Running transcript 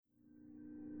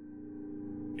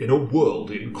In a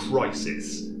world in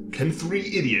crisis, can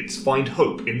three idiots find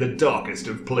hope in the darkest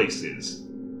of places?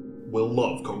 Will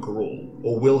love conquer all,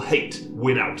 or will hate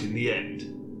win out in the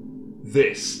end?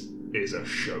 This is a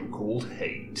show called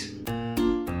Hate.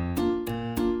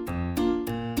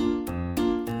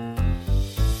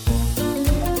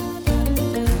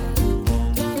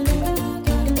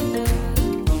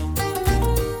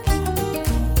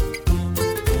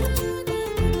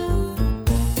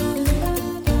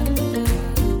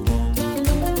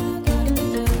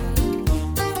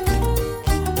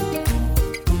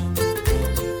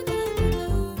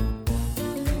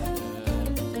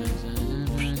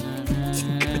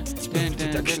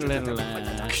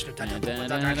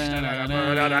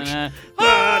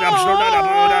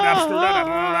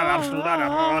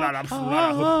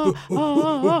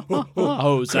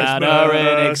 Hosanna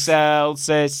in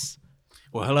excelsis.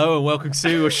 Well, hello and welcome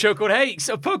to A Show Called Hate,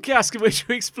 a podcast in which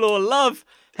we explore love,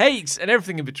 hate, and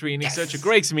everything in between in search of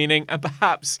greater meaning and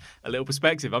perhaps a little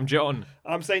perspective. I'm John.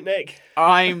 I'm St. Nick.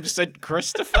 I'm St.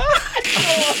 Christopher.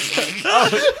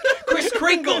 Chris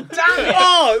Kringle, damn it.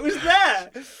 Oh, it was there.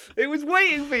 It was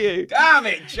waiting for you. Damn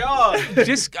it, John.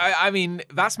 I mean,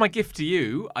 that's my gift to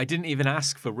you. I didn't even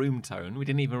ask for room tone. We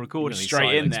didn't even record any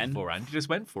Straight in silence then. beforehand. You just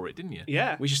went for it, didn't you?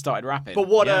 Yeah. We just started rapping. But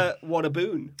what a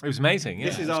boon. It was amazing. Yeah.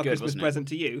 This is was our good, Christmas wasn't it? present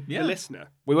to you, Yeah. the listener.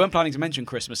 We weren't planning to mention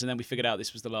Christmas, and then we figured out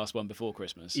this was the last one before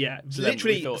Christmas. Yeah, So then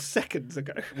literally we thought- seconds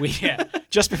ago.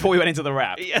 just before we went into the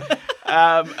rap. Yeah.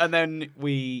 And then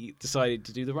we decided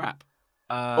to do the rap.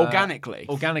 Organically.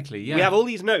 Organically, yeah. We have all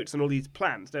these notes and all these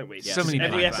plans, don't we? Yes. So many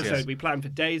Every plans, episode yes. we plan for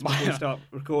days before we start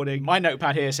recording. My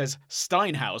notepad here says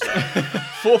Steinhauser,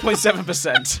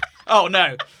 4.7%. Oh,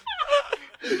 no.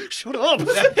 Shut up!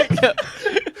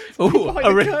 Ooh,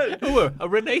 Behind the curtain. a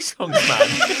Renaissance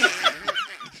man.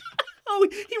 Oh,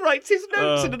 he writes his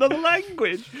notes in another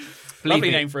language. Lovely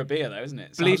me. name for a beer, though, isn't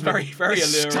it? Believe Sounds me, very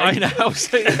alluring.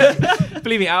 Steinhaus.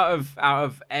 Believe me, out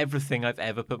of everything I've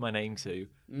ever put my name to,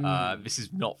 this is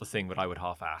not the thing that I would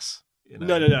half-ass. You know?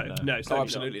 No, Oh, certainly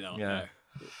absolutely not. Yeah. No.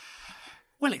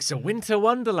 Well, it's a winter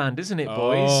wonderland, isn't it,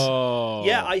 boys? Oh.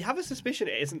 Yeah, I have a suspicion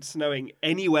it isn't snowing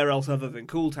anywhere else other than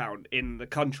Cooltown in the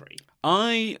country.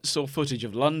 I saw footage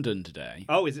of London today.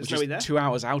 Oh, is it which snowy is there? 2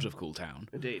 hours out of Cooltown.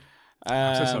 Indeed.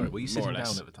 I'm so sorry. Were you more sitting or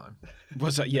less. down at the time?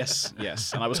 Was that? Yes.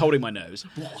 And I was holding my nose.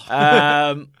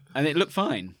 And it looked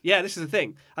fine. Yeah, this is the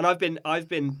thing. And I've been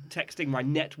texting my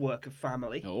network of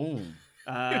family. Oh.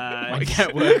 Uh, My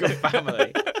network of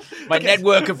family. My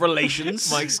network of relations.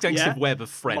 My extensive Yeah. web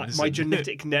of friends. my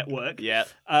genetic network. Yeah.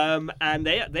 And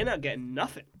they're not getting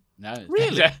nothing. No.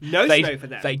 Really? No snow for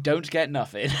them. They don't get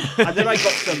nothing. And then I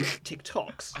got some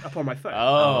TikToks up on my phone.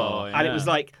 Oh, And it was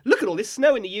like, look at all this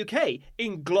snow in the UK,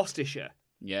 in Gloucestershire.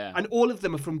 yeah. And all of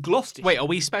them are from Gloucestershire. Wait, are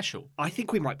we special? I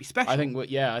think we might be special. I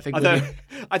think Although,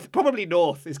 probably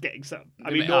North is getting some. I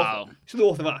mean, Oh. it's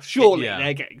north of us. Surely Yeah.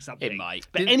 they're getting something. It might.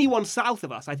 But anyone south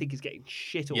of us, I think, is getting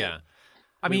shit all. Yeah.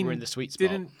 I We mean, were in the sweet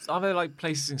spot. Are there like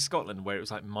places in Scotland where it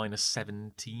was like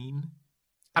 -17?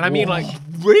 And I mean like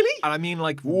Really? And I mean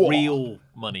like real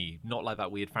money, not like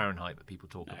that weird Fahrenheit that people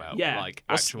talk about. Yeah. Like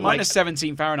What's- actual minus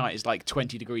 17 Fahrenheit is like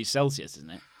 20 degrees Celsius, isn't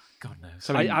it? God knows.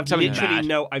 I've something literally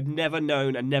mad. I've never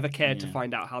known and never cared to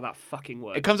find out how that fucking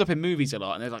works. It comes up in movies a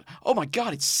lot, and they're like, "Oh my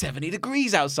god, it's 70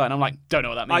 degrees outside." And I'm like, "Don't know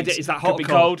what that means." Is that hot Could be or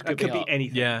cold? cold. It could be hot.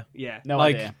 anything. Yeah. Yeah. No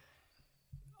Like- idea.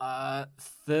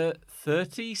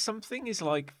 30 something is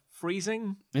like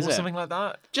freezing Is or it? something like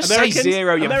that. Just Americans- say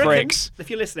zero, you Americans, pricks. If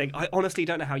you're listening, I honestly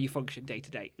don't know how you function day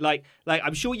to day. Like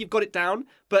I'm sure you've got it down,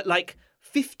 but like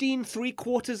 15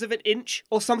 3/4 of an inch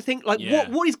or something. Like Yeah.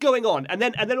 what is going on? And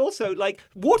then also like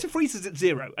water freezes at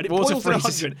 0 and it Water boils at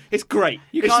freezes. 100. It's great.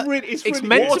 You it's can't- really it's really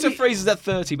meant to Water be- freezes at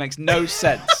 30 makes no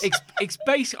sense. It's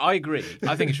based. I agree.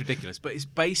 I think it's ridiculous, but it's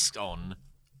based on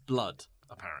blood,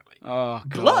 apparently. Oh,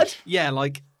 God. blood. Yeah,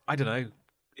 like I don't know.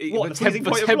 What, the freezing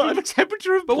point of blood? The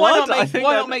temperature of But blood. why I think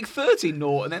not that- make 30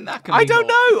 naught and then that can I be don't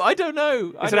naught? know. I don't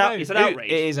know. I It's don't know. it's an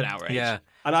outrage. It is an outrage. Yeah.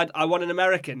 And I want an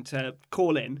American to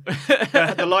call in.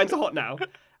 The lines are hot now.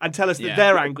 And tell us that Yeah.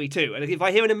 they're angry too. And if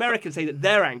I hear an American say that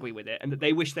they're angry with it and that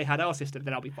they wish they had our system,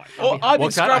 then I'll be fine. Or I've been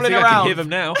What's that? I scrabbling think I can around. hear them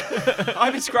now.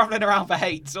 I've been scrabbling around for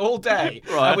hates all day.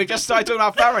 Right. And we've just started talking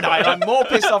about Fahrenheit. I'm more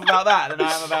pissed off about that than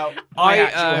I am about my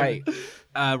actual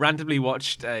hate. Randomly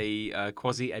watched a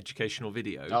quasi-educational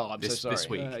video Oh, I'm so this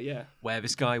sorry. week Yeah. where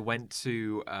this guy went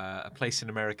to a place in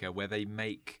America where they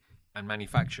make and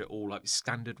manufacture all like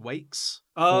standard weights.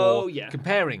 Oh, for yeah.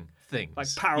 comparing things.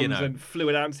 Like pounds you know. and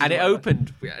fluid ounces. And it whatever.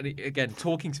 opened, and again,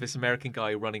 talking to this American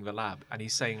guy running the lab, and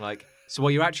he's saying, like, so what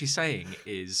you're actually saying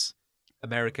is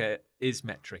America is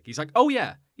metric. He's like, oh,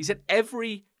 yeah. He said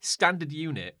every standard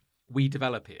unit we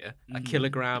develop here, a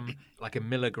kilogram, like a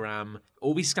milligram,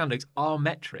 all these standards are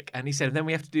metric. And he said, and then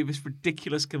we have to do this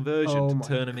ridiculous conversion to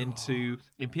turn them into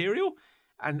imperial.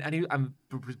 And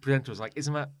the presenter was like,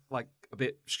 isn't that like a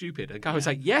bit stupid? And the guy was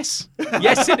like, yes, it is.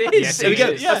 Yes, There we go.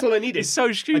 Yeah. That's all I needed. It's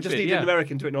so stupid. I just need an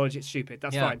American to acknowledge it's stupid.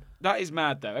 That's fine. That is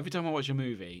mad, though. Every time I watch a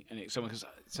movie and someone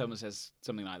says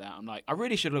something like that, I'm like, I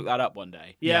really should look that up one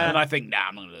day. Yeah. And I think, nah,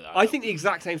 I'm not going to do that. I think the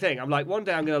exact same thing. I'm like, one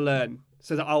day I'm going to learn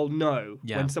so that I'll know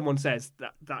Yeah. when someone says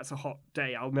that's a hot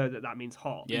day, I'll know that means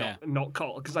hot, Yeah. not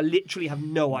cold, because I literally have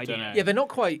no idea. know. Yeah, they're not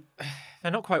quite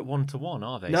 1-to-1,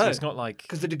 are they? No. So it's not like...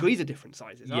 Because the degrees are different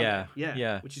sizes, aren't Yeah, they?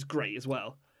 yeah. Which is great as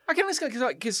well. I can understand,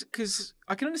 because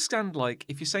I can understand, like,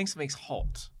 if you're saying something's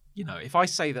hot, you know, if I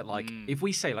say that, like, if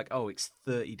we say, like, oh, it's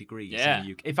 30 degrees in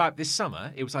the UK. In fact, this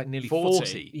summer, it was, like, nearly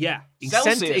 40. Yeah.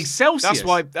 Celsius. That's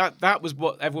why that was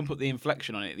what everyone put the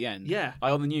inflection on it at the end. Yeah.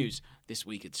 Like on the news, this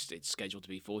week it's scheduled to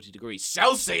be 40 degrees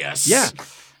Celsius. Yeah.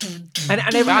 and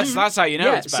That's how you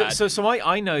know it's bad. So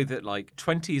I know that, like,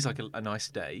 20 is, like, a nice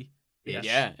day.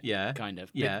 Yeah. Yeah. Kind of.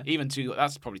 Yeah. But even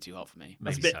that's probably too hot for me.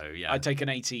 Maybe bit- so, yeah. I'd take an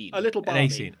 18. A little An balmy.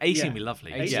 18. 18 Yeah. would be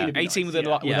lovely. 18 Yeah. would be 18 nice, with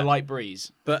yeah. with a light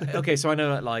breeze. But, okay, so I know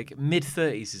that, like,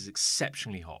 mid-30s is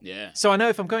exceptionally hot. Yeah. So I know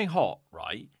if I'm going hot,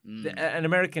 right, an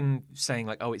American saying,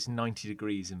 like, oh, it's 90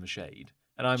 degrees in the shade.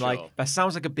 And I'm like, that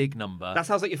sounds like a big number. That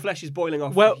sounds like your flesh is boiling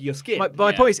off Well, your skin.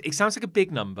 my point is, it sounds like a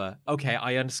big number. Okay,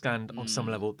 I understand on some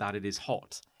level that it is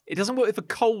hot. It doesn't work for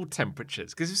cold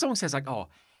temperatures. Because if someone says, like, oh,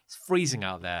 it's freezing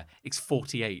out there, it's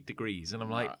 48 degrees. And I'm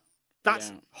like,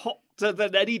 That's hotter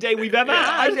than any day we've ever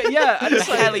had. What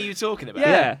the hell are you talking about?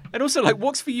 yeah. And also, like,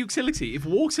 what's for utility? If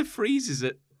water freezes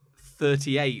at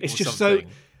 38 It's or just something.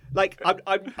 so... Like,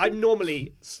 I'm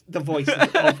normally the voice of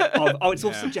oh, it's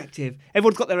all subjective.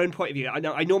 Everyone's got their own point of view. I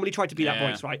know. I normally try to be that Yeah.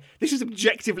 voice, right? This is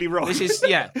objectively wrong. This is,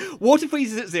 yeah. Water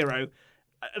freezes at 0.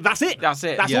 That's it. That's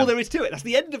it, That's yeah. all there is to it. That's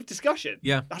the end of discussion.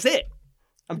 Yeah. That's it.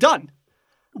 I'm done.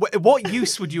 What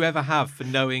use would you ever have for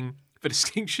knowing the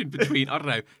distinction between, I don't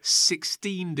know,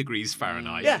 16 degrees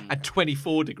Fahrenheit and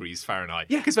 24 degrees Fahrenheit?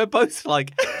 Yeah. Because they're both,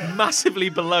 like, massively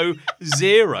below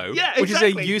 0, Yeah, which is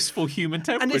exactly. a useful human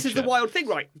temperature. And this is the wild thing,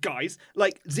 right, guys?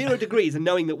 Like 0 degrees and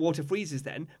knowing that water freezes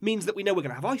then means that we know we're going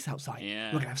to have ice outside. Yeah.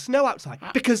 We're going to have snow outside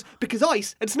because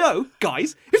ice and snow,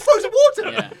 guys, is frozen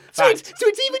water. Yeah. So it's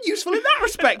even useful in that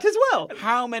respect as well.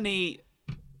 How many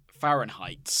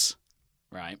Fahrenheits,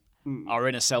 right, are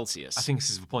in a Celsius? I think this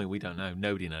is the point. We don't know.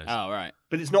 Nobody knows. Oh, right.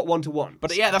 But it's not 1-to-1.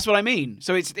 But yeah, that's what I mean.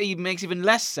 So it makes even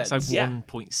less sense. It's like Yeah.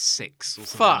 1.6 or something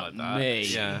Fuck like that. me.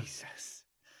 Yeah. Jesus.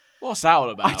 What's that all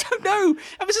about? I don't know.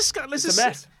 And there's a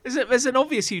mess. There's an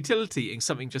obvious utility in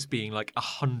something just being like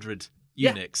 100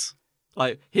 Yeah. Unix.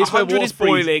 Like, here's where 100 water is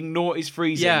boiling, 0 is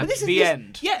freezing. Yeah. But But the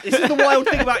end. Yeah, this is the wild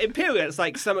thing about Imperial. It's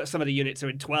like some of the units are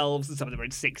in 12s and some of them are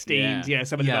in 16s. Yeah. You know,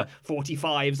 some of them Yeah. are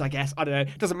 45s, I guess. I don't know.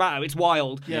 It doesn't matter. It's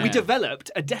wild. Yeah. We developed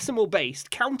a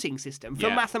decimal-based counting system for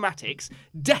Yeah. mathematics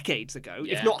decades ago, if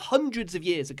Yeah. not hundreds of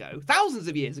years ago, thousands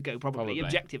of years ago, probably.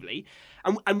 Objectively.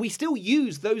 And we still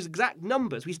use those exact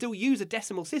numbers. We still use a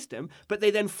decimal system, but they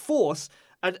then force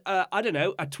a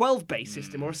 12-base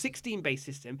system or a 16-base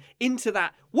system into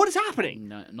that. What is happening?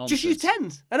 No, Just use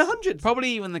nonsense. 10s and 100s. Probably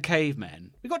even the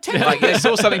cavemen. We got 10. Like, they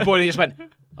saw something boiling, just went,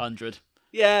 100.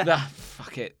 Yeah. Ah,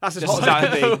 fuck it. That's as Just hot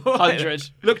as it can be.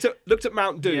 100. Looked at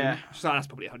Mount Doom. Yeah. So that's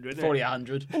probably 100. isn't it? 40,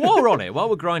 100. While we're on it, while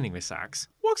we're grinding this axe,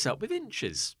 what's up with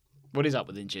inches? What is up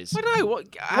with inches? I don't know. What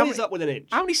is up with an inch?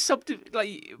 How many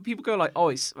people go like, oh,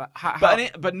 it's...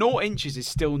 But 0 inches is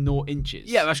still 0 inches.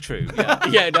 Yeah, that's true. Yeah,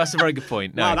 yeah, that's a very good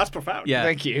point. No. Wow, that's profound. Yeah.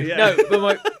 Thank you. Yeah.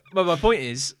 No, but my point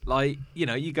is, like, you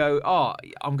know, you go, oh,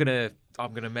 I'm gonna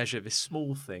measure this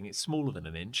small thing. It's smaller than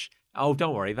an inch. Oh,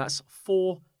 don't worry, that's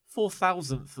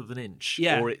 4/4,000th of an inch.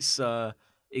 Yeah. Or it's a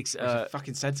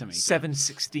fucking centimetre.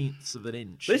 7/16 of an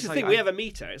inch. But this is It's the like, thing. We have a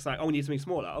meter. It's like, oh, we need something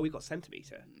smaller. Oh, we've got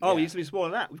centimetre. Oh, we need something smaller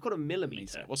than that. We've got a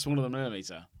millimetre. What's smaller than a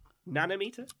millimetre?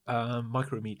 Nanometer?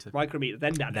 micrometer. Micrometer.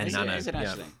 Then nano. Then Is nano. it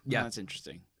actually? Yeah. That's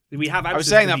interesting. We have I was answers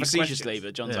saying to that these facetiously, questions.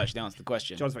 but John's actually answered the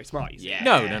question. John's very smart. You see. Yeah.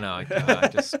 No. I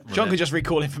just John can just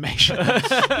recall information.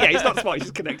 Yeah, he's not smart. He's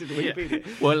just connected to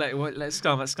Wikipedia. Well, let's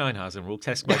start at Steinhauser and we'll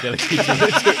test my ability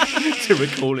to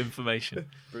recall information.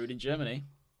 Brewed in Germany.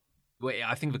 Wait,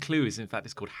 I think the clue is, in fact,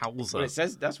 it's called Hauser. Well, it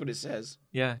says that's what it says.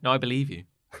 Yeah, no, I believe you.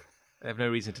 I have no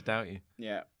reason to doubt you.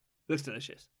 Yeah. Looks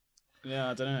delicious.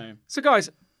 Yeah, I don't know. So, guys,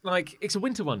 like, it's a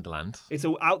winter wonderland. It's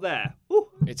all out there. Ooh.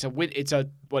 It's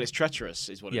treacherous,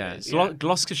 is what Yeah, it is. so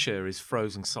Gloucestershire is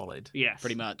frozen solid. Yes.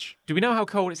 Pretty much. Do we know how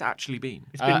cold it's actually been?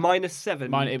 It's been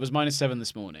 -7. It was -7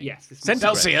 this morning. Yes.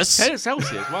 Celsius.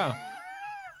 Celsius, wow.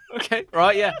 Okay,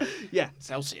 right, yeah. Yeah.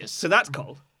 Celsius. So that's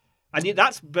cold. And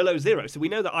that's below zero, so we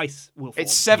know that ice will form.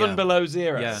 It's 7 Yeah. below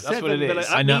 0. Yeah. That's 7 what it below- is.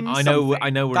 that I know, means I know, something. I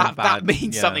know. We're in a That bad.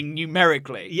 means yeah. something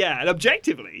numerically. Yeah, and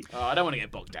objectively, Oh, I don't want to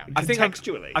get bogged down. I think I'm-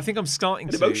 contextually, I think I'm starting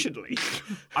and to. emotionally.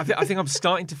 I think I'm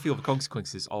starting to feel the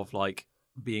consequences of like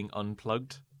being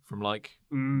unplugged from like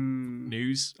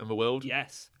news and the world.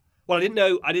 Yes. Well, I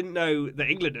didn't know that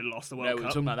England had lost the No, World we were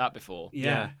Cup. talking about that before.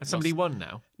 Yeah. Has somebody won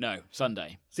now? No,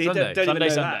 Sunday. See, don't even Sunday, know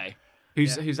Sunday.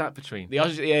 Who's that between?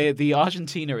 The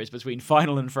Argentina is between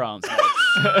final and France.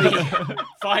 The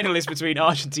final is between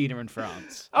Argentina and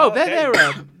France. Oh, okay.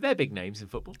 they're big names in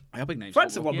football. They are big names.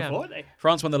 France have football. won Yeah. before, haven't they?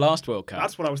 France won the last World Cup.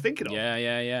 That's what I was thinking of.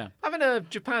 Yeah. Haven't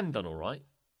Japan done all right?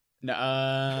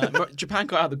 No, Japan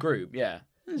got out of the group. Yeah,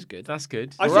 that's good. That's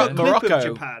good. I saw a clip Morocco. of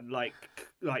Japan like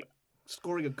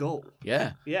scoring a goal.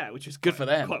 Yeah, Yeah, which is Good for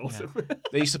them. Quite awesome.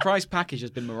 the surprise package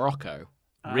has been Morocco.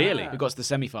 Really? Who got to the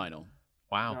semi-final.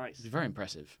 Wow. Nice. It's very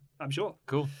impressive. I'm sure.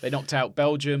 Cool. They knocked out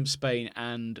Belgium, Spain,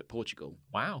 and Portugal.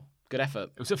 Wow. Good effort.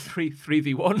 It was a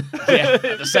 3v1. Yeah,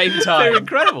 at the same time. They're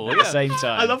incredible. At Yeah. the same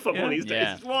time. I love football Yeah. these days.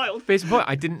 Yeah. It's wild. But it's the point.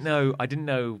 I didn't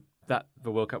know that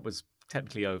the World Cup was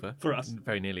technically over For us.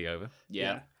 very nearly over,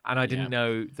 Yeah. and I didn't Yeah.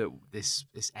 know that this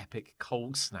epic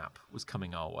cold snap was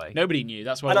coming our way. Nobody knew.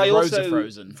 That's why And the I roads also, are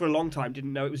frozen. for a long time,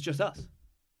 didn't know it was just us.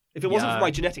 If it wasn't Yeah. for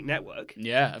my genetic network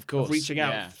Yeah, of course. of reaching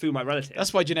out Yeah. through my relatives,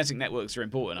 That's why genetic networks are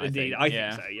important, indeed, I think. I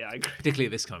think so. Yeah, I agree. Particularly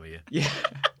at this time of year. Yeah.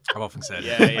 I've often said.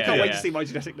 Yeah, I can't wait yeah. to see my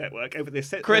genetic network over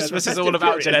this. Christmas is all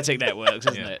about genetic networks,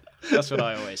 isn't it? That's what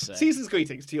I always say. Season's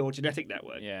greetings to your genetic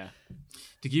network. Yeah.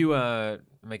 Did you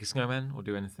make a snowman or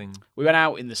do anything? We went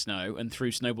out in the snow and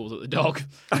threw snowballs at the dog.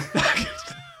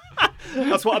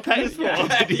 That's what a pet is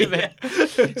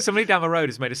for. Somebody down the road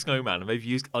has made a snowman and they've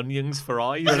used onions for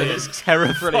eyes. And it's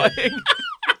terrifying.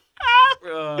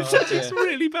 Oh, It's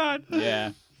really bad.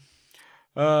 Yeah.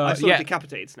 I saw yeah. a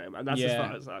decapitated snowman. That's as Yeah.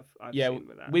 far as I've Yeah, seen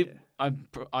with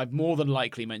that. I've more than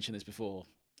likely mentioned this before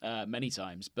many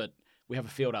times, but we have a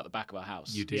field out the back of our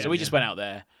house. You do, So we yeah. just went out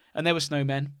there, and there were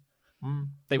snowmen. Mm.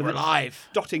 They were Were they- alive.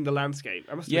 Dotting the landscape.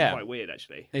 That must have Yeah. been quite weird,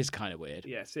 actually. It's kind of weird.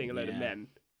 Yeah, seeing a load of Yeah. men.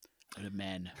 The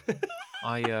men.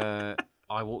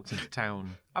 I walked into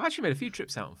town. I've actually made a few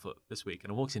trips out on foot this week,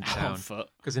 and I walked into On town foot.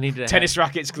 because I needed a Tennis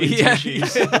rackets, glued to Yeah. your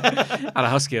shoes. and a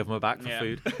husky over my back for Yeah.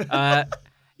 food.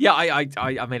 Yeah,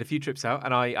 I made a few trips out,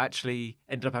 and I actually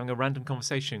ended up having a random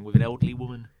conversation with an elderly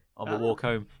woman on the walk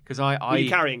home because Were you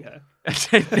carrying her?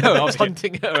 no, I was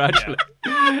hunting her actually.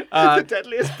 The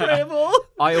deadliest prey of all.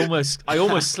 I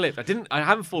almost slipped. I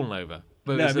haven't fallen over,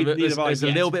 but No, neither have I there's a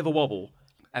yet. little bit of a wobble,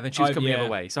 and then she was Oh, coming the yeah. other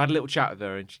way. So I had a little chat with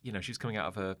her, and she was coming out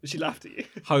of her She laughed at you.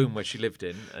 home where she lived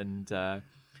in, and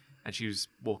she was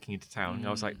walking into town. And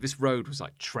I was like, this road was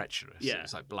like treacherous. Yeah. It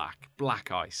was like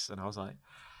black ice, and I was like,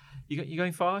 you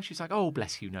going far? She's like, oh,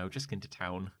 bless you, no, just into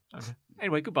town. I was like,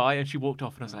 anyway, goodbye. And she walked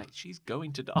off, and I was like, she's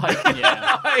going to die.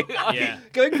 Yeah. Yeah.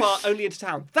 Going far only into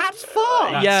town. That's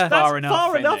far. That's Yeah. far That's enough.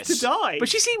 far in enough this. to die. But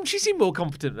she seemed more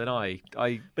competent than I.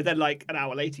 But then, like an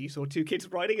hour later, you saw two kids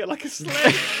riding it like a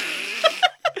sled,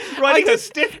 riding a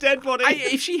stiff dead body.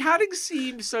 If she hadn't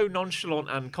seemed so nonchalant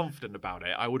and confident about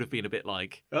it, I would have been a bit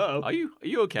like, Uh-oh. Are you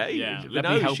okay? Yeah. But Let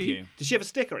no, me help she- you. Did she have a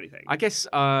stick or anything? I guess she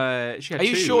had Are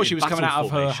you two sure in she was coming battle out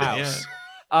of her formation, house? yeah.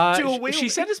 Dual She wielding.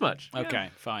 said as much. yeah. Okay,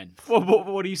 fine.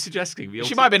 What are you suggesting?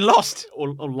 She might have been lost. or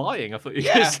lying. I thought you were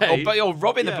Yeah. going to say. Or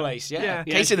robbing the Yeah. place. Yeah. Yeah.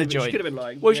 Yeah, Case she in the could have been- She joint. could have been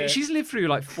lying. Well, Yeah. she's lived through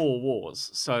like 4 wars,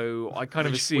 so I kind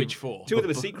of assume Which four? Two of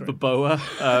them are secret. the Boer,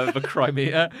 the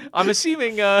Crimea. I'm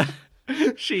assuming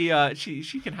she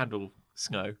can handle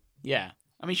snow. Yeah.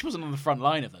 I mean, she wasn't on the front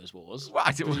line of those wars. Well,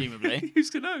 I don't- Presumably. Who's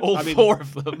to know? All I mean- 4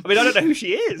 of them. I mean, I don't know who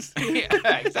she is. Yeah,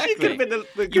 She exactly. could have been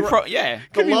the Yeah.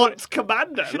 Lance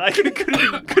commander. Like,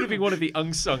 could have been one of the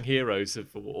unsung heroes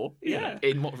of the war. yeah.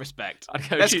 In what respect? I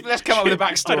don't know, Let's come up with a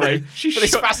I don't know. backstory She for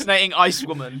this shot- fascinating ice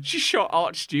woman. She shot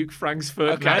Archduke Franz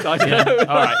Okay. Ferdinand. I don't Yeah. know. All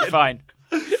right, fine.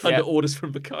 Under Yeah. orders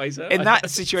from the Kaiser. In that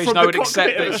situation, From I the would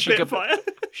accept cockpit of that a Spitfire.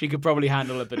 she could probably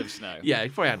handle a bit of snow. Yeah, you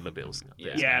probably handle a bit of snow.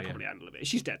 Yeah. Yeah, probably handle a bit.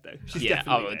 She's dead though. She's Yeah,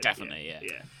 definitely oh, dead. definitely,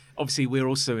 yeah. Obviously, we're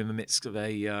also in the midst of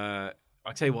a.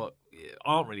 I tell you what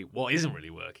isn't really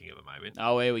working at the moment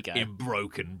Oh, here we go. in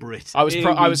broken Britain. I was Here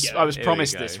I we was go. I was Here we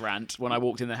promised go. this rant when I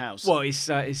walked in the house. Well, it's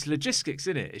logistics,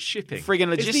 isn't it? It's shipping.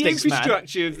 Friggin' It's the logistics, man.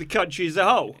 infrastructure of the country as a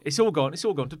whole. It's all gone. It's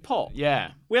all gone to pot.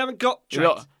 Yeah. We haven't got A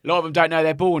trains. lot of them don't know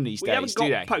they're born these We days, haven't do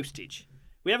got they? postage.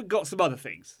 We haven't got some other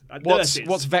things. Like What's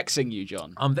nurses. vexing you,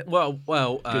 John?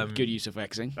 Good Good use of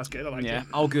vexing. That's good. I like Yeah. it.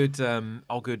 All good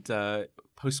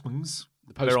postmans.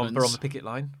 They're on postmans. the picket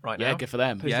line right Yeah, now. good for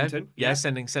them. Yeah, Postington, yeah, yeah.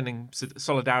 sending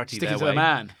solidarity Sticking their to way. the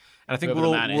man. And I think whoever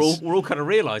we're the all, man we're all is. we're all kind of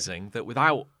realizing that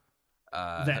without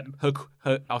Them. her,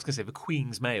 I was going to say the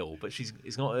Queen's mail, but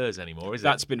it's not hers anymore, is it?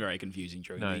 That's been very confusing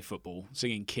during the football.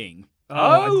 Singing King.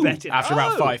 I bet it. After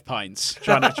about 5 pints.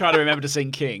 Trying to remember to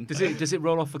sing King. Does it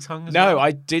roll off the tongue as No, well?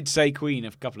 I did say Queen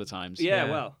a couple of times. Yeah,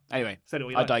 Yeah. well. Anyway, So do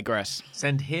we I like. digress.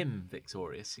 Send him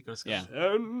victorious. You got to Yeah.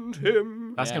 Send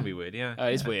him. That's Yeah. going to be weird, yeah.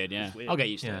 It's weird, yeah. weird. I'll get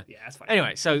used to Yeah. it. Yeah, that's fine.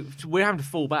 Anyway, so we're having to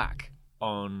fall back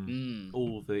on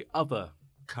all the other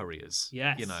couriers.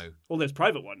 Yes. You know. All those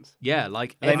private ones. Yeah,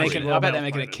 like I bet every- they're Mail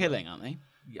making a private. killing, aren't they?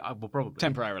 Yeah, well, probably.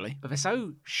 Temporarily. But they're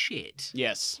so shit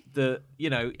Yes. that, you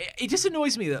know, it just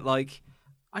annoys me that, like,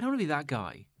 I don't want to be that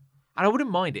guy. And I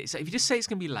wouldn't mind it. So if you just say it's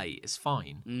going to be late, it's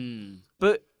fine.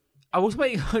 But I was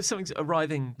waiting on something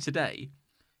arriving today,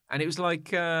 and it was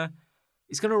like,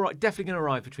 it's definitely going to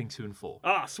arrive between 2 and 4.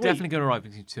 Ah, sweet. Definitely going to arrive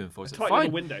between 2 and 4. So tight fine.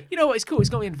 little window. You know what? It's cool.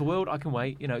 It's not the end of the world. I can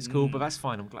wait. You know, it's cool, but that's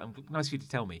fine. I'm glad. Nice of you to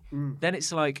tell me. Then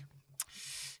it's like,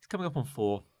 it's coming up on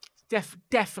 4.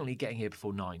 Definitely getting here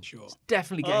before 9. Sure. It's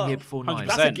definitely getting here before 9. 100%.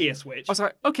 That's a gear switch. I was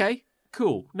like, okay,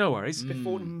 cool, no worries.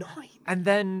 Before 9. And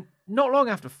then not long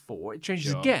after 4, it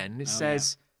changes Sure. again. It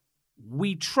says,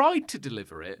 we tried to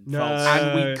deliver it No.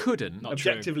 and we couldn't. Not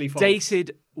true. Objectively false.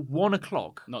 Dated 1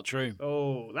 o'clock. Not true.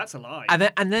 Oh, that's a lie. And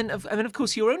then of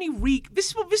course you're only this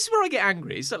is where I get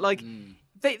angry. It's that like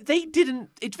they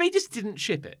just didn't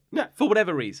ship it. No. For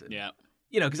whatever reason. Yeah.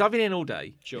 You know, because I've been in all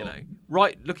day. Sure. You know,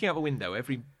 right, looking out the window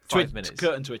every 5 minutes.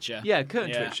 Curtain twitcher. Yeah, curtain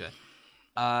Yeah. twitcher.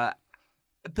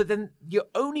 But then your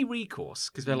only recourse,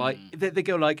 because they're like, they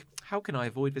go like, how can I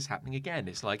avoid this happening again?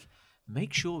 It's like,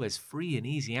 make sure there's free and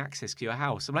easy access to your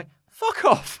house. I'm like, fuck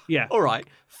off. Yeah. All right.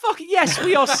 Fuck it. Yes,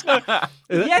 we are.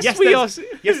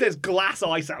 Yes, there's glass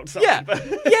ice outside. Yeah. but-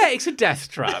 Yeah, it's a death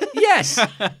trap. Yes.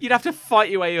 You'd have to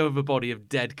fight your way over a body of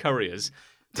dead couriers.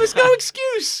 There's no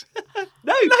excuse.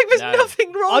 No, Like, there's No.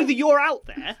 nothing wrong. either you're out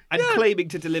there and claiming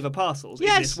to deliver parcels in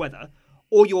Yes. this weather,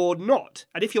 or you're not.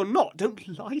 And if you're not, don't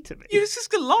lie to me. You're just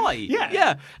gonna lie. Yeah.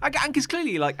 Yeah. And because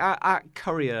clearly, like, at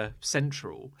Courier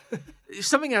Central,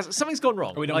 something's gone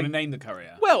wrong. Are we not Like, going to name the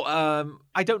courier? well,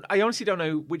 I honestly don't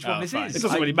know which one this fine. is. It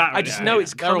doesn't I- really matter, I just yeah, know yeah.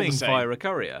 it's They're all the coming same. via a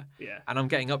courier. Yeah. And I'm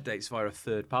getting updates via a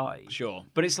third party. Sure.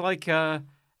 But it's like,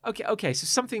 okay, so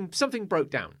something broke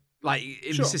down, like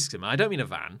in Sure. the system. I don't mean a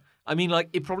van. I mean, like,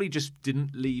 it probably just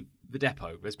didn't leave the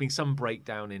depot. There's been some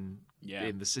breakdown in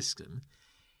the system.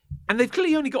 And they've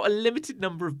clearly only got a limited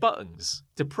number of buttons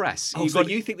to press. Oh, You've so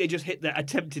got- you think they just hit the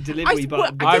attempted delivery well,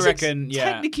 button? I guess it's reckon, yeah.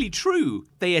 technically true.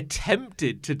 They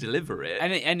attempted to deliver it.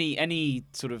 Any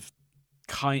sort of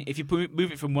kind. If you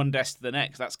move it from one desk to the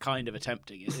next, that's kind of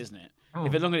attempting it, isn't it?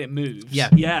 If as long as it moves. Yeah.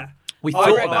 Yeah. We I,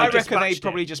 thought reckon, about I it. reckon they dispatched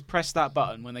probably it. just press that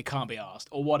button when they can't be asked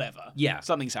or whatever. Yeah.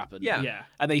 Something's happened. Yeah. Yeah.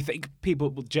 And they think people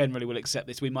will generally will accept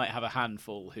this. We might have a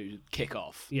handful who kick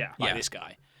off. Yeah. Like Yeah. this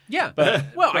guy. Yeah,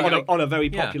 But- well, on a very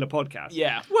yeah. popular podcast.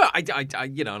 Yeah. well, I,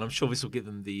 you know, and I'm sure this will give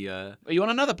them the. Are you on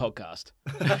another podcast?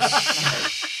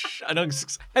 I know,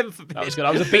 heaven forbid. That was good.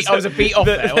 I was a beat off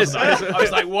there, wasn't I? I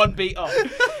was like one beat off.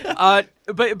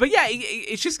 But yeah,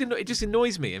 it just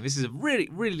annoys me, and this is a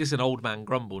really just an old man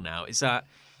grumble now. Is that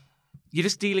you're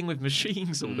just dealing with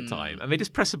machines all the time, and they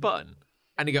just press a button,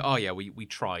 and you go, oh yeah, we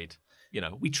tried. You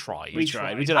know, we tried. We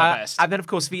tried. We did our best. And then, of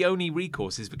course, the only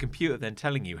recourse is the computer then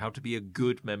telling you how to be a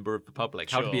good member of the public,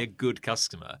 how to Sure. be a good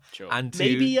customer, Sure. and to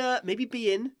Maybe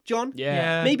be in, John.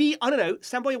 Yeah. Maybe, I don't know,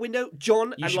 stand by your window,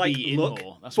 John, You and should like be in look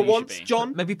more. That's for what you should once, be.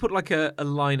 John. maybe put like a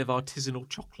line of artisanal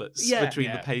chocolates Yeah. between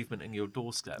Yeah. the pavement and your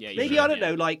doorstep. Yeah, you Maybe, should, I don't yeah.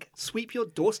 know, like sweep your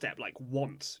doorstep like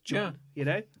once, John. You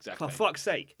know? Exactly. For fuck's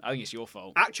sake. I think it's your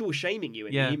fault. Actual shaming you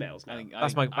in Yeah. the emails now. I think,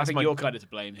 That's I my- think you're kind of to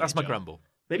blame. That's here, my John. grumble.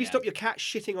 Maybe Yeah. stop your cat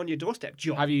shitting on your doorstep,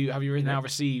 John. Have you now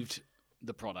received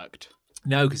the product?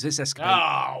 No, because this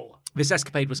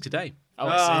escapade was today. Oh,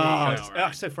 I see. it's All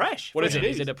right. so fresh. What is Fresh it?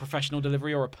 news. Is it a professional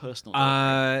delivery or a personal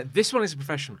delivery? This one is a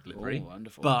professional delivery. Oh,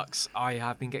 wonderful. But I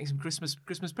have been getting some Christmas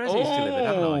presents delivered,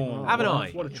 haven't I? Haven't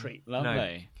I? What a treat.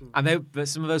 Lovely. And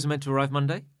some of those are meant to arrive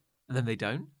Monday, and then they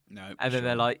don't. No. And then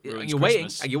they're like, Ruins you're waiting,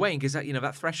 Christmas. and you're waiting because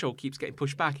that threshold keeps getting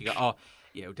pushed back. You go, oh,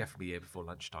 yeah, it'll definitely be here before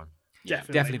lunchtime.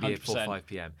 Definitely be here before 100%. 5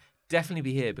 p.m. Definitely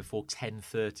be here before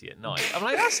 10:30 at night. I'm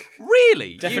like, that's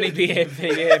really Definitely be here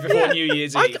before Yeah. New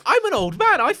Year's Eve. I'm an old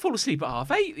man. I fall asleep at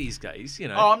 8:30 these days. You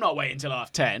know. Oh, I'm not waiting till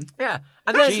 10:30. Yeah,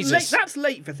 and then Jesus. That's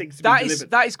late for things to be that is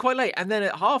delivered. that is quite late. And then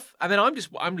at and then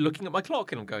I'm looking at my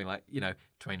clock and I'm going like,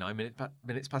 29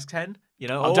 minutes past 10.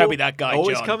 Oh, don't be that guy, It's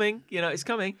John. coming. It's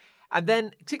coming. And then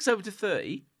it ticks over to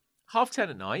 30, 10:30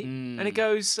 at night, and it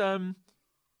goes,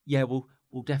 yeah, we'll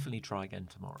definitely try again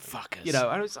tomorrow. Fuckers.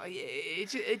 And it's like,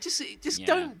 it just Yeah.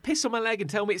 don't piss on my leg and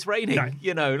tell me it's raining.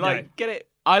 No. Get it.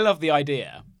 I love the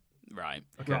idea, right?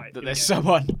 Right, That here there's we go.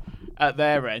 someone at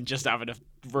their end just having a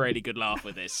really good laugh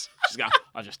with this. She's going,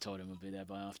 I just told him we'll be there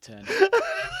by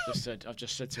 10:30. I've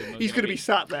just said to him He's going to be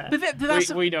sat there.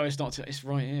 we know it's not. It's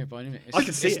right here, by the way. I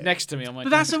can see it's it next to me on my. But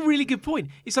that's a really good point.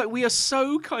 It's like we are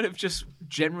so kind of just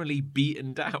generally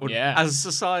beaten down as a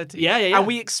society. Yeah. And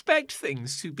we expect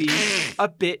things to be a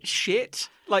bit shit.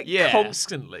 Like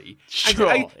constantly. Sure,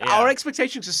 and our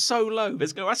expectations are so low.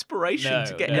 There's no aspiration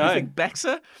to get anything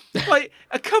better. Like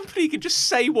a company can just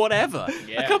say whatever.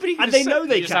 Yeah. A company can And just they know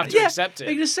they you just can. have to accept it.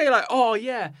 They can just say like, oh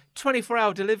yeah,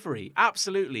 24-hour delivery.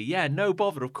 Absolutely. Yeah, no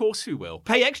bother. Of course we will.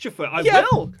 Pay extra for it. I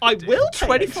will. I will.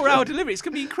 24-hour delivery. It's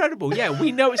going to be incredible. Yeah,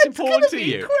 we know it's important to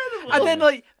you. incredible. And then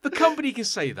like the company can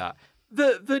say that.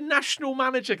 The national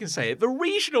manager can say it. The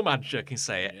regional manager can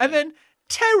say it. And then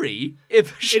Terry, in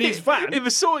his van, in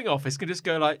the sorting office, can just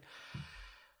go like,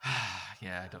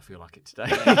 "Yeah, I don't feel like it today."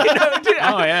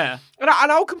 Oh yeah, and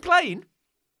I'll complain,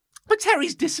 but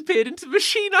Terry's disappeared into the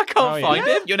machine. I can't find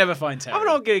him. You'll never find Terry. I'm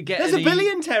not going to get. There's any, a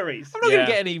billion Terrys. I'm not going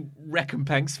to get any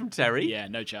recompense from Terry. Yeah,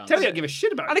 no chance. Terry don't give a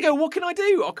shit about And I it. go, what can I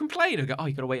do? I'll complain. I go, oh,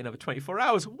 you got to wait another 24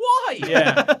 hours. Why?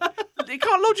 Yeah. You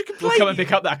can't lodge a complaint. We'll come and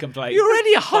pick up that complaint. You're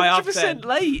already By 100%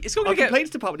 late. It's going Our to get.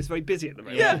 complaints department is very busy at the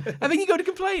moment. Yeah, and then you go to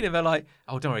complain, and they're like,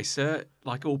 "Oh, don't worry, sir.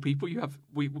 Like all people,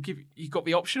 we will give you got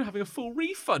the option of having a full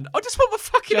refund. I just want my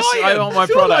fucking iron. I want my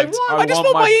That's all product. I just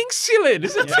want my insulin.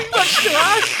 Is it too much to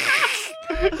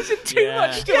ask? Is it too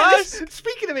much to ask?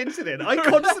 Speaking of insulin, I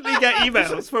constantly get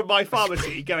emails from my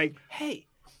pharmacy going, hey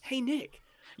Nick,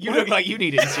 You look like you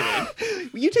need insulin.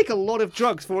 you take a lot of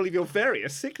drugs for all of your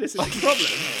various sicknesses and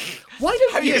problems. Why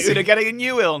don't you? You're getting a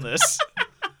new illness.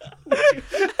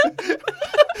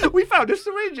 We found a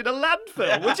syringe in a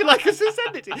landfill. Would you like us to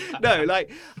send it to you? No,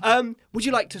 like, would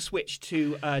you like to switch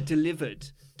to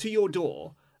delivered to your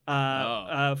door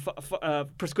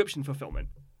prescription fulfillment?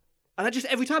 And I just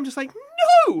every time just like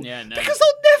no, because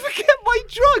I'll never get my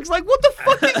drugs. Like, what the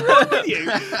fuck is wrong with you?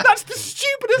 That's the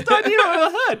stupidest idea I've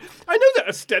ever heard. I know that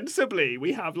ostensibly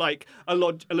we have like a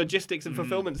logistics and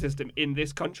fulfillment system in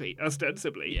this country,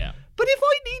 ostensibly. Yeah. But if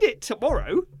I need it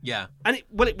tomorrow, and it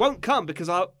won't come because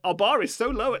our bar is so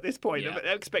low at this point of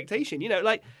expectation. You know,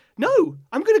 like no,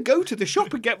 I'm going to go to the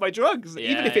shop and get my drugs,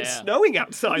 even if it's snowing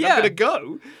outside. I'm going to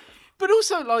go. But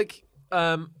also like.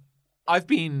 I've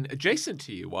been adjacent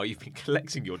to you while you've been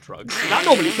collecting your drugs. That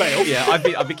normally fails. Yeah, I've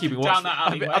been keeping watch. Down that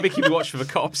alleyway. I've been keeping watch for the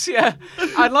cops. Yeah,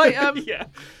 and like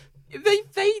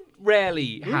they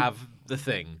rarely have the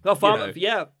thing. Well,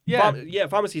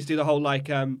 pharmacies do the whole like,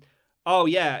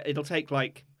 it'll take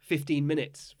like 15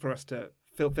 minutes for us to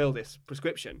fill this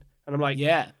prescription, and I'm like,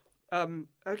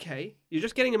 okay, you're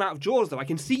just getting them out of drawers though. I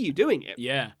can see you doing it.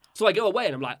 Yeah. So I go away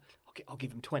and I'm like, okay, I'll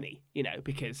give them 20,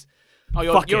 because. Oh,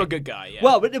 you're a good guy, yeah.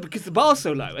 Well, but no, because the bar's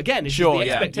so low. Again, it's just the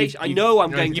expectation. I know I'm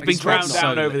going to You've been ground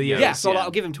down over the years. Yeah, so I'll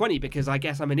give him 20 because I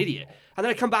guess I'm an idiot. And then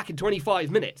I come back in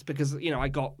 25 minutes because, I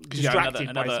got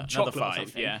distracted by some chocolate or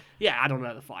something. Yeah, add on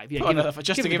another 5. Yeah,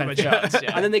 just to give him a chance.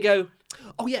 Yeah. And then they go,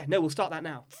 oh yeah, no, we'll start that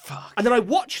now. Fuck. And then I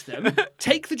watch them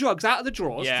take the drugs out of the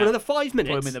drawers for another 5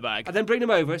 minutes. Put them in the bag. And then bring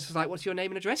them over. It's just like, what's your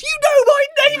name and address? You know my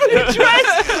name and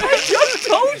address! I just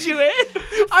told you it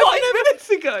 5 minutes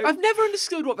ago. I've never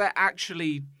understood what they're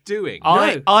actually doing.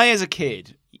 I as a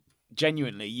kid,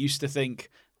 genuinely used to think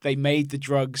they made the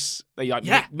drugs. They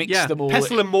mixed them all.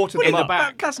 Pestle and mortar them in the up.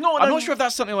 back. That's not. I'm not sure if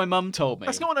that's something my mum told me.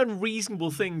 That's not an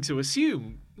unreasonable thing to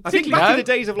assume. I think back in the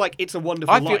days of like It's a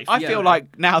Wonderful Life. I feel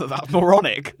like now that's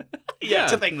moronic.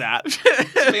 To think that.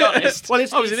 To be honest. Well,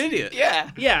 I was an idiot.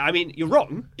 Yeah, I mean, you're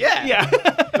wrong. Yeah.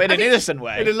 But in an innocent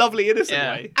way. In a lovely, innocent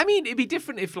way. I mean, it'd be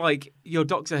different if, like, your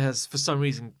doctor has, for some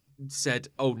reason, said,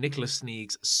 oh, Nicholas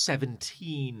needs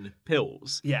 17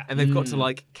 pills. Yeah. And they've got to,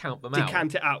 like, count them out.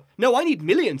 Decant it out. No, I need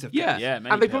millions of pills. Yeah.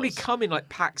 many And they probably pills. come in, like,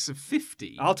 packs of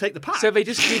 50. I'll take the pack. So they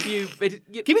just give you...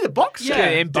 Give me the box. Yeah,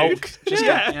 in bulk. Just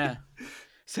Yeah.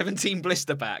 17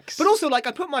 blister packs. But also, like,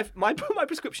 I put my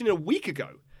prescription in a week ago.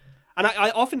 And I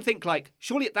often think, like,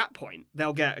 surely at that point,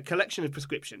 they'll get a collection of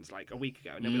prescriptions, like, a week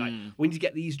ago. And they'll be like, we need to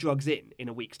get these drugs in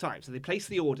a week's time. So they place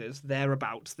the orders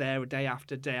thereabouts, there, a day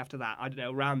after that, I don't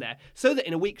know, around there. So that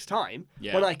in a week's time,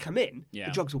 when I come in, the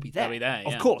drugs will be there. They'll be there,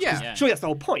 Of course. Yeah. Surely that's the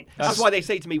whole point. That's why they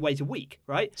say to me, wait a week,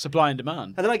 right? Supply and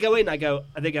demand. And then I go in, and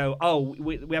they go, oh,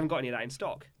 we haven't got any of that in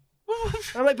stock. And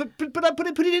I'm like, but I put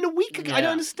it in a week ago. I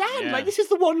don't understand. Yeah. Like, this is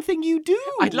the one thing you do.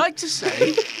 I'd like to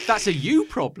say that's a you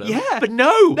problem. Yeah. But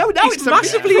no. No, it's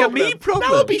massively a me problem.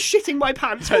 Now I'll be shitting my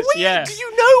pants for weeks. Yeah. Do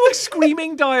you know what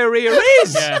screaming diarrhea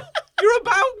is? Yeah. You're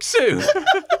about to.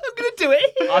 I'm gonna do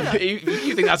it.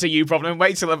 You think that's a you problem?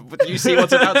 Wait till you see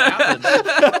what's about to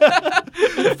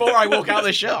happen before I walk out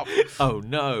the shop. Oh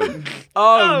no.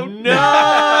 Oh no.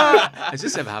 Has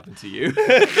this ever happened to you?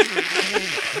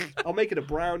 I'll make it a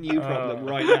brown you problem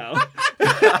right now.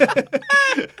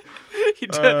 You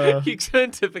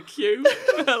turn to the queue.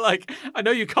 Like, I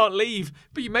know you can't leave,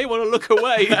 but you may want to look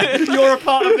away. You're a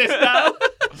part of this now.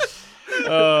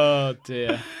 Oh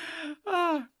dear.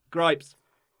 Gripes.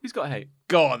 Who's got hate?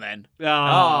 Go on then.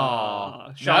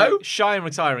 Shy and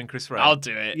retiring Chris Ray. I'll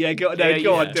do it. Yeah, go on,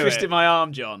 do Twisting it. my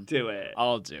arm, John. Do it.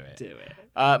 I'll do it. Do it.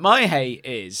 My hate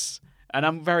is, and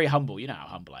I'm very humble. You know how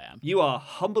humble I am. You are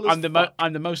humble as fuck.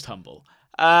 I'm the most humble.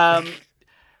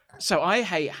 So I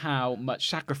hate how much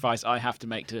sacrifice I have to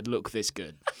make to look this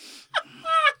good.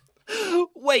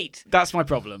 Wait, That's my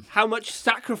problem. how much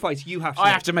sacrifice you have to I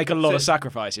make? have to make a lot So, of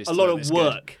sacrifices. a to lot look of this good.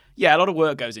 work. Yeah, a lot of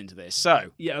work goes into this.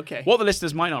 So, Yeah, okay. what the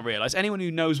listeners might not realise, anyone who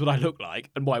knows what I look like,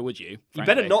 and why would you? You better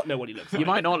frankly, not know what he looks like. You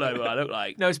might not know what I look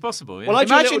like. No, it's possible. Yeah. Well, I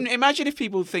do a little- Imagine if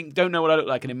people don't know what I look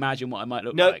like and imagine what I might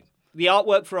look No, like. the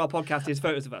artwork for our podcast is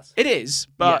photos of us. It is,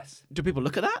 but Yes. do people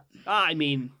look at that? I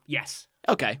mean, yes.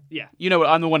 Okay. Yeah. You know what?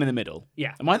 I'm the one in the middle.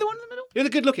 Yeah. Am I the one in the middle? You're the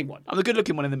good-looking one. I'm the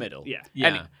good-looking one in the middle. Yeah. yeah.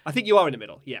 Any- I think you are in the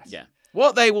middle. Yes. Yeah.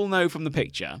 What they will know from the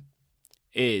picture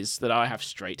is that I have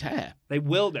straight hair. They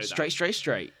will know that.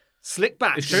 Straight. Slick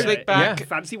back. It's true. Slick back. Yeah.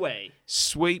 Fancy way.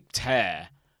 Sweeped hair.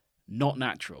 Not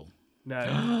natural.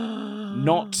 No.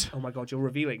 Not Oh my god, you're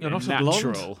revealing You're it. not a blonde?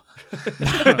 natural.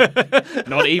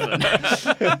 Not even.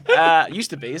 Used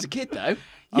to be as a kid, though.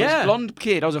 I was Yeah. a blonde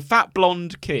kid. I was a fat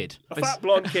blonde kid. A fat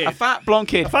blonde kid. A fat blonde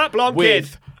kid. A fat blonde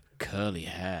with curly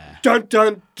hair. Dun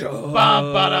dun dun.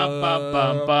 Bum, ba-dum, bum,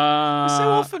 bum, bum. So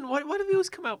often, why do they always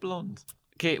come out blonde?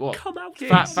 Kid, what? Come out,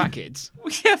 Fat, kids. fat kids.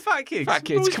 Yeah, fat kids. Fat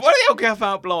kids. Always, Why do they all go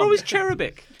out blonde? always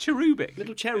cherubic.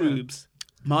 Little cherubs.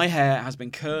 My hair has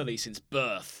been curly since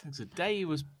birth. It's a day he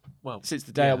was, well, Since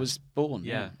the day I Yeah. was born.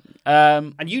 Yeah.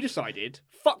 And you decided,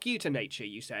 fuck you to nature,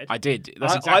 you said. I did.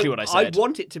 That's exactly what I said. I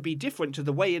want it to be different to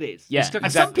the way it is. Yeah, And exactly.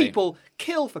 some people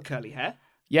kill for curly hair.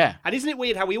 Yeah. And isn't it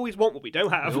weird how we always want what we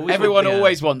don't have? always Everyone yeah.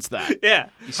 always wants that. Yeah.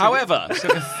 However,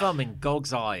 stuck a thumb in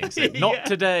Gog's eye and said, "Not Yeah.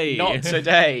 today, not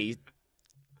today.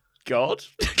 God?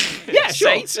 Yeah,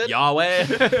 sure. Satan? Yahweh."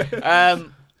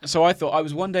 So I thought I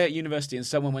was one day at university and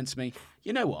someone went to me,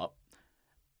 you know what?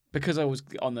 Because I was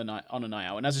on a night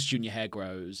out, and as a student, your hair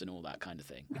grows and all that kind of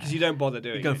thing. Because you don't bother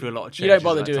doing You go it. through a lot of changes. You don't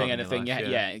bother at that doing time in your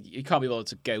anything. life, Yeah, you can't be bothered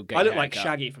to go get I your look like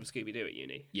haircut. Shaggy from Scooby-Doo at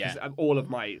uni. Yeah. 'Cause all of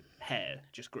my hair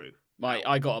just grew.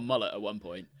 I got a mullet at one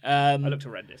point. I looked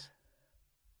horrendous.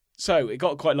 So it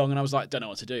got quite long, and I was like, don't know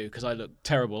what to do because I look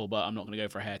terrible, but I'm not going to go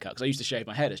for a haircut because I used to shave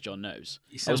my head, as John knows.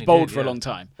 You I was certainly bald did, for a yeah. long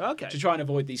time Okay. to try and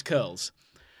avoid these curls.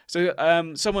 So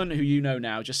someone who you know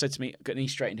now just said to me, and he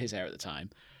straightened his hair at the time,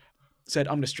 said,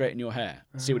 I'm going to straighten your hair,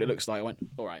 see what it looks like. I went,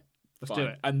 all right, Let's fine. do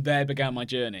it. And there began my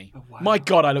journey. Oh, wow. My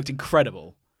God, I looked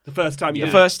incredible. The first time you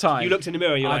The first time. you looked in the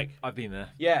mirror, you're like, I've been there.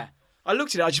 Yeah. I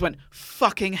looked at it, I just went,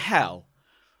 fucking hell.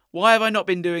 Why have I not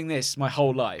been doing this my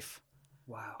whole life?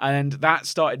 wow. And that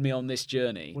started me on this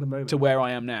journey What a moment. to where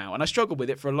I am now. And I struggled with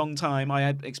it for a long time. I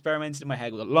had experimented, my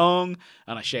hair got long,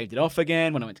 and I shaved it off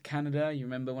again when I went to Canada. You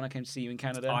remember when I came to see you in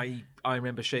Canada? I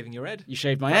remember shaving your head. You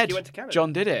shaved my Fuck, head. you went to Canada.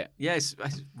 John did it. Yeah, it's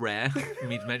rare for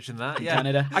me to mention that. Yeah,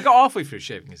 Canada. I got halfway through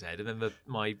shaving his head, and then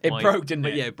my broke, didn't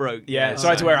it? Yeah, it broke. Yeah, so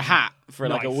I had to wear a hat for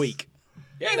like a Nice. week.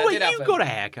 Yeah, Well, you got a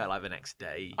haircut like the next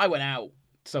day. I went out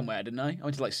somewhere, didn't I? I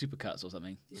went to like Supercuts or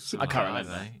something. I can't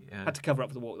remember. Yeah. Had to cover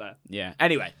up the walk there. Yeah.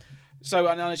 Anyway, so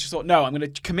and I just thought, no, I'm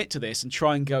going to commit to this and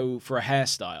try and go for a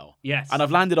hairstyle. Yes. And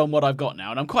I've landed on what I've got now,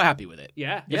 and I'm quite happy with it.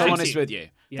 Yeah. If Yeah. I'm honest with you.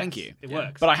 Yes, Thank you. It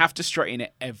works. But I have to straighten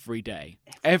it every day.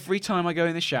 Every time I go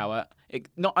in the shower,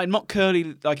 I'm not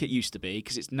curly like it used to be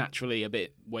because it's naturally a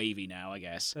bit wavy now, I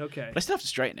guess. Okay. But I still have to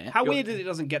straighten it. How weird is it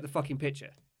doesn't get the fucking picture?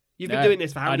 You've been No, doing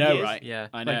this for how I many know, years? right? Yeah.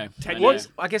 I know. 10 I know. years?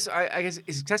 I guess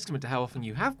it's a testament to how often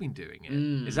you have been doing it.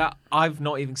 Mm. Is that I've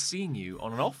not even seen you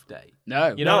on an off day.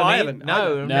 No. You know No, what I I mean? haven't.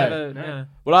 No, No. never. No. Yeah.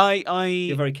 Well,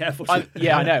 You're very careful.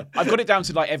 yeah, I know. I've got it down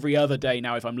to like every other day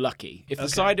now if I'm lucky. If the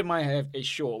Okay. side of my hair is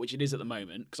short, which it is at the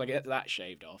moment, because I get that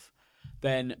shaved off,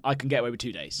 then I can get away with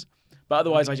 2 days. But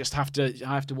otherwise, I just have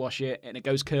to wash it, and it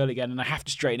goes curly again, and I have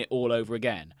to straighten it all over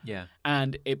again. Yeah.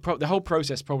 And the whole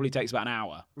process probably takes about an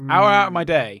hour out of my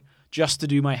day just to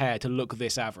do my hair to look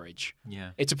this average. Yeah.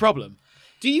 It's a problem.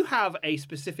 Do you have a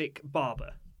specific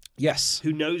barber Yes.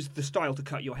 who knows the style to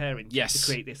cut your hair into Yes. to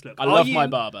create this look? I love my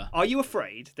barber. Are you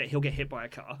afraid that he'll get hit by a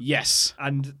car? Yes.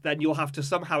 And then you'll have to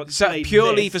somehow So explain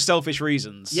purely this. for selfish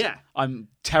reasons. Yeah. I'm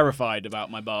terrified about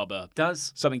my barber.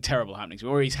 Does Something terrible happening to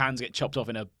me, or his hands get chopped off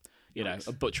in a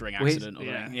a butchering accident. Or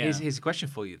something. Yeah. Here's a question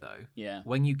for you though. Yeah.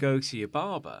 When you go to your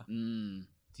barber, do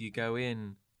you go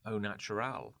in au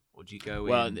natural or do you go in?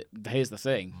 Well, here's the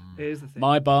thing. Here's the thing.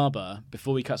 My barber,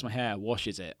 before he cuts my hair,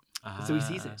 washes it. So he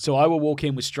sees it. So I will walk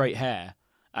in with straight hair,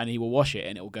 and he will wash it,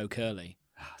 and it will go curly.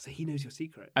 So he knows your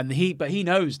secret. And he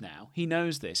knows now. He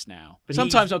knows this now. But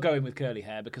Sometimes I'll go in with curly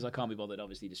hair because I can't be bothered,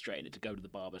 obviously, to straighten it to go to the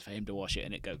barber for him to wash it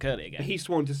and it go curly again. But he's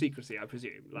sworn to secrecy, I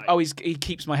presume. Like... Oh, he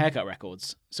keeps my haircut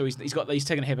records, so he's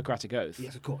taken a Hippocratic oath.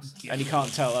 Yes, of course. And he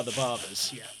can't tell other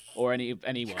barbers or anyone.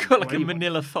 You've got like a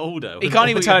manila folder. He can't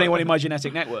even tell anyone in my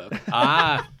genetic network.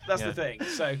 That's yeah. the thing.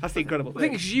 So that's the incredible The thing.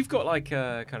 thing is, you've got like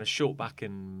a kind of short back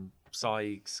and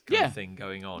sides kind of thing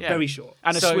going on. Yeah. Very short.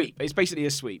 And a So- sweep. It's basically a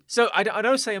sweep. So I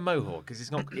don't say a mohawk because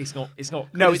it's not.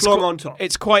 No, It's long on top.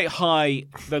 It's quite high.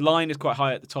 The line is quite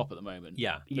high at the top at the moment.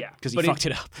 Yeah. Yeah. Because he But fucked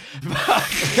it up.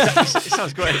 It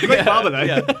sounds great. Great barber though.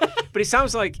 Yeah. But it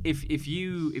sounds like if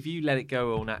you let it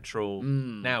go all natural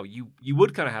now, you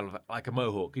would kind of have like a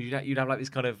mohawk because you'd have like this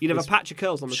kind of You'd have a this patch of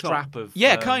curls on the strap top. of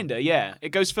Yeah, kinda. Yeah, it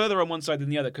goes further on one side than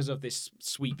the other because of this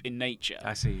sweep in nature.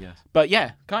 I see. Yes. But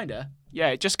yeah, kinda. Yeah,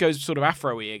 it just goes sort of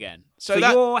afro-y again. So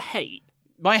that, your hate,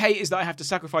 my hate is that I have to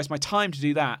sacrifice my time to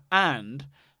do that, and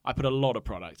I put a lot of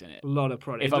product in it. a lot of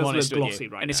product. If It I'm does honest look with glossy you,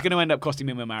 right and it's now. going to end up costing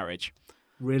me my marriage.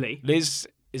 Really? Liz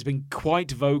has been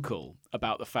quite vocal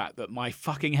about the fact that my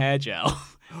fucking hair gel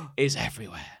is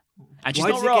everywhere, and she's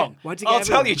Why not does it wrong. get- why does it get I'll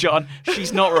tell everywhere? you, John,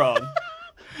 she's not wrong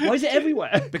Why is it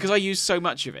everywhere? because I use so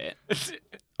much of it.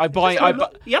 I You buy. haven't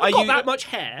got that much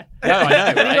hair. No, I know.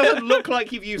 And it Right? doesn't look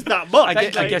like you've used that much.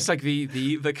 I guess like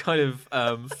the kind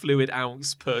of fluid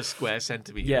ounce per square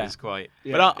centimeter Yeah. is quite.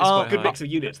 Yeah. But quite Good high. mix of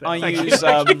units there. I Thank you. use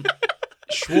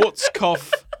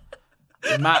Schwarzkopf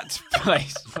matte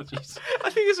place. What do you say? I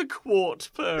think it's a quart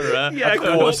per. Yeah, a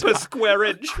quart per square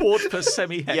inch. quart per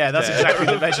semi-hectare. Yeah, that's exactly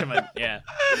the measurement. Yeah.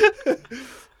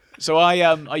 So I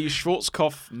use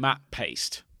Schwarzkopf matte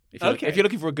paste. If you're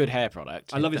looking for a good hair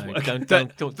product, I love his work.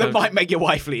 that might make your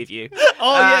wife leave you.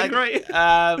 Oh, yeah, great.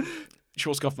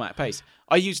 Schwarzkopf matte paste.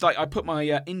 I put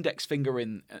my index finger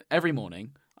in every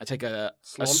morning. I take a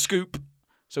scoop.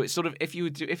 So it's sort of if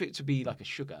it to be like a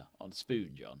sugar on a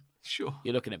spoon, John. Sure.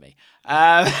 You're looking at me.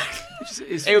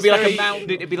 It would be like a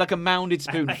mounded. It'd be like a mounded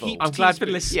spoonful. heaped I'm glad the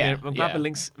teaspoon. listener. Yeah, I'm glad yeah.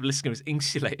 the listener is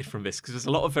insulated from this because there's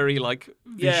a lot of very like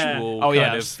Yeah. visual Oh, yeah,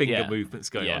 kind of finger yeah. movements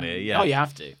going Yeah. on here. Yeah. Oh, you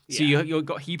have to. So you've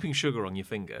got heaping sugar on your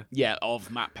finger. Yeah,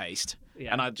 of matte paste.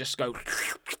 Yeah. And I just go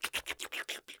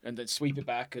and then sweep it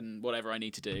back and whatever I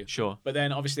need to do. Sure. But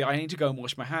then obviously I need to go and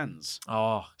wash my hands.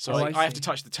 Oh. So I I have see. to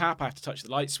touch the tap, I have to touch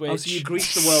the light switch. Oh, so you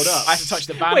grease the world up. I have to touch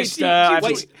the Wait, banister. do you- I have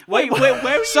wait, to- wait, where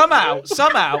are you?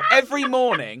 somehow, every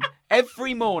morning, I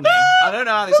don't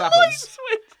know how this happens.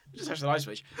 Just touch the light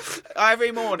switch.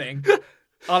 Every morning,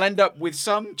 I'll end up with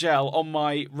some gel on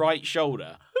my right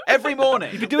shoulder. Every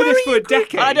morning. You've been doing this for a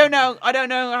decade. I don't know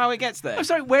how it gets there. I'm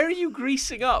sorry. Where are you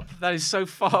greasing up? That is so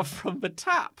far from the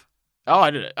tap. Oh,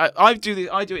 I don't know. I do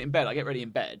it in bed. I get ready in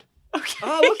bed. Okay.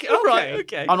 Oh, okay. All right.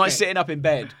 Okay. Okay. I'm like sitting up in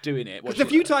bed doing it. Because the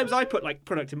few times I put like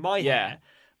product in my Yeah. hair,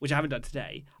 which I haven't done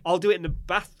today, I'll do it in the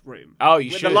bathroom. Oh, you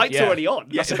when should. the light's yeah. already on.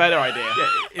 That's a better idea.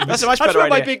 In That's the, a much That's better where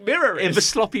idea. my big mirror in is. the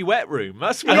sloppy wet room.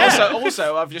 That's And what. Yeah.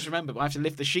 also, I've just remembered I have to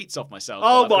lift the sheets off myself.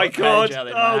 Oh while my I've got hair God. gel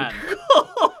in Oh, my hand.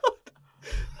 God.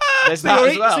 There's that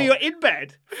as well. So you're in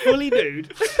bed, fully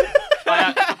nude,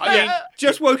 I mean,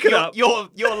 just woken up.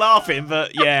 you're laughing,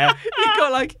 but yeah. You've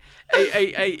got like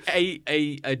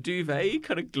a duvet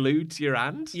kind of glued to your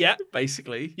hand. Yeah.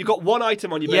 Basically. You've got one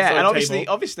item on your Yeah, bedside and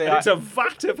table. obviously, and it's a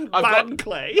vat of van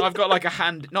clay. I've got like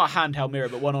not a handheld mirror,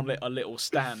 but one on a little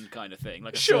stand kind of thing,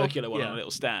 like a circular one on a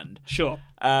little stand. Sure.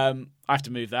 I have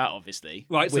to move that obviously.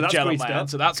 Right, so with that's gel on greased my up. hand,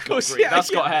 so that's got course, yeah,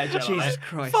 got hair gel on Jesus it.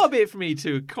 Christ. Far be it from me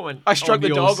to comment. I struck on the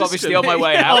your dog, obviously, system. on my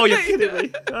way out. Oh, you're kidding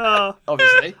me. Oh.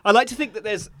 Obviously. I like to think that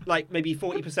there's like maybe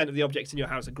 40% of the objects in your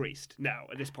house are greased now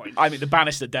at this point. I mean, the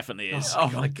banister definitely is. Oh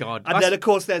my god. And then, of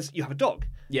course, you have a dog.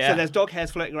 Yeah. So there's dog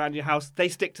hairs floating around your house. They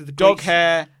stick to the Dog grease.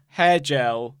 hair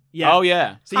gel. Yeah. Oh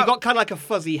yeah. So you've got kind of like a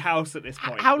fuzzy house at this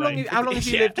point. How long like- have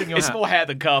you lived in your It's house? more hair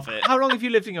than carpet. How long have you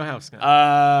lived in your house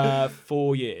now?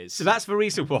 4 years. So that's the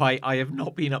reason why I have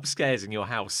not been upstairs in your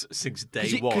house since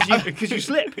day one. Because you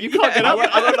slip. You can't get I up.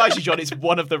 won't lie to you, John. It's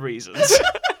one of the reasons.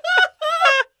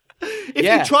 If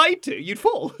Yeah. you tried to, you'd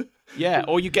fall. Yeah,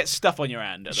 or you get stuff on your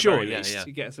hand. At the Sure, very yeah, least. yeah.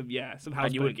 You get some house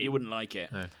And you bogey. wouldn't like it.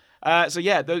 No. So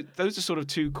yeah, those are sort of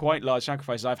two quite large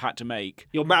sacrifices I've had to make.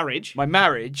 Your marriage. My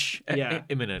marriage, Yeah.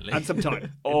 Imminently. And some time in the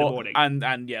or morning.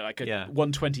 and yeah, like a Yeah.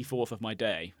 1/24 of my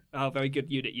day. Oh, very good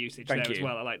unit usage Thank there as you.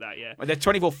 well. I like that, yeah. Well, there's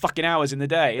 24 fucking hours in the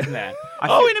day, isn't there?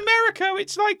 Oh, in America,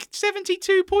 it's like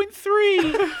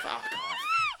 72.3. Fuck off.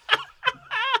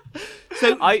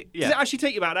 So I- does it actually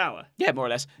take you about an hour? Yeah, more or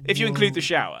less. If you include the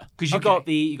shower. Because you got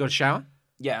a shower,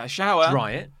 Yeah, a shower.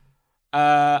 dry it.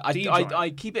 I, Do you I, dry? I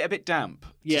keep it a bit damp to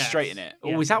Yes. straighten it.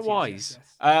 Oh, is that wise?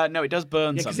 No, it does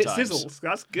burn Yeah, because sometimes. it sizzles.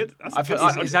 That's good. That's I've-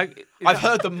 that's- Is that- is I've that-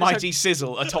 heard the is mighty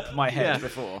sizzle atop my head Yeah.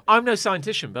 before. I'm no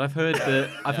scientician, but I've heard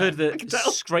that can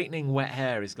tell. straightening wet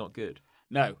hair is not good.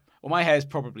 No. Well, my hair's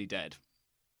probably dead.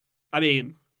 I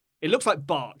mean, it looks like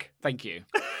bark. Thank you.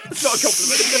 It's not a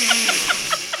compliment.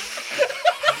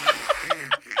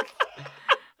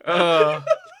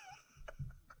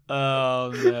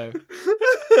 Oh no.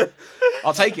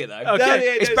 I'll take it though. Okay. No, yeah,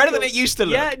 It's no, better than cool. it used to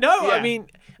look. Yeah, no, Yeah. I mean,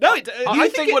 No, You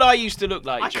think what I used to look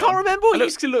like? I John? can't remember what I you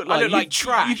used to look like. I look like You've-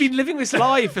 trash. You've been living this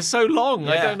life for so long.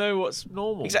 I Yeah. don't know what's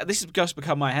normal. Exactly. This has just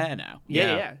become my hair now.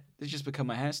 Yeah. This has just become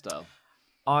my hairstyle,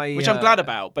 I, which I'm glad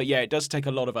about. But yeah, it does take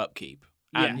a lot of upkeep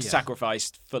and Yeah.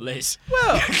 sacrifice for Liz.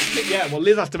 Well, Yeah, well,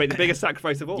 Liz has to make the biggest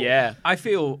sacrifice of all. Yeah. I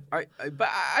feel, but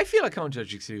I feel I can't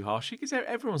judge you too harshly because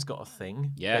everyone's got a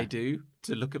thing they do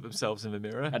to look at themselves in the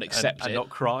mirror And accept and it. not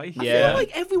cry. I Yeah. feel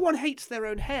like everyone hates their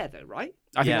own hair, though, right?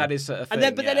 I think Yeah. that is a thing. And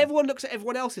then, but then yeah. everyone looks at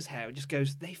everyone else's hair and just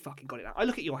goes, "They fucking got it now." I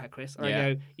look at your hair, Chris, and Yeah.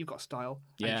 I go, "You've got style,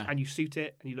 Yeah. and you suit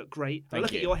it, and you look great." I Thank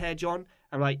look at you. your hair, John.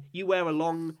 I'm like, "You wear a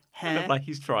long hair. Like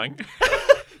he's trying.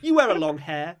 You wear a long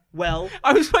hair. Well,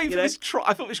 I was waiting You for know? this.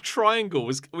 I thought this triangle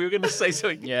was. We were going to say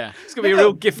something. Yeah. It's going to be a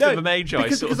real gift of the magi.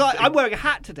 because, sort because of thing. I'm wearing a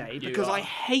hat today because I are.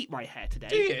 hate my hair today.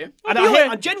 Do you? And Oh,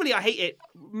 you're- generally I hate it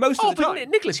most Oh, of the but time.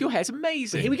 Nicholas, your hair's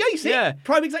amazing. Here we go. You see, Yeah.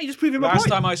 prime example. You just proving my Last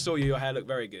point. time I saw you, your hair looked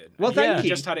very good. Well, thank Yeah. you.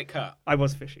 Just had it cut. I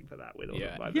was fishing for that with all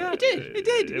Yeah. of my. Yeah, it did. It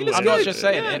did. It looks I'm not good. just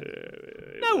saying Yeah.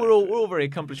 it. No, we're all very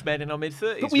accomplished men in our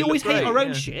mid-30s. But we always look hate great, our own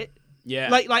yeah. shit. Yeah.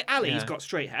 Like Ali's Yeah. got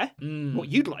straight hair. Mm. What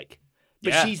you'd like,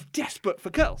 but Yeah. she's desperate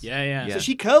for curls. Yeah, yeah. Yeah. So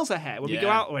she curls her hair when we go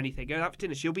Yeah. out or anything, going out for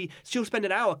dinner. She'll spend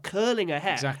an hour curling her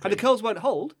hair, Exactly. and the curls won't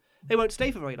hold. They won't stay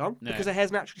for very long No. because her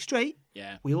hair's naturally straight.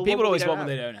 Yeah. We all People want what we always don't want what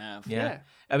have. they don't have. Yeah. Yeah.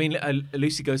 I mean,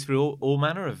 Lucy goes through all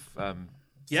manner of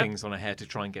Yep. things on her hair to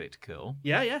try and get it to curl.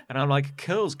 Yeah, yeah. And I'm like,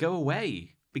 curls, go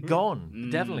away. Be gone.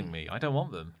 Bedeviling me. I don't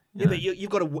want them. Yeah, but you've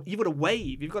got a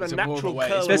wave. You've got It's a a more of a natural wave.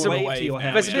 curl There's a wave wave to your now,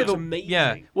 hair. There's Which a looks little- amazing.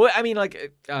 Yeah. Well, I mean,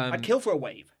 like, I'd kill for a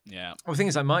wave. Yeah. well, the thing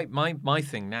is, like, my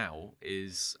thing now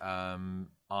is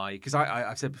because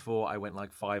I've said before, I went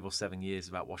like 5 or 7 years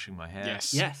without washing my hair.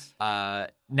 Yes. Yes.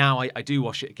 Now I do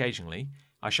wash it occasionally.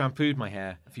 I shampooed my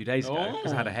hair a few days ago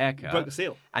because I had a haircut. Broke the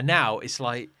seal. And now it's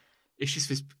like it's just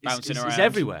Bouncing it's around.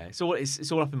 everywhere. It's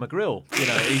all up in my grill, you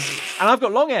know. And I've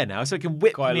got long hair now, so it can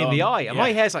whip Quite me in the long. eye. And Yeah.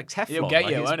 my hair's like Teflon. It'll get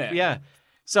like you, it's- won't it? Yeah.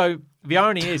 So the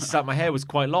irony is that my hair was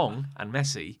quite long and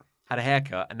messy. Had a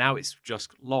haircut, and now it's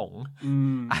just long.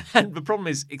 And the problem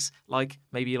is, it's like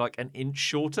maybe like an inch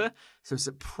shorter, so it's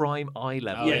at prime eye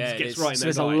level. Oh, Yeah, yeah, it it gets is. right in So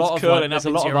those there's a eyes. lot of curling like, there's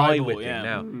up a lot into of your eye eyeball, whipping yeah.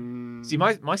 now. See,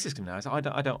 my system now is I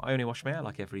only wash my hair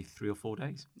like every 3 or 4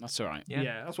 days. That's all right. Yeah.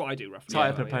 Yeah, that's what I do roughly. Tie Yeah,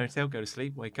 up in a yeah. ponytail, go to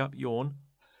sleep, wake up, yawn.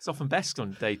 It's often best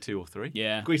on day 2 or 3.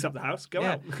 Yeah. Grease up the house. Go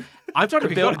Yeah. out. I'm trying to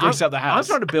We've build gotta grease up the house.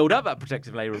 I'm trying to build up that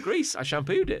protective layer of grease. I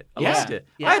shampooed it. I Yeah. lost it.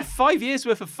 Yeah. I had 5 years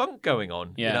worth of funk going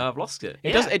on. Yeah. You know, I've lost it.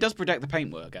 It does protect the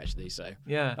paintwork actually. So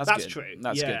Yeah. that's That's good. true.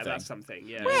 That's yeah, a good thing. that's something.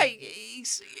 Yeah. Well,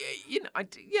 it's, you know, I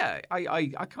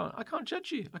can't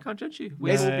judge you. I can't judge you. We've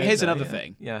Here's, all been here's there, another yeah.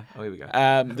 thing. Yeah. Oh, here we go.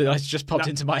 That just popped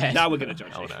into my head. Now we're going to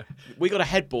judge Oh you. no. We got a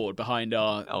headboard behind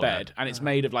our Oh, bed, and it's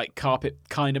made of like carpet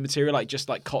kind of material, like just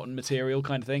like cotton material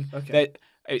kind of thing. Okay.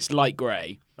 It's light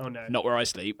grey, Oh no. not where I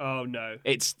sleep. Oh no.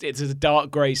 It's a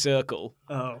dark grey circle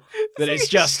Oh. that it's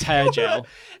just hair gel.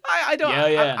 I don't. Yeah,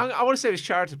 yeah. I want to say this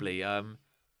charitably.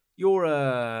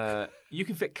 You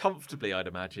can fit comfortably, I'd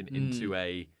imagine, into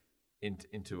a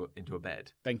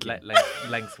bed. Thank you.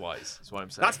 Lengthwise, is what I'm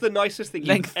saying. That's the nicest thing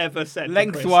Length- you've ever said. to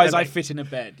Lengthwise, Chris, I ever. fit in a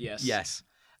bed. Yes. yes.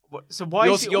 So why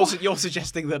is You're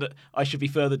suggesting that I should be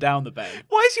further down the bed.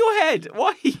 why is your head?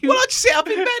 Why are you? Well, I'd sit up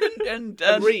in bed and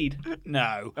And read.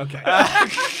 No. Okay.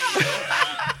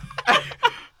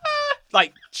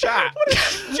 Like chat.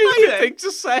 stupid thing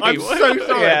to say. I'm so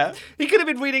sorry. Yeah. He could have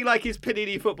been reading like his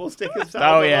Panini football stickers. Oh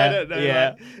I yeah. don't know.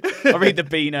 Yeah. like- I read the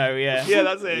Beano. Yeah. Yeah,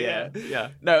 that's it, yeah. Yeah.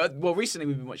 No. Well, recently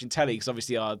we've been watching telly because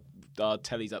obviously our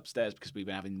telly's upstairs because we've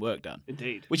been having work done,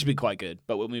 Indeed. which has been quite good.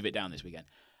 But we'll move it down this weekend.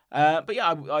 But yeah,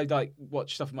 I like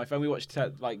watch stuff on my phone. We watch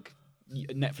like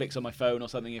Netflix on my phone or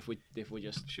something if we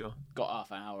just Sure. got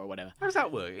half an hour or whatever. How does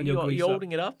that work? And you'll You're grease up.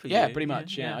 holding it up? Are Yeah, you? pretty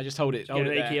much. Yeah. I just hold it. Hold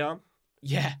Get it an achy there. arm.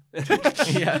 Yeah.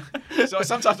 Yeah. So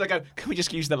sometimes I go, can we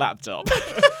just use the laptop?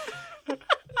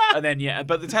 And then yeah,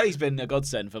 but the telly's been a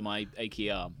godsend for my achy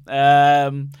arm.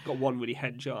 Got one really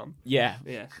hench arm. Yeah.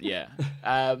 Yeah. Yeah.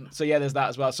 So yeah, there's that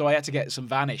as well. So I had to get some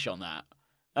Vanish on that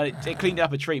It cleaned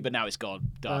up a tree, but now it's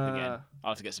gone dark again.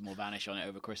 I'll have to get some more Vanish on it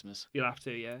over Christmas. You'll have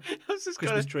to, yeah. I was just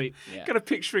Christmas treat. Yeah. kind of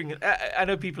picturing. I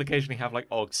know people occasionally have like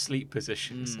odd sleep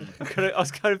positions. I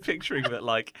was kind of picturing that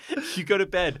like you go to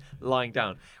bed lying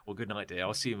down. Well, good night, dear.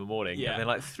 I'll see you in the morning. Yeah. And then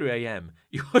like 3 a.m.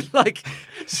 you're like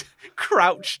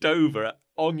crouched over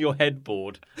on your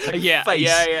headboard. Like, Yeah, face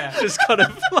yeah. just kind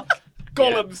of like.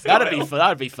 Gollum That'd be fun.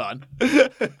 That'd be fun.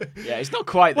 Yeah, it's not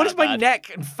quite. What that does my bad. neck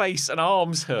and face and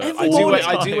arms hurt? I do. all the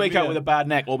I do time, wake up yeah. with a bad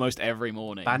neck almost every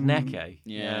morning. bad neck, eh?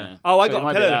 Yeah. Oh, I So it got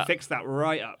might a be pillow that. that fixed that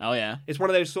right up. Oh yeah. It's one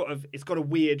of those sort of. It's got a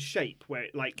weird shape where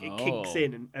it kinks Oh.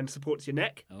 in and supports your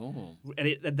neck, Oh.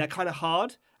 and they're kind of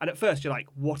hard. And at first you're like,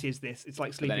 "What is this?" It's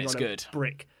like sleeping it's on good. a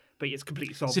brick, but it's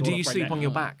completely solved. So do all you off my sleep neck. on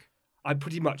your back? I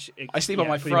pretty much. I sleep on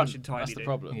my pretty much front. entirely That's the do.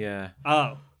 problem. Yeah.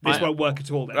 Oh, this I- won't work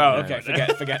at all then. Oh, okay.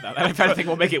 Forget that. If anything,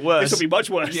 will make it worse. This will be much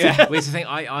worse. Yeah. Well, it's the thing.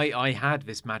 I had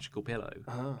this magical pillow,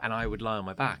 and I would lie on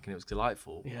my back, and it was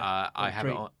delightful. Yeah. I have it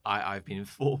great. on, I've been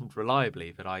informed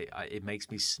reliably that it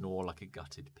makes me snore like a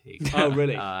gutted pig. Oh,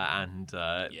 really? And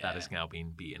that has now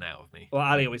been beaten out of me. Well,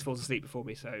 Ali always falls asleep before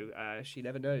me, so she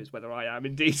never knows whether I am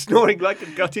indeed snoring like a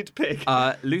gutted pig.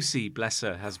 Lucy, bless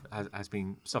her, has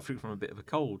been suffering from a bit of a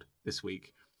cold this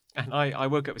week, and I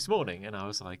woke up this morning and I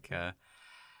was like.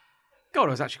 God,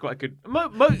 I was actually quite good.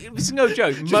 This is no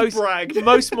joke.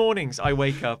 Most mornings I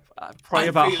wake up probably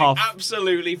about half.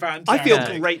 Absolutely fantastic. I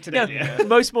feel great today. Yeah,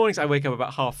 most mornings I wake up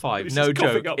about 5:30. This No is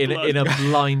coughing joke. up In a blood.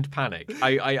 blind panic.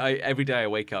 I every day I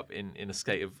wake up in a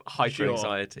state of hyper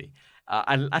anxiety.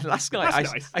 And last night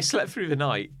That's nice. I slept through the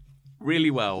night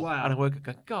really well. Wow. And I woke up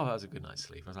going, God, that was a good night's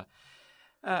sleep. I was like.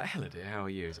 Hello dear, how are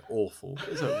you? It's awful.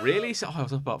 It's like, really? So I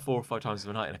was up about 4 or 5 times of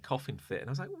the night in a coughing fit, and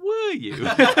I was like, were you?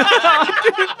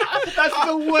 That's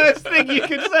the worst thing you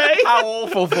can say. How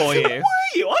awful for you. Were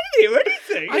you? I didn't hear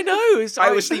anything. I know.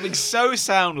 I was sleeping so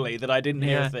soundly that I didn't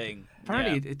hear Yeah. a thing.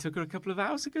 Apparently, it took her a couple of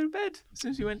hours to go to bed as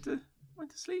soon as we went to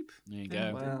sleep. There you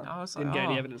go. Wow. I was like, Didn't get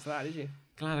any "Oh, evidence of that, did you?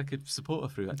 glad I could support her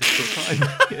through that difficult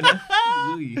time.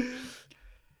 You know?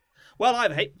 Well, I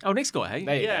have a hate. Oh, Nick's got a hey.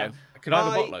 There you Yeah. go. Could I have a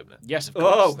I- bottle opener? Yes, of Oh,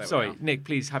 course. There we Sorry, are. Nick,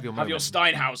 please have your moment. Have your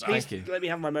Steinhauser. Thank you. Let me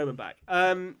have my moment back.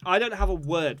 I don't have a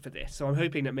word for this, so I'm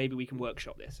hoping that maybe we can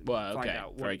workshop this and Well, find okay.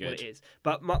 out Very what it good. is.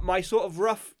 But my sort of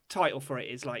rough title for it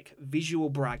is like visual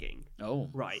bragging, Oh.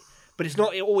 right? But it's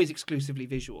not always exclusively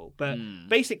visual. But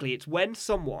basically, it's when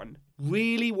someone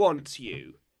really wants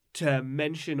you to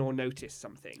mention or notice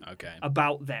something Okay.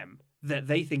 about them that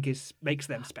they think makes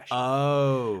them special.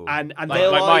 Oh. and Like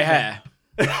they'll my either- hair.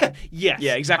 Yes.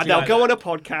 Yeah, exactly And they'll like go that. on a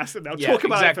podcast and they'll Yeah, talk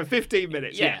about exactly. it for 15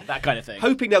 minutes. Yeah, that kind of thing.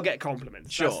 Hoping they'll get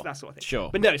compliments. Sure. That sort of thing. Sure.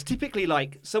 But no, it's typically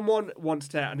like someone wants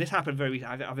to, and this happened I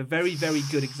have a very, very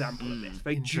good example of this.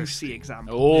 Very juicy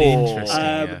example. Oh.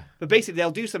 Interesting. Um, But basically, they'll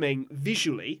do something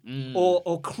visually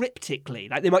or cryptically.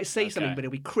 Like they might say something, Okay. but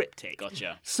it'll be cryptic.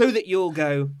 Gotcha. So that you'll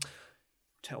go,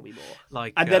 tell me more.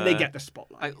 Like, And then they get the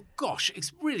spotlight. gosh,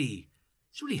 it's really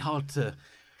hard to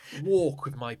walk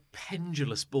with my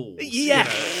pendulous balls. Yeah.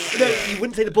 You know? No, you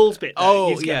wouldn't say the balls bit. though. Oh,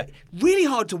 You'd just go, yeah. Really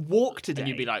hard to walk today. And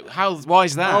you'd be like, why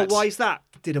is that? Oh, why is that?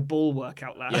 Did a ball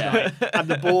workout last Yeah. night? And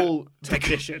the ball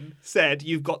technician said,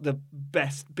 "You've got the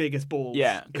biggest balls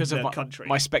Yeah, in because the of my, country.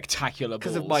 my spectacular balls.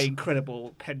 Because of my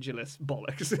incredible pendulous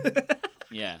bollocks."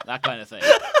 Yeah, that kind of thing.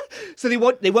 So they'll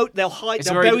hide, It's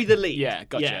a they'll very- bury the lead. Yeah,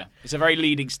 gotcha. Yeah. It's a very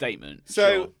leading statement.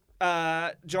 So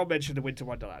sure. John mentioned the Winter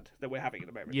Wonderland that we're having at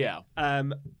the moment. Yeah.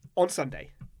 On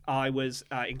Sunday, I was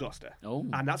in Gloucester. Oh.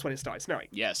 And that's when it started snowing.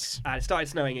 Yes. And it started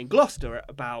snowing in Gloucester at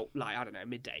about, like, I don't know,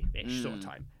 midday-ish sort of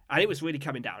time. And it was really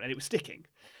coming down and it was sticking.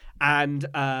 And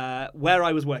where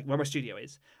I was working, where my studio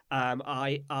is,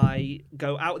 I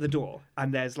go out the door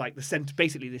and there's like the centre,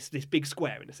 basically this big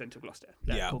square in the centre of Gloucester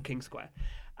called King Square.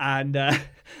 And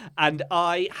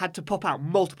I had to pop out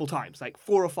multiple times, like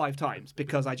 4 or 5 times,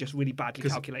 because I just really badly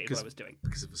calculated what I was doing.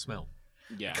 Because of the smell.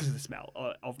 Yeah. Because of the smell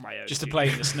of my own. Just to studio. play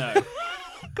in the snow.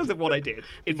 Because of what I did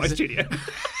in my studio.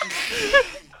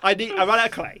 I ran out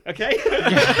of clay, okay?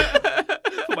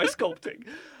 For my sculpting.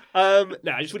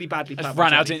 No, I just really badly planned.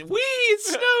 Ran my out journey. in, it's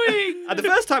snowing! And the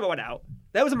first time I went out,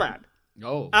 there was a man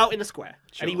Oh. out in the square,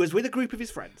 Sure. and he was with a group of his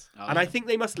friends. Oh, and yeah. I think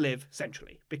they must live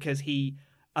centrally because he.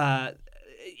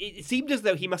 It seemed as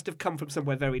though he must have come from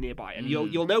somewhere very nearby, and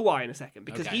you'll know why in a second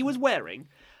because Okay. he was wearing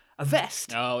a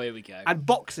vest Oh, here we go. and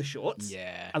boxer shorts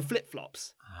Yeah. and flip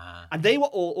flops. And they were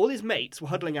all his mates were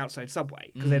huddling outside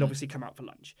Subway because they'd obviously come out for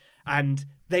lunch. And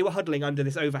they were huddling under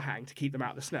this overhang to keep them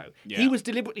out of the snow. Yeah. He was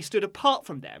deliberately stood apart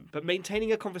from them, but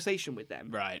maintaining a conversation with them.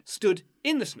 Right. Stood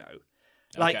in the snow,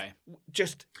 like Okay.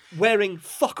 just wearing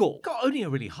fuck all. God, only a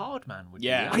really hard man would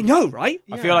Yeah. do I know, right?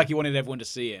 I feel like he wanted everyone to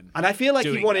see him. And I feel like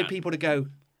he Doing wanted that. people to go,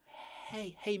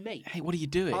 hey, mate. Hey, what are you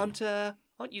doing? Aren't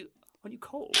you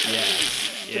cold?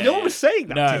 Yeah. No one was saying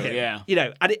that No, to him. yeah. You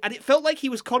know, and it felt like he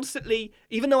was constantly,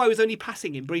 even though I was only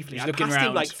passing him briefly, He's I looking passed him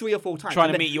around, like 3 or 4 times. trying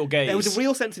and to meet your gaze. There was a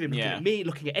real sense of him looking Yeah. at me,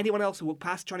 looking at anyone else who walked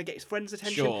past, trying to get his friends'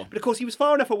 attention. Sure. But of course, he was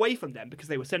far enough away from them because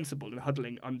they were sensible and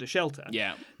huddling under shelter.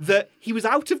 Yeah. That he was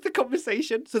out of the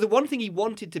conversation. So the one thing he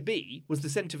wanted to be was the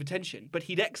centre of attention, but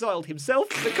he'd exiled himself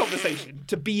from the conversation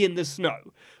to be in the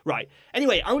snow. Right.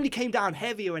 Anyway, I only came down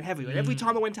heavier and heavier, and every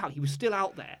time I went out, he was still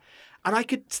out there. And I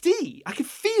could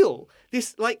feel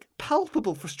this like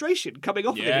palpable frustration coming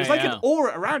off of him. It was like an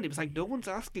aura around him. It was like, no one's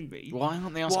asking me. Why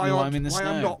aren't they asking me why I'm in the snow?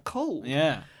 Why I'm not cold.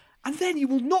 Yeah. And then you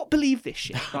will not believe this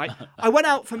shit, right? I went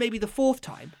out for maybe the 4th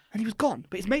time, and he was gone,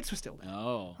 but his mates were still there.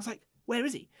 Oh. I was like, where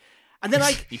is he? And then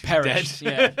He perished.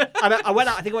 Yeah. and I went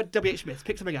out, I think I went to W.H. Smith's,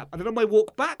 picked something up, and then on my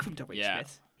walk back from W.H. Yeah.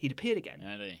 Smith's, he'd appeared again.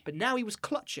 Yeah, But now he was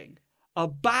clutching a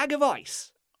bag of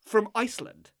ice from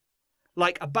Iceland,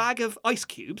 like a bag of ice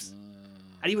cubes,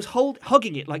 and he was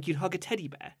hugging it like you'd hug a teddy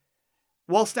bear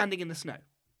while standing in the snow.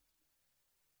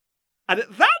 And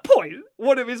at that point,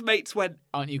 one of his mates went,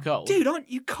 Aren't you cold? dude, aren't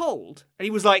you cold? And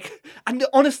he was like, and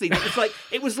honestly,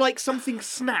 it was like something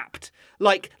snapped,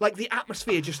 like the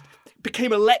atmosphere just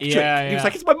became electric. Yeah, And he was yeah.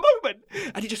 like, it's my moment.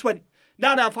 And he just went, no,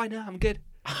 I'm fine now, I'm good.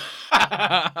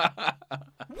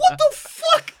 What the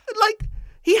fuck? Like,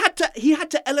 he had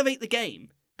to elevate the game.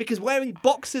 Because wearing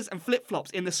boxers and flip-flops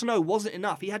in the snow wasn't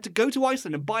enough. He had to go to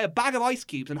Iceland and buy a bag of ice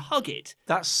cubes and hug it.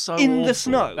 That's so in awful. the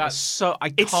snow. That's so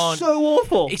I It's can't. so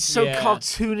awful. It's so Yeah.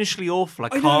 cartoonishly awful.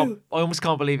 I know. almost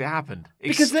can't believe it happened.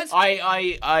 because that's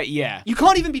Yeah. you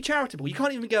can't even be charitable. You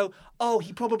can't even go, oh,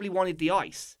 he probably wanted the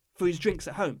ice for his drinks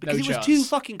at home because No it was chance. too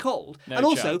fucking cold. No and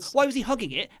also, chance. why was he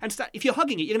hugging it? And if you're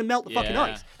hugging it, you're going to melt the fucking Yeah.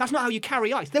 ice. That's not how you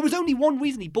carry ice. There was only one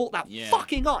reason he bought that Yeah.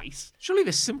 fucking ice. Surely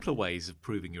there's simpler ways of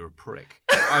proving you're a prick.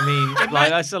 I mean, like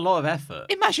that's a lot of effort.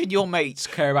 Imagine your mates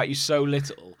care about you so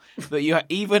little that you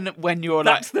even when you're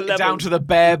That's the like level. down to the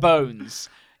bare bones,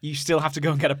 you still have to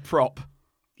go and get a prop.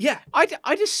 Yeah.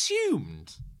 I'd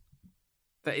assumed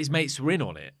that his mates were in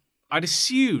on it. I'd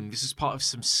assumed this was part of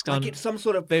some stunt. Like it's some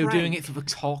sort of They were prank. doing it for the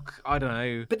talk. I don't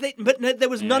know. But no, there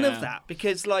was none of Yeah. that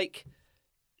because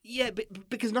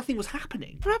because nothing was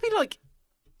happening. Probably like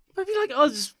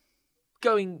us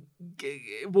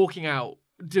walking out,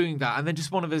 doing that, and then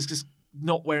just one of us just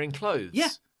not wearing clothes. Yeah.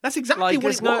 That's exactly like what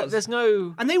there's it no, was. there's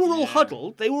no. And they were all Yeah.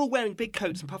 huddled. They were all wearing big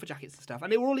coats and puffer jackets and stuff,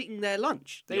 and they were all eating their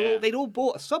lunch. Yeah. They'd all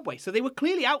bought a Subway, so they were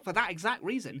clearly out for that exact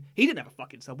reason. He didn't have a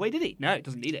fucking Subway, did he? No, he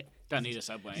doesn't need it. Don't need a He's a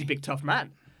Subway. big tough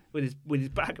man with his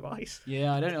bag of ice.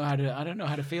 Yeah, I don't know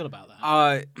how to feel about that.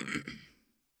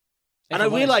 And I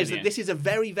If I'm honest realise with that you. this is a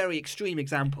very, very extreme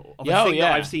example of Yeah, a oh, thing that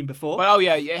yeah. I've seen before. Well,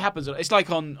 it happens. It's like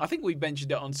I think we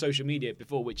mentioned it on social media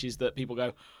before, which is that people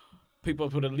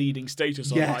put a leading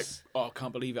status on Yes. like, oh, I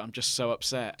can't believe it, I'm just so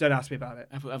upset. Don't ask me about it.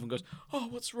 Everyone goes, oh,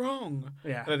 what's wrong?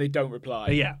 Yeah. And then they don't reply.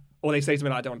 Yeah. Or they say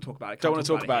something like, I don't want to talk about it. Don't want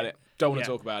to talk about here. it. Don't want Yeah.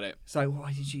 to talk about it. So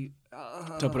why did you...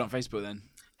 Don't put it on Facebook then.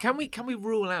 Can we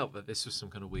rule out that this was some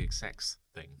kind of weird sex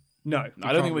thing? No.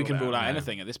 I don't think we can rule rule out no.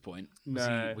 anything at this point.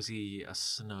 No. Was he a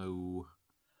snow?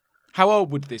 How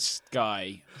old would this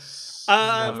guy?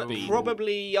 be?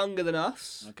 Probably younger than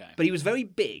us. Okay. But he was very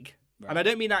big. Right. And I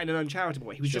don't mean that in an uncharitable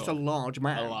way. He was just a Sure. large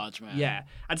man. A large man. Yeah.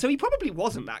 And so he probably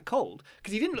wasn't that cold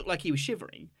because he didn't look like he was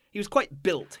shivering. He was quite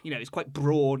built. You know, he was quite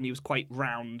broad and he was quite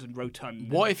round and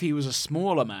rotund. What if he was a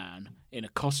smaller man in a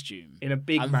costume? In a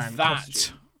big and man that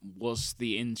costume. was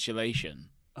the insulation.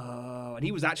 Oh, and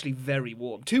he was actually very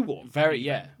warm. Too warm. Very,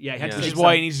 yeah. Yeah, he had to Which take is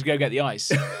why some- he needs to go get the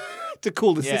ice. to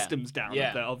cool the Yeah. systems down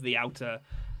Yeah. of the outer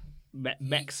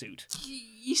mech suit.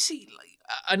 You see, like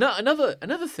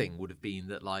another thing would have been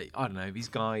that, like, I don't know, these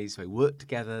guys, they worked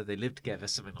together, they lived together,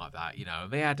 something like that. You know,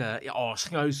 they had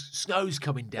snow's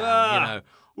coming down. Ah. You know,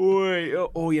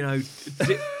 or you know,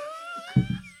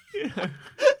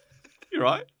 you're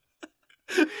right.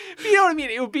 But you know what I mean?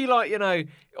 It would be like, you know,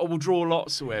 we'll draw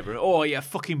lots or whatever. Oh yeah,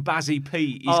 fucking Bazzy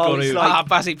Pete. He's got it's to. like-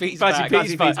 Bazzy Pete's Bazzy back.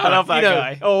 Pete's back. I love that You know,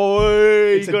 guy. Oh,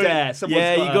 It's a dare. Someone's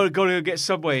Yeah, gotta- you got to go get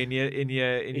Subway in your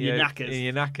knackers. In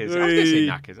your knackers. I was gonna say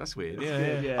knackers. That's weird.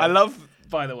 Yeah. I love,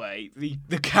 by the way, the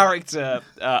character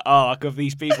arc of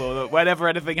these people. That whenever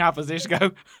anything happens, they just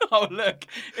go, "Oh look,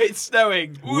 it's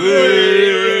snowing."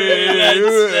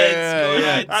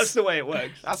 That's the way it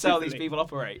works. That's how these people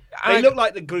operate. They look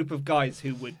like the group of guys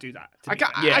who would do that. to I, be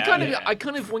ca- fair. I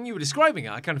kind of, when you were describing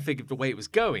it, I kind of figured the way it was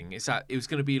going is that it was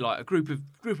going to be like a group of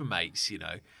mates, you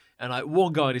know, and like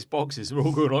one guy in his boxes, and we're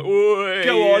all going like, "Oi,"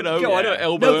 Go on, you know, go on.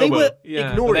 elbow, No, they elbow. were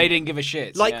Yeah. ignoring. They didn't give a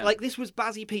shit. Like this was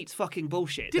Bazzy Pete's fucking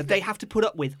bullshit that they have to put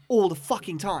up with all the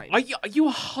fucking time. Are you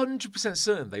 100%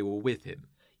 certain they were with him?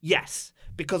 Yes,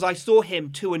 because I saw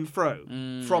him to and fro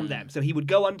from them. So he would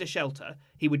go under shelter,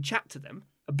 he would chat to them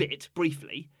a bit,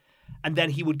 briefly, and then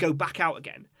he would go back out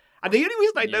again. And the only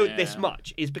reason I know this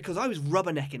much is because I was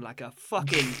rubbernecking like a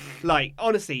fucking, like,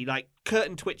 honestly, like,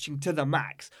 curtain twitching to the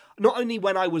max. Not only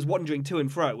when I was wandering to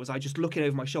and fro was I just looking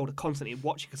over my shoulder constantly and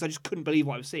watching because I just couldn't believe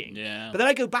what I was seeing. Yeah. But then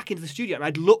I'd go back into the studio and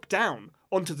I'd look down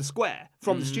onto the square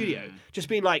from the studio, just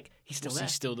being like, he's still there.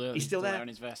 He's still there. He's still there in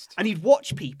his vest. And he'd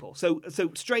watch people. So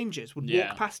strangers would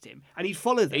walk past him and he'd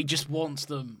follow them. He just wants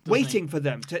them. Waiting for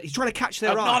them. He's trying to catch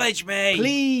their eye. Acknowledge me.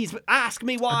 Please ask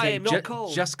me why Okay, I'm not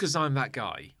cold. Just because I'm that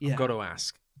guy, I've got to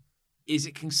ask: is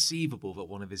it conceivable that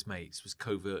one of his mates was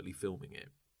covertly filming it?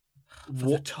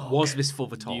 Was this for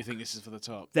the talk? Do you think this is for the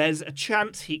top? There's a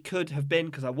chance he could have been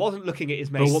because I wasn't looking at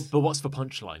his mates. But what's the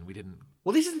punchline? We didn't.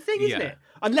 Well, this is the thing, isn't it?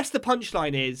 Unless the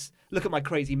punchline is, look at my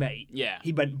crazy mate. Yeah.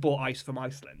 He went and bought ice from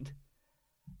Iceland.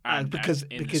 Because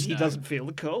he doesn't feel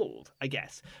the cold, I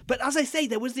guess. But as I say,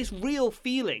 there was this real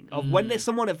feeling of when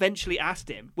someone eventually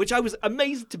asked him, which I was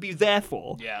amazed to be there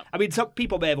for. Yeah. I mean, some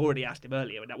people may have already asked him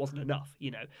earlier, and that wasn't enough, you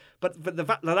know. But the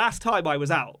last time I was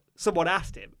out, someone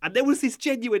asked him, and there was this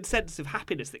genuine sense of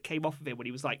happiness that came off of him when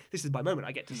he was like, "This is my moment.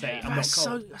 I get to say I'm not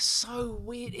cold." That's so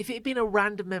weird. If it had been a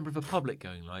random member of the public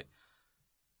going like,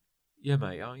 "Yeah,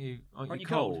 mate, aren't you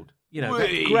cold?" You know,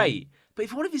 that'd be great. But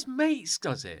if one of his mates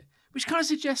does it. Which kind of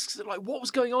suggests that, like, what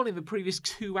was going on in the previous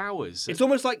 2 hours? It's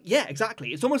almost like, exactly.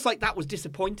 It's almost like that was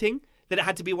disappointing that it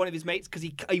had to be one of his mates because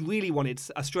he really wanted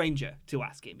a stranger to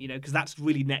ask him, you know, because that's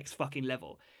really next fucking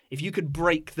level. If you could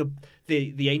break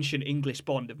the ancient English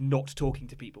bond of not talking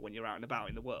to people when you're out and about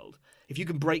in the world, if you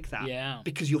can break that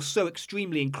because you're so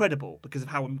extremely incredible because of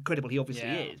how incredible he obviously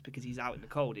is, because he's out in the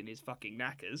cold in his fucking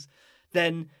knackers,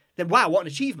 then wow, what an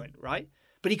achievement, right?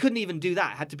 But he couldn't even do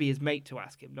that. It had to be his mate to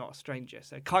ask him, not a stranger.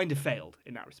 So it kind of failed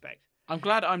in that respect. I'm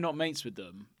glad I'm not mates with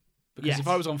them. Because if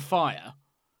I was on fire,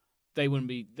 they wouldn't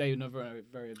be very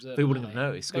observant. They wouldn't have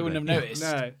noticed. They wouldn't have noticed.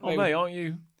 No. Oh, mate, aren't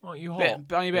you hot? Aren't you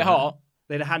a bit hot?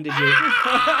 They'd have handed you...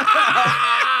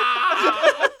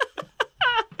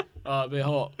 Oh, a bit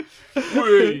hot.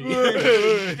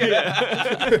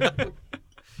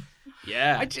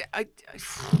 Yeah.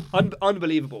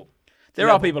 Unbelievable. There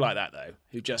are people like that, though,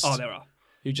 who just... Oh, there are.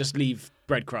 Who just leave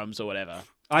breadcrumbs or whatever.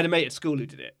 I had a mate at school who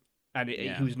did it, and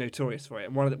he was notorious for it.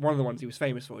 And one of the ones he was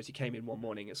famous for is he came in one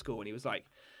morning at school and he was like,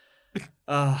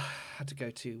 had to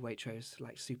go to Waitrose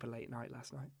like super late night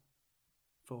last night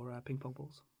for ping pong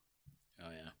balls. Oh,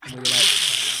 yeah.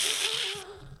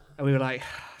 And we were like,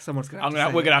 someone's going to have to say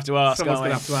we're going to have to ask, Someone's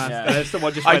going to have to ask. Yeah.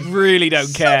 Someone just I went, really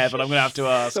don't care, but I'm going to have to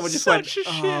ask. someone just went,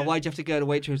 why'd you have to go to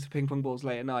Waitrose for ping pong balls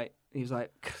late at night? And he was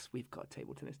like, because we've got a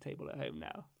table tennis table at home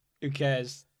now. Who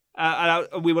cares? And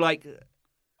we were like...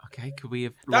 Okay, could we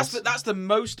have... That's the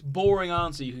most boring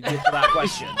answer you can give to that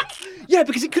question. Yeah,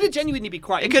 because it could have genuinely been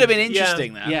quite... It could have been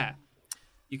interesting, that. Yeah.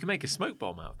 You can make a smoke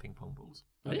bomb out of ping pong balls.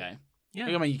 Okay. Yeah.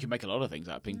 I mean, you can make a lot of things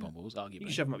out of ping pong balls, arguably. You can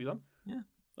shove them up your bum. Yeah.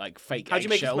 Like fake How'd you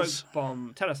make eggshells. a smoke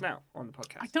bomb? Tell us now on the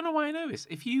podcast. I don't know why I know this.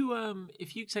 If you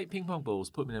take ping pong balls,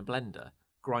 put them in a blender,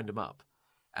 grind them up,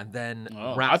 and then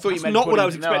wrap... I thought you meant not what I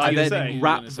was expecting you to say.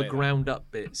 Wrap the ground up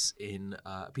bits in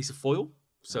a piece of foil.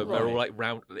 So they're all like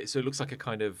round. So it looks like a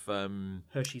kind of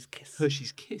Hershey's Kiss.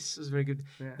 Hershey's Kiss. That's very good.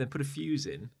 Yeah. Then put a fuse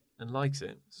in and light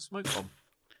it. It's a smoke bomb.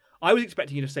 I was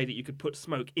expecting you to say that you could put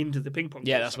smoke into the ping pong.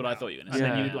 Yeah, ball that's what I thought you were going to and say.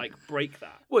 then Yeah. you would like break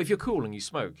that. Well, if you're cool and you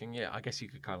smoke, and I guess you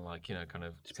could kind of like take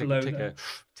blow a, that.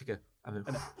 and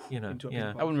then into a ping yeah.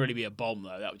 pong. That wouldn't really be a bomb,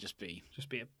 though. That would just be... Just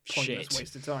be a pointless Shit.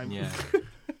 waste of time. Yeah.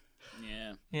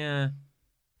 Yeah. Yeah.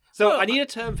 So I need a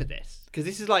term for this because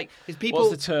this is like people.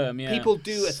 What's the term? Yeah. People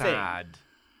do a thing. Sad.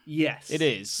 Yes, It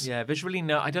is. Yeah, visually,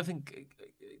 no. I think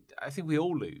we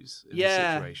all lose in Yeah.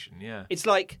 this situation. Yeah. It's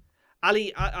like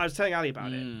Ali. I was telling Ali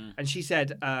about it, and she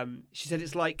said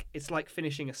it's like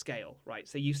finishing a scale, right?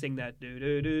 So you sing that do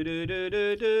do do do do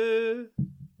do do,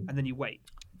 and then you wait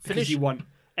because you want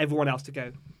everyone else to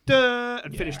go duh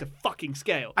and finish the fucking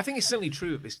scale. I think it's certainly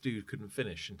true that this dude couldn't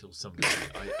finish until somebody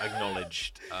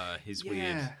acknowledged his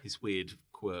weird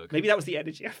quirk. Maybe that was the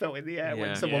energy I felt in the air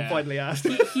when someone finally asked.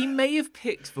 He may have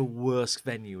picked the worst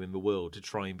venue in the world to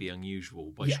try and be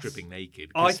unusual by stripping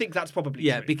naked. I think that's probably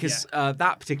true. because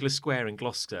that particular square in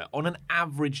Gloucester, on an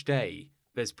average day,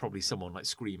 there's probably someone like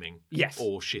screaming,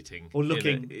 or shitting, or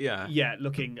looking,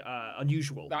 looking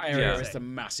unusual. That area is a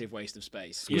massive waste of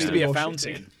space. It Yeah. used to be a Or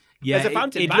fountain. shitting. Yeah, There's a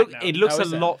fountain it back now. looks Oh, a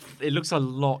is there? lot. It looks a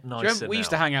lot Do you nicer. remember we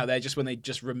used to hang out there just when they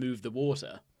just removed the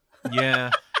water. Yeah,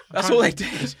 That's all they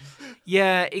did.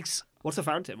 yeah. It's What's a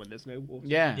fountain when there's no water?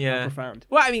 Yeah. yeah. Profound.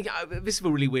 Well, I mean, this is a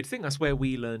really weird thing. That's where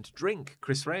we learned to drink,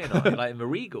 Chris Ray and I, like in the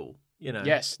Regal.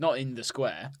 Yes, not in the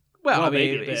square. Well, I mean,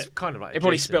 maybe a it's bit. kind of like It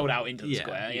probably adjacent. spilled out into the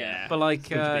square. Yeah. But like,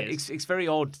 beers. it's very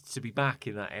odd to be back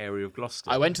in that area of Gloucester.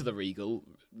 I went to the Regal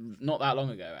not that long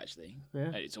ago, actually.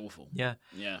 Yeah. It's awful. Yeah.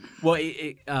 Yeah. Well,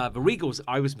 the Regals,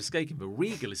 I was mistaken. The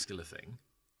Regal is still a thing.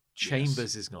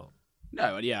 Chambers is not.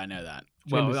 No, yeah, I know that.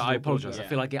 Well, Chambers is I not apologise. good, I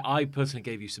feel like I personally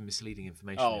gave you some misleading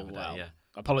information Oh, the other well. day.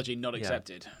 Apology not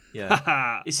accepted.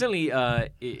 Yeah. It's certainly,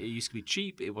 it used to be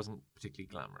cheap. It wasn't particularly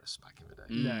glamorous back in the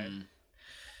day. No.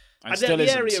 And And still the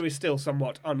isn't. area is still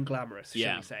somewhat unglamorous, shall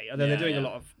Yeah. we say? Although they're Yeah, doing a yeah.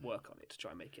 lot of work on it to try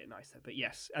and make it nicer. But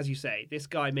yes, as you say, this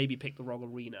guy maybe picked the wrong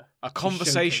arena. A to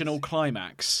conversational showcase.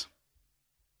 climax.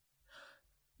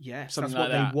 Yes, Something that's what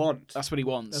like that. they want. That's what he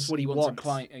wants. That's what he wants.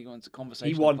 wants. He wants a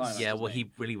conversation. wants- climax, Yeah, doesn't well,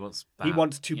 he really wants that. He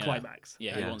wants to Yeah. climax.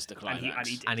 Yeah, he Yeah. wants to And he- climax.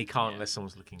 did. And he can't Yeah. unless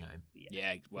someone's looking at him.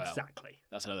 Yeah, well, Exactly.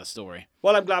 that's another story.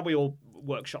 Well, I'm glad we all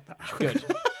workshop that. Good.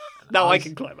 Now I Ice-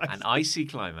 can climax. An icy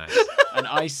climax. An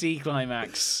icy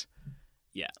climax.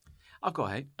 I've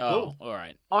got it. Oh, all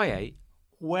right. I ate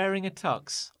wearing a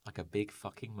tux like a big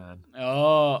fucking man.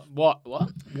 Oh, what?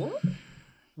 What?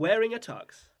 Wearing a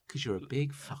tux. Because you're a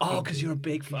big fucking. Oh, because you're a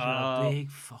big. You're a big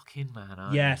fucking man.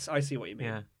 Aren't Yes, I see what you mean.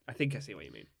 Yeah. I think I see what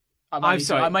you mean. I'm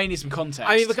sorry. I may need some context.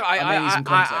 I mean, look, may need some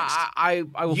context. I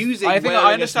will. Using I think wearing I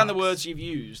a understand the tux. words you've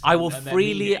used. I will and their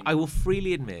freely. meaning. I will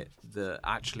freely admit that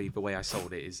actually the way I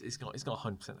sold it is it's not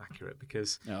 100% accurate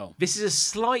because Oh. this is a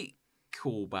slight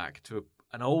callback to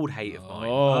an old hate of mine.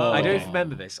 Oh. I don't know if you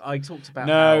remember this. I talked about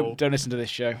No, how don't listen to this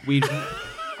show.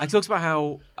 I talked about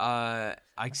how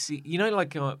I see,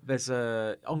 like there's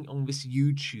on this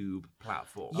YouTube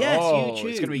platform. Yes, Oh, YouTube.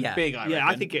 It's going to be Yeah. big. I Yeah, I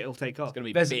reckon. think it'll take off. it's going to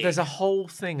be There's big. there's a whole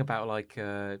thing about like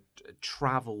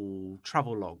travel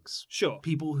logs. Sure.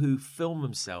 People who film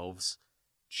themselves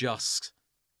just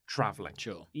traveling.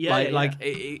 Sure. Yeah, It's like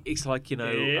it's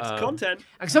content.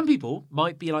 And some people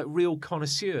might be like real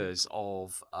connoisseurs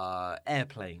of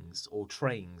airplanes or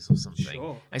trains or something.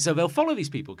 Sure. And so they'll follow these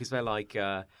people because they're like,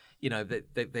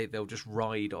 they'll just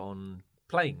ride on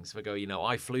planes. They go,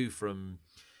 I flew from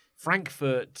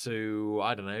Frankfurt to,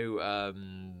 I don't know,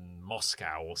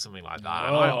 Moscow or something like that.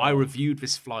 And I reviewed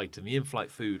this flight and the in-flight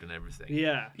food and everything.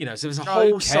 Yeah. So there's a Who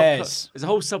whole cares? there's a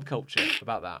whole subculture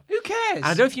about that. Who cares? And I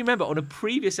don't know if you remember on a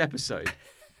previous episode,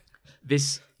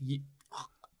 this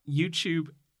YouTube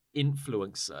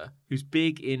influencer who's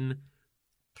big in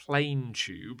plane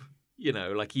tube,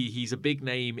 like he's a big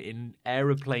name in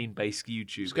aeroplane-based YouTube.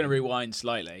 Just going to rewind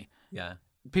slightly. Yeah.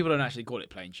 People don't actually call it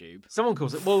plane tube. Someone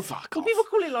calls it, well, Fuck well, off. people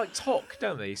call it like talk,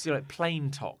 don't they? You see like plane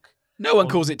talk. No one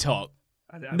calls it talk.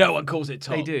 I No one calls it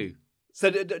talk. They do.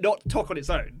 So not talk on its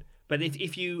own, but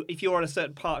if you're on a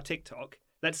certain part of TikTok,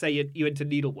 let's say you're into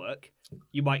needlework,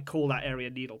 you might call that area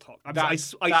needle talk. I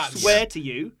That's- swear to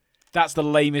you, That's the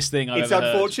lamest thing I've it's ever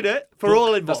heard. unfortunate for all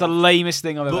That's involved. the lamest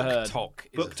thing I've ever Book heard. talk.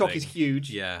 Book talk is huge.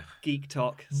 Yeah. Geek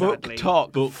talk. Book sadly.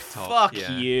 talk. Book talk. Fuck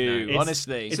yeah. you. No.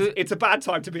 Honestly. It's a bad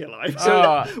time to be alive.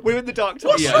 Ah. We're in the dark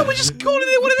What's times. wrong with just calling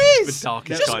it what it is? The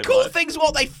darkest Just time, call right? things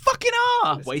what they fucking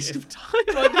are. Waste of time.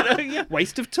 I don't know. Yeah.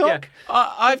 Waste of talk.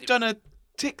 I've done a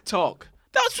TikTok.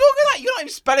 What's wrong with that? You're not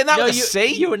even spelling that No, with a C.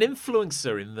 you're an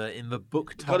influencer in the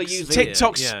book talk. Gotta use sphere.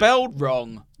 TikTok Yeah. spelled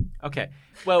wrong. Okay.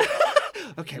 Well,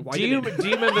 Okay, why do you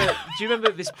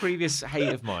remember this previous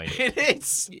hate of mine It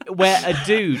is. where a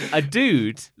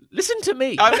dude listen to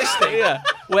me. I'm listening. Yeah.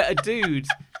 Where a dude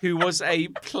who was a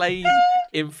plane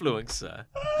influencer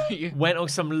went on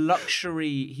some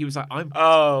luxury. He was like,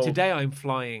 today I'm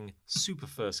flying super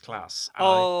first class. And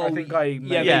Oh, I think I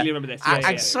yeah, Yeah. vaguely remember this.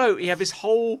 and so he had this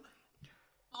whole.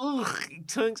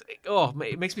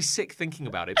 It makes me sick thinking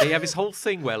about it. But he had this whole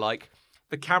thing where like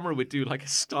the camera would do like a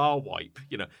star wipe.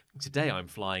 Today I'm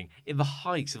flying in the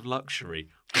height of luxury,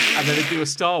 and then they do a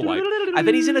star wipe, and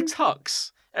then he's in a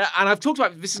tux. And I've talked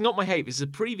about this is not my hate. This is a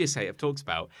previous hate I've talked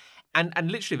about, and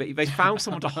literally they found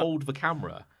someone to hold the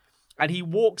camera, and he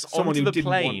walks Someone onto who the didn't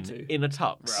plane want to. in a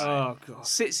tux. Oh god.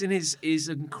 Sits in his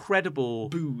incredible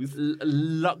Booth.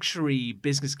 luxury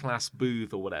business class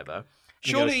booth or whatever.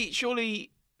 And he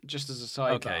Surely, just as a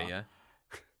sidebar. okay, yeah.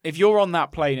 If you're on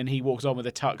that plane and he walks on with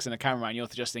a tux and a camera, and you're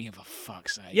just thinking, for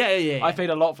fuck's sake. Yeah. I paid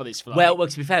a lot for this flight. Well,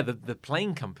 to be fair, the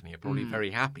plane company are probably very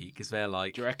happy because they're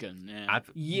like, do you reckon? Yeah.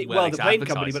 Yeah, well, the plane company, but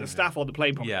advertising the it. staff on the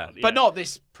plane probably. Yeah. aren't, But not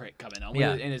this prick coming on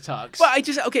Yeah. in a tux. Well,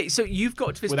 okay. So you've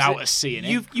got to this Without a C in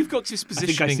it. You've got to this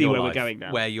position I in see your where we're life going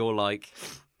now. where you're like,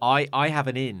 I have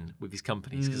an in with these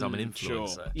companies because I'm an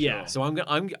influencer. sure. Yeah. So I'm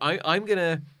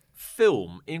gonna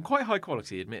film in quite high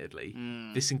quality, admittedly,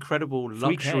 this incredible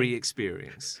luxury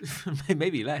experience.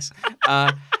 Maybe less.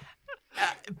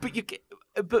 But you get.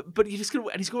 But you're just gonna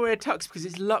and he's gonna wear a tux because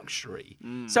it's luxury.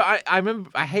 So I remember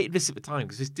I hated this at the time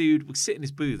because this dude would sit in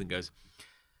his booth and goes,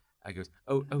 I goes,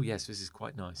 oh yes, this is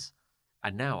quite nice.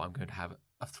 And now I'm going to have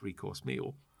a 3-course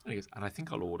meal. And he goes, and I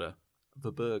think I'll order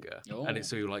the burger. Oh. And it's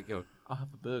so you're like, I'll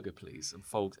have a burger, please. And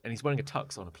folds, and he's wearing a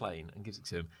tux on a plane and gives it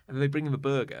to him. And then they bring him a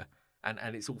burger, and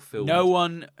it's all filled. No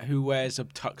one who wears a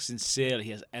tux sincerely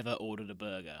has ever ordered a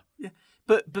burger. Yeah,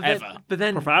 but Ever.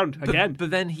 then Profound, again. But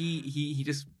then he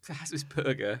just has this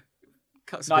burger,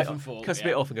 cuts Knife a and bit, fork, cuts a yeah.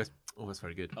 bit off, and goes, oh, that's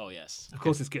very good. Oh yes. Of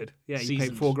course, it's good. Yeah, you paid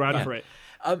Seasoned. $4,000 for it.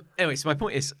 Anyway, so my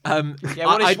point is,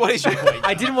 Yeah, what is your point?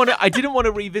 I didn't want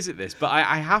to revisit this, but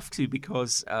I have to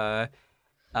because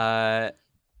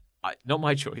not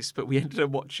my choice, but we ended up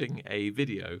watching a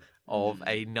video of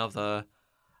another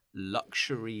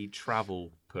luxury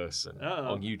travel person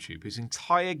on YouTube whose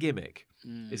entire gimmick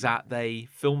is that they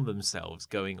film themselves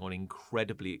going on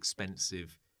incredibly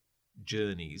expensive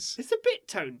journeys. It's a bit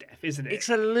tone deaf, isn't it? It's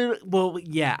a little,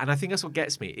 yeah, and I think that's what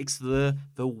gets me. It's the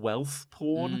wealth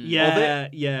porn of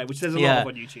it. yeah, which there's a lot of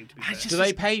on YouTube, to be fair. Do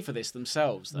they pay for this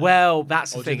themselves? Though? Well,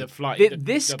 that's the Or do thing. the Guy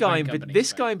plane companies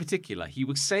this pay? guy in particular, he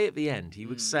would say at the end, he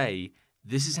would say,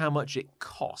 "This is how much it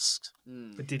cost."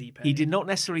 But did he pay? He did not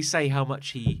necessarily say how much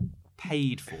he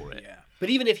paid for it. Yeah. But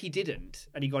even if he didn't,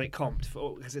 and he got it comped,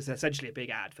 because it's essentially a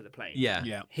big ad for the plane, Yeah.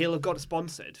 Yeah. he'll have got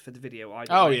sponsored for the video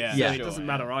either Oh, way. yeah. So Yeah. it Sure, doesn't yeah.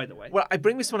 matter either way. Well, I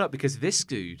bring this one up because this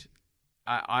dude,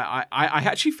 I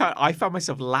actually found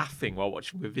myself laughing while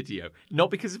watching the video, not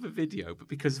because of the video, but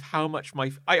because of how much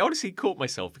I honestly caught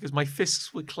myself because my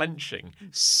fists were clenching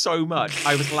so much.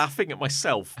 I was laughing at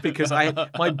myself because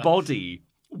my body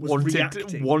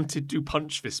reacting. wanted to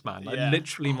punch this man. Like, Yeah.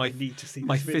 literally, I need to see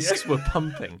my this video. fists were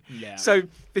pumping. Yeah. So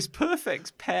this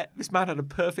man had a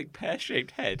perfect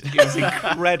pear-shaped head. It was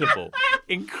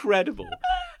incredible.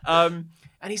 And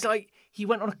he's like, he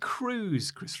went on a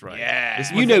cruise, Chris Ray. Yeah.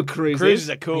 This You was- know cruises. Cruises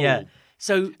are cool. Yeah.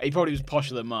 So He probably was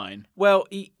posher than mine.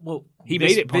 he He this,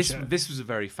 made it this, posher. this was a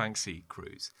very fancy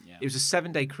cruise. Yeah. It was a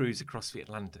 7-day cruise across the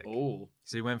Atlantic. Oh.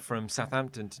 So he went from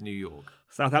Southampton to New York.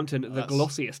 Southampton, the That's-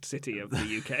 glossiest city of the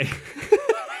UK.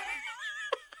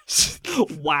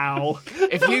 Wow.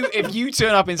 If you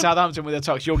turn up in Southampton with a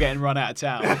tux, you're getting run out of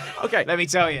town. Okay. Let me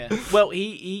tell you. Well,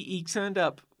 he turned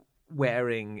up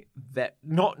wearing that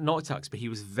not tux, but he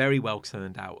was very well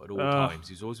turned out at all times.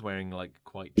 He was always wearing like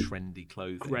quite trendy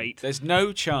clothing. Great. There's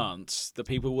no chance the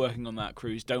people working on that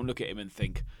cruise don't look at him and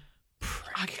think,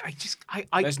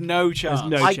 there's no chance.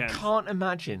 no I chance. can't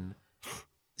imagine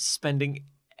spending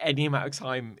any amount of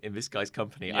time in this guy's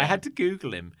company. I Yeah. had to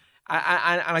Google him. And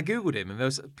I Googled him, and there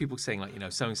was people saying, like,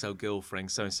 so-and-so girlfriend,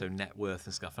 so-and-so net worth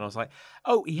and stuff. And I was like,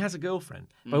 oh, he has a girlfriend.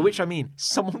 By which I mean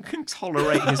someone can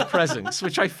tolerate his presence,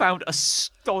 which I found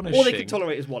astonishing. All they can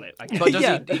tolerate is wallet, I guess. But does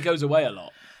Yeah. he goes away a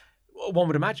lot. One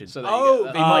would imagine. So there you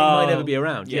go. He might never be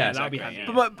around. Yeah, Yeah, that'd be exactly,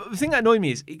 handy. yeah. But the thing that annoyed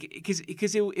me is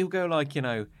because he'll go like,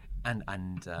 and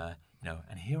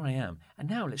here I am, and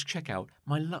now let's check out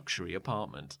my luxury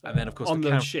apartment. And then of course On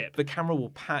the ship. the camera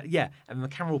will pan, and the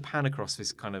camera will pan across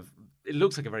this kind of. It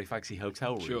looks like a very fancy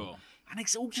hotel room, Sure. and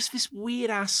it's all just this weird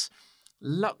ass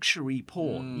luxury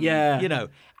porn. Yeah.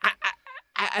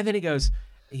 And then he goes,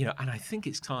 and I think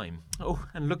it's time. Oh,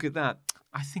 and look at that.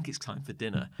 I think it's time for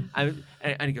dinner. And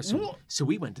he goes, so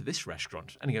we went to this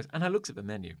restaurant. And he goes, and I looked at the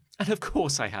menu. And of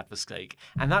course I had the steak.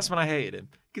 And that's when I hated him.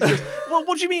 Because he goes, well,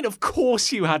 what do you mean, of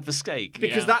course you had the steak?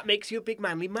 Because Yeah. that makes you a big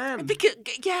manly man. Because,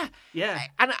 yeah. Yeah.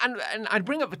 And I'd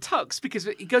bring up the tux because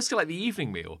he goes to like the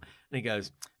evening meal. And he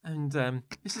goes, and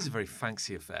this is a very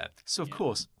fancy affair. So, of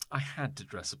course, I had to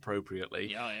dress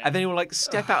appropriately. Yeah, yeah. And then he will like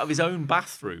step out of his own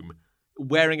bathroom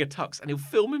wearing a tux, and he'll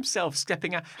film himself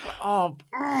stepping out. Oh,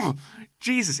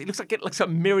 Jesus! It looks like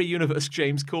some Mirror Universe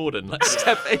James Corden, like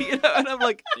stepping, and I'm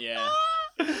like, Yeah.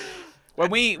 When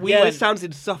we It went sounds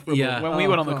insufferable. Yeah. when we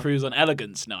went on the cruise on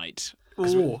Elegance Night,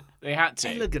 'cause oh, they had to.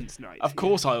 Elegance night. Of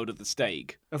course, I ordered the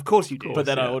steak, Of course you did. but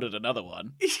then I ordered another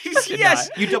one. yes,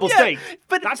 You double yeah, steak.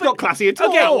 but That's not classy at all.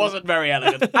 Okay, it wasn't very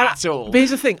elegant at all. But here's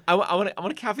the thing: I want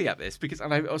to caveat this because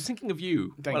I was thinking of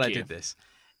you Thank when I you. did this,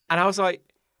 and I was like,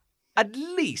 at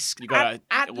least, You gotta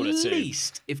at order two.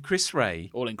 least, if Chris Ray,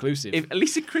 All inclusive.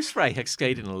 if Chris Ray had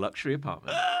stayed in a luxury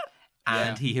apartment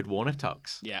and he had worn a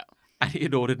tux, Yeah. and he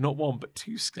had ordered not one but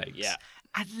 2 steaks, Yeah.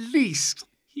 at least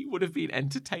he would have been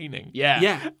entertaining. Yeah.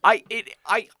 Yeah. I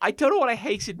don't know what I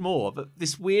hated more, but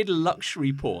this weird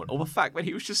luxury porn, or the fact that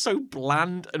he was just so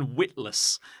bland and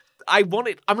witless. I'm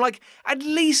like, at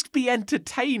least be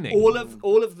entertaining. All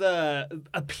of the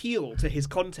appeal to his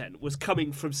content was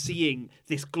coming from seeing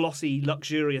this glossy,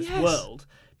 luxurious Yes. world,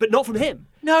 but not from him.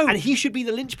 No. And he should be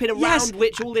the linchpin around Yes.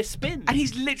 which all this spins. And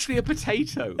he's literally a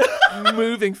potato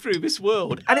moving through this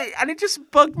world. And it just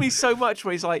bugged me so much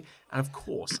where he's like, and of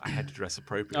course I had to dress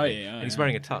appropriately. Oh, yeah, and he's yeah.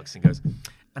 wearing a tux and goes,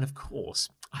 and of course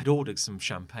I'd ordered some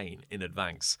champagne in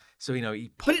advance. So, he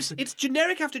But pops... it's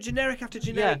generic after generic after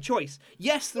generic choice.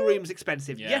 Yes, the room's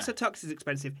expensive. Yeah. Yes, a tux is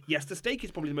expensive. Yes, the steak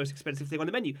is probably the most expensive thing on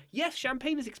the menu. Yes,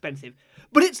 champagne is expensive.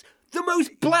 But it's the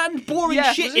most bland, boring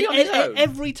shit was he on his in own?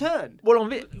 every turn. Well,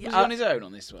 Was he on his own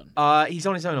on this one? he's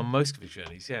on his own on most of his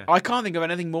journeys, yeah. I can't think of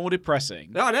anything more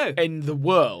depressing No, I know. in the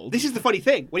world. This is the funny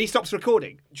thing. When he stops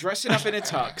recording, Dressing up in a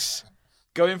tux,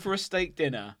 going for a steak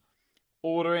dinner,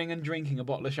 ordering and drinking a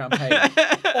bottle of champagne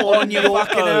on your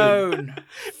fucking own.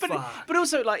 But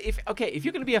also, like, if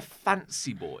you're going to be a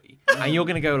fancy boy and you're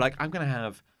going to go, like, I'm going to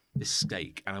have this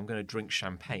steak and I'm going to drink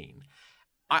champagne,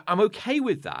 I'm okay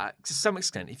with that to some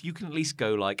extent. If you can at least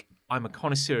go, like, I'm a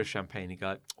connoisseur of champagne, and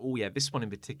go, oh, yeah, this one in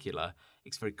particular,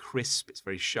 it's very crisp, it's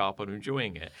very sharp, I'm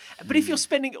enjoying it. But if you're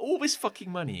spending all this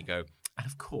fucking money, you go, and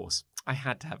of course, I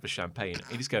had to have the champagne.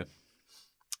 And you just go,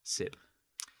 sip.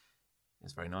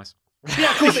 It's very nice.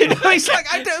 yeah, of course it is. It's like,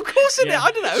 of course it is.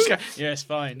 I don't know. Yeah, it's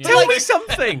fine. Yeah. Tell me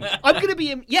something. I'm going to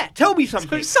be... tell me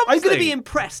something. Something. I'm going to be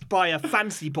impressed by a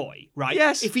fancy boy, right?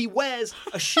 Yes. If he wears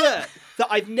a shirt that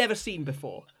I've never seen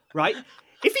before, right?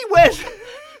 If he wears...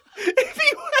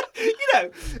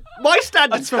 my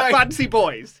standards for fancy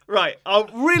boys, right, are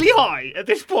really high at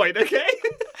this point, okay?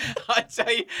 I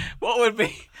tell you, what would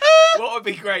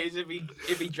be great is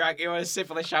if he drank you a sip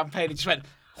of the champagne and just went,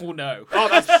 oh no. Oh,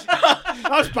 that's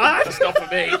bad. That's not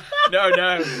for me. No.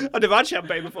 I've never had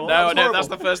champagne before. No, That's that's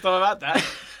the first time I've had that.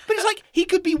 But it's like, he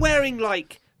could be wearing,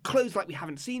 like, clothes like we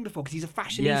haven't seen before because he's a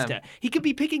fashionista. Yeah. He could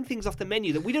be picking things off the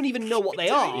menu that we don't even know what they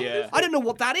are. Yeah. I don't know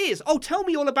what that is. Oh, tell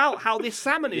me all about how this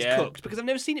salmon is cooked because I've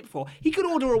never seen it before. He could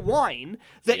order a wine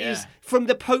that is from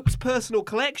the Pope's personal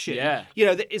collection. Yeah.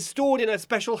 That is stored in a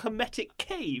special hermetic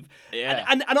cave. Yeah.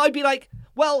 And I'd be like,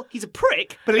 well, he's a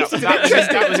prick, but at least he's an That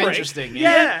interesting was prick. interesting.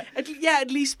 Yeah. At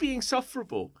least be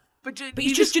insufferable. But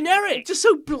he's just generic. Just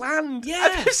so bland. Yeah.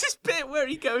 And there's this bit where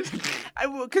he goes,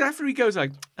 because after he goes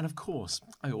like, and of course,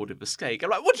 I ordered the steak.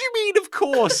 I'm like, what do you mean, of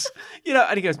course?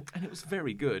 And he goes, and it was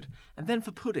very good. And then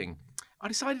for pudding, I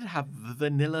decided to have the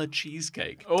vanilla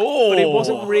cheesecake. Oh. But it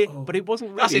wasn't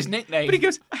really. That's his nickname. But he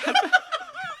goes,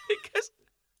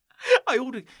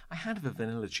 I had the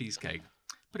vanilla cheesecake.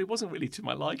 But it wasn't really to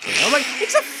my liking. I'm like,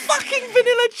 it's a fucking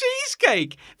vanilla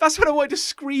cheesecake. That's when I wanted to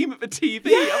scream at the TV.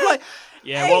 I'm like,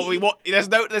 yeah. hey.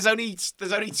 There's only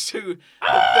two.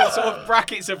 The sort of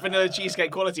brackets of vanilla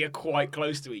cheesecake quality are quite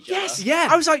close to each other. Yes, Yeah.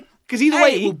 I was like, Because either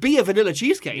way, it will be a vanilla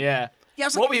cheesecake. Yeah. I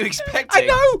was What like, were you expecting? I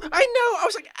know. I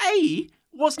was like, A,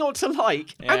 what's not to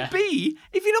like? Yeah. And B,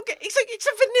 if you're not getting, it's like, it's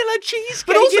a vanilla cheesecake.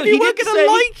 But also, if you weren't going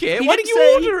to like it, why didn't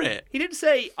you order it? He didn't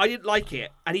say, I didn't like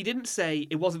it, and he didn't say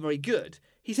it wasn't very good.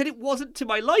 He said it wasn't to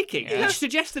my liking, which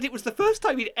suggests that it was the first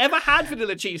time he'd ever had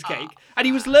vanilla cheesecake, and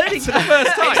he was learning for the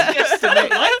first time. Just to me. Like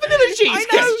vanilla cheesecake.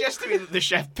 It's just to me that the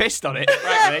chef pissed on it,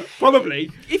 frankly.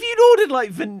 Probably. If you'd ordered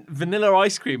like vanilla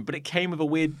ice cream, but it came with a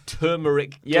weird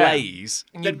turmeric glaze,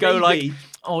 and you'd Then go like, maybe.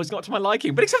 oh, it's not to my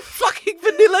liking, but it's a fucking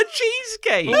vanilla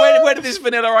cheesecake. But where did this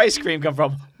vanilla ice cream come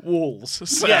from? Walls.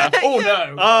 So, Oh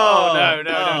no. Oh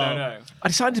no. I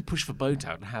decided to push the boat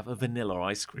out and have a vanilla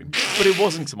ice cream, but it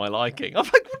wasn't to my liking. I'm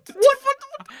like,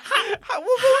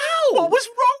 what was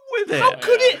wrong with it? How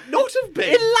could it not have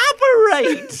been?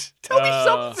 Elaborate. Tell me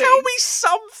something. Tell me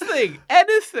something.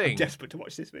 Anything. Desperate to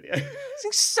watch this video. It's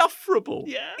insufferable.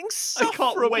 Yeah. I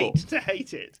Insufferable. can't wait to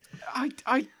hate it.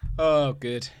 Oh,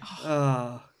 good.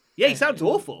 Yeah, he sounds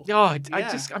awful.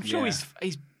 I'm sure Yeah.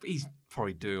 he's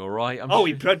probably doing all right.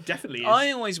 He definitely is.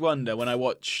 I always wonder when I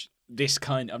watch this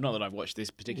kind of, not that I've watched this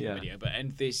particular video, but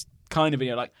this kind of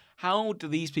video, like, how do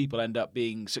these people end up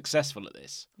being successful at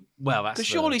this? Well, that's Because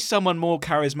surely someone more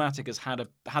charismatic has had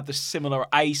a similar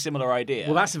idea.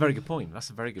 Well, that's a very good point. That's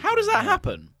a very good How point. does that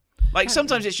happen? Like,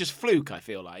 sometimes it's just fluke, I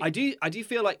feel like. I do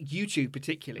feel like YouTube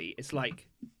particularly, it's like,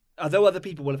 although other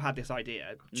people will have had this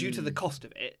idea, due to the cost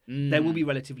of it, there will be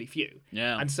relatively few.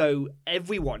 Yeah. And so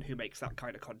everyone who makes that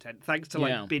kind of content, thanks to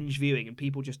like binge viewing and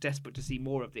people just desperate to see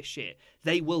more of this shit,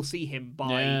 they will see him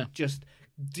by just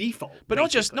default. But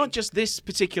basically. not just this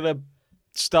particular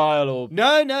style or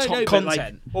no, content. but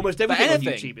like almost But everything on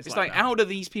anything. YouTube is It's like like, that. how do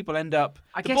these people end up?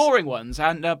 The guess- boring ones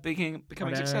end up becoming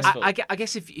successful. I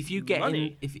guess if you get in,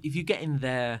 Money. if you get in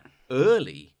there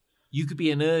early, you could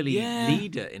be an early Yeah.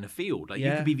 leader in a field. Like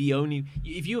you could be the only.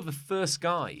 If you were the first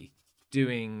guy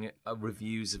doing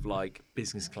reviews of like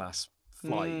business class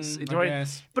flights, I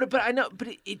guess. But I know, but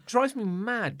it drives me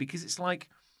mad because it's like.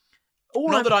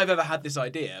 Not that I've ever had this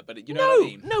idea, but you know what I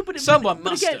mean? No, but someone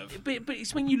but must again, have. But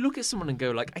it's when you look at someone and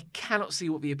go like, I cannot see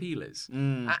what the appeal is.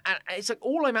 And it's like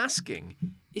all I'm asking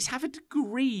is have a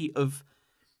degree of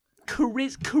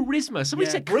charisma. Somebody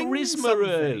said bring charisma something.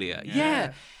 earlier. Yeah.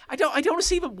 Yeah. I don't want to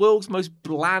see the world's most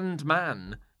bland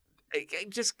man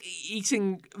just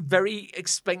eating very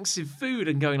expensive food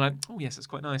and going like, oh yes, that's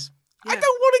quite nice. I don't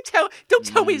want to don't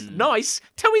tell me it's nice.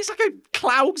 Tell me it's like a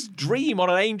cloud's dream on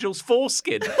an angel's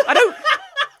foreskin. I don't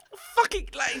fucking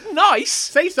nice.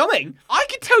 Say something. I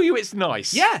can tell you it's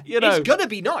nice. Yeah, you know. it's gonna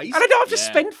be nice. And I don't have to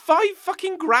spend $5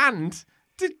 fucking grand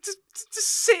to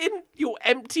sit in your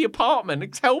empty apartment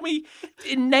and tell me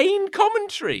inane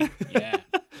commentary. Yeah.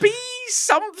 Be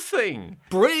something.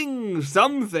 Bring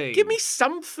something. Give me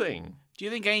something. Do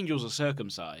you think angels are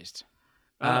circumcised?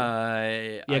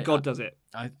 Yeah, God does it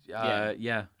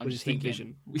Yeah. I'm with just his heat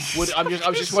thinking. vision. I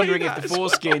was just wondering if the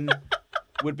foreskin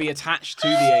would be attached to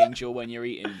the angel when you're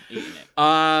eating it.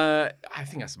 I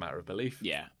think that's a matter of belief.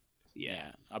 Yeah.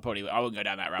 I wouldn't go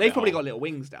down that rabbit They've probably hole. got little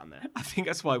wings down there. I think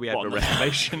that's why we had What, the on the-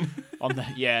 Reformation. on the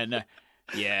yeah.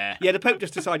 Yeah, the Pope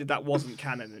just decided that wasn't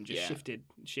canon and just Yeah.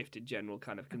 shifted general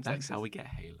kind of consensus. That's how we get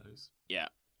halos. Yeah.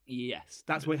 Yes,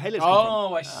 that's where Halos come from.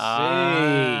 Oh, I see.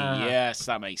 Ah. Yes,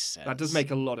 that makes sense. That does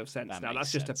make a lot of sense That now. makes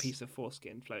That's just sense. a piece of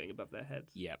foreskin floating above their heads.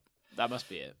 Yep, that must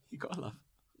be it. You gotta love.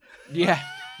 Yeah.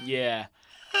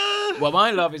 Well,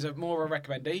 my love is more of a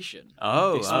recommendation.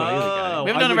 Oh, This here we week. go. We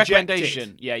haven't I done a reject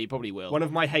recommendation. Yeah, you probably will. One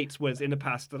of my hates was in the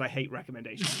past that I hate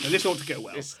recommendations. So this ought to go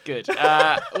well. It's good.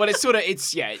 Well,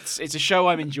 it's a show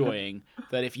I'm enjoying.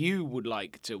 That if you would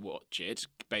like to watch it,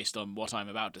 based on what I'm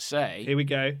about to say, Here we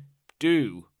go.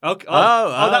 do. Okay.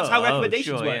 Oh, That's how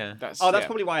recommendations sure, work. yeah. That's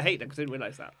Probably why I hate them, because I didn't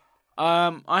realise that.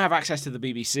 I have access to the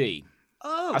BBC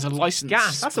Oh, as a license.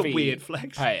 that's a fee weird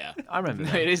flex. payer. I remember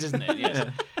No, that. it is, isn't it? Yes.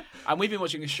 And we've been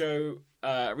watching a show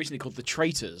recently called The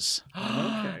Traitors.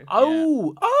 Okay.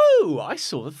 Oh, I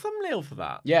saw the thumbnail for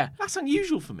that. Yeah. That's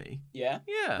unusual for me. Yeah.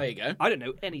 Yeah. There you go. I don't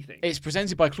know anything. It's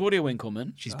presented by Claudia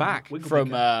Winkleman. She's back.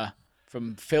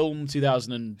 From Film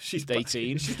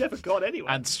 2018 She's never gone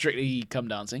anywhere. and Strictly Come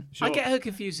Dancing. I get her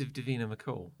confused with Davina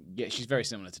McCall. Yeah, she's very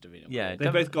similar to Davina. Yeah,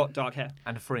 They've both got dark hair.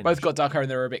 and a fringe. Both got dark hair and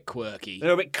they're a bit quirky.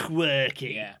 They're a bit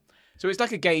quirky. Yeah. So it's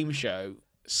like a game show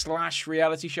 /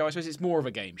 reality show. I suppose it's more of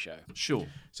a game show. Sure.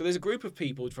 So there's a group of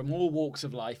people from all walks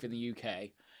of life in the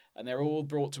UK, and they're all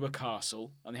brought to a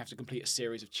castle, and they have to complete a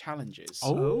series of challenges.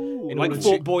 Oh, In like order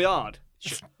Fort to- Boyard.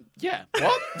 Yeah.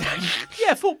 What?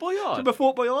 Yeah, Fort Boyard. Remember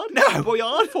Fort Boyard? No.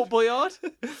 Boyard? Fort Boyard.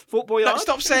 Fort Boyard? No,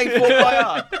 stop saying Fort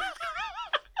Boyard.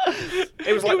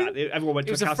 It was like that. Everyone went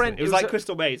to it was a a castle. friend- It was it was like a-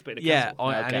 Crystal Maze, but in a Yeah, castle.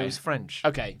 and Okay. it was French.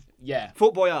 Okay. Yeah.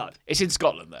 Fort Boyard. It's in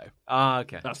Scotland though. Ah,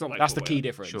 okay. That's not like That's Fort the key Boyard.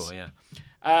 difference. Sure, yeah.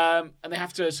 And they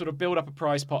have to sort of build up a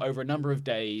prize pot over a number of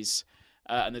days.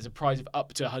 And there's a prize of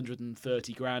up to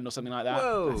 130 grand or something like that.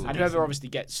 Whoa. And whoever obviously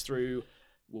gets through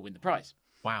will win the prize.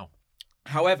 Wow.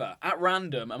 However, at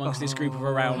random, amongst this group of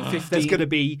around 15... There's going to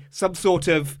be some sort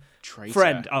of Traitor.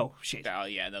 friend. Oh, shit. Oh,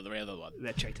 yeah, the other one.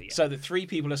 They're traitor, yeah. So the 3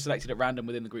 people are selected at random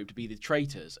within the group to be the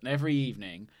traitors. And every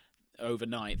evening,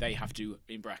 overnight, they have to,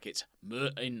 in brackets,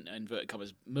 in inverted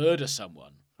commas, murder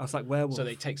someone. I was like, werewolf. So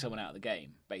they take someone out of the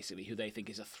game, basically, who they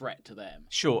think is a threat to them.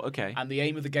 Sure, okay. And the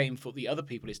aim of the game for the other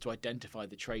people is to identify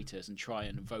the traitors and try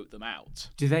and vote them out.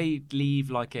 Do they leave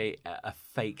like a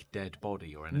fake dead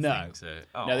body or anything? No.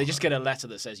 No, they just get a letter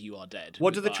that says you are dead.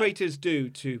 What do the Goodbye. traitors do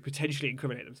to potentially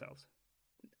incriminate themselves?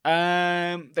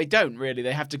 They don't really.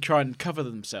 They have to try and cover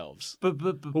themselves. But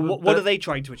Well, what are they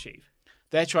trying to achieve?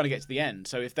 They're trying to get to the end.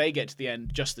 So if they get to the end,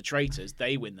 just the traitors,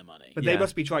 they win the money. But Yeah. they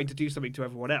must be trying to do something to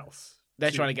everyone else. They're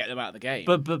trying to get them out of the game.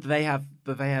 But they have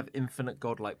infinite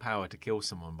godlike power to kill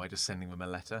someone by just sending them a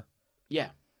letter. yeah,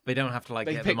 They don't have to like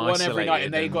they get pick them one isolated. every night,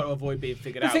 and they've got to avoid being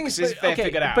figured The out. thing Because is, if they're okay,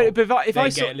 figured out, but if they I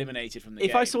get saw- eliminated from the If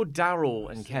game. I saw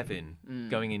Daryl and Kevin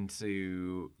going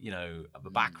into, the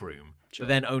back room, but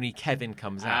then only Kevin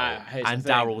comes out here's the and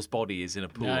thing. Daryl's body is in a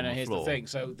pool No, on the here's floor. the thing.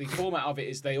 So the format of it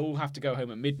is they all have to go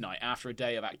home at midnight after a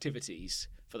day of activities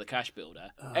for the cash builder.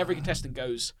 Every contestant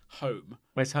goes home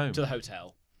Where's home? to the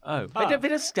hotel. Oh, Ah. they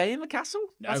don't stay in the castle?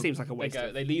 No, seems like a waste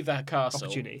of They leave their castle.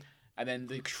 opportunity. And then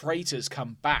the traitors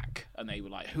come back, and they were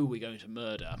like, "Who are we going to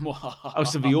murder?" Oh,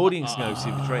 so the audience knows who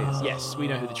the traitors are. Yes, we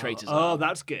know who the traitors Oh, are.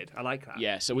 that's good. I like that.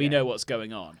 Yeah, so we know what's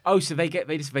going on. Oh, so they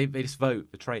just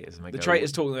vote the traitors and they The go,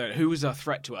 traitors talking about who is a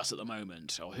threat to us at the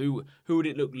moment, or who would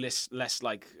it look less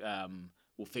like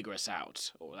will figure us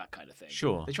out, or that kind of thing.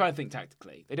 Sure. They try and think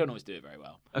tactically. They don't always do it very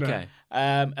well. Okay.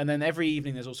 And then every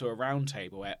evening there's also a round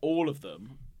table where all of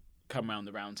them come around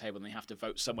the round table and they have to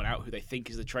vote someone out who they think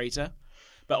is the traitor.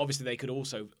 But obviously they could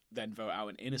also then vote out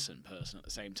an innocent person at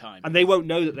the same time. And they won't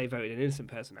know that they voted an innocent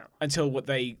person out. Until what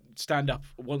they stand up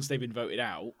once they've been voted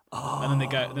out, and then they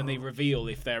go. Then they reveal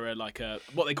if they're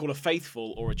what they call a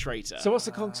faithful or a traitor. So what's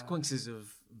the consequences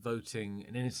of voting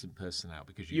an innocent person out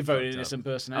because You vote an innocent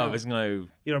person out. Oh, there's no.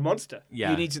 You're a monster.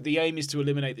 Yeah. You need to. The aim is to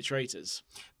eliminate the traitors.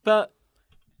 But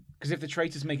Because if the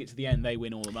traitors make it to the end, they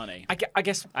win all the money, I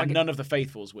guess and none of the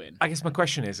faithfuls win. I guess my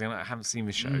question is, and I haven't seen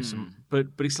the show, but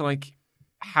it's like,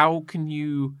 how can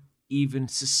you even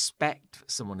suspect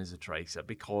someone is a traitor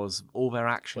because all their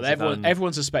actions Well, are done...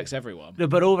 everyone suspects everyone. No,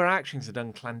 but all their actions are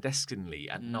done clandestinely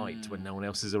at night when no one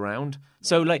else is around.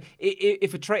 So, like,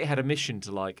 if a traitor had a mission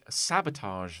to, like,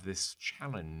 sabotage this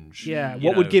challenge... Yeah, you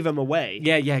what would know- give them away?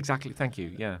 Yeah, exactly. Thank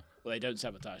you, yeah. Well, they don't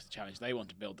sabotage the challenge. They want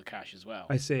to build the cash as well.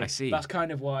 I see. I see. That's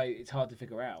kind of why it's hard to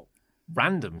figure out.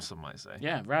 Random, some might say.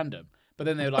 Yeah, random. But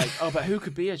then they're like, oh, but who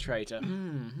could be a traitor?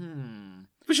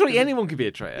 But surely anyone could be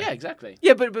a traitor. Yeah, exactly.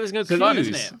 Yeah, but there's no It's fun, clues.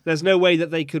 isn't it? There's no way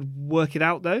that they could work it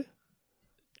out, though.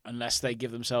 Unless they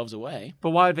give themselves away.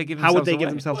 But why would they give How themselves would they give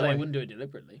away? themselves Well, they away? wouldn't do it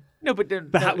deliberately. No, but...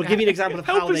 We'll give you an example of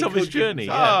help how us they on this could give journey.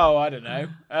 themselves- Yeah. Oh, I don't know.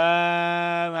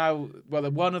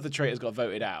 One of the traitors got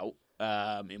voted out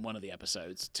in one of the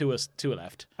episodes. Two are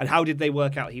left. And how did they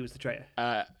work out he was the traitor?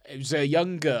 It was a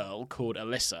young girl called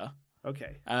Alyssa.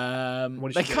 Okay. They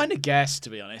What did she do? kind of guessed,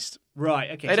 to be honest.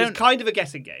 Right, okay. They So don't- it's kind of a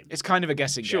guessing game. It's kind of a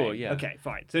guessing Sure, game. yeah. Okay,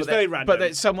 fine. So it's But very they- random. But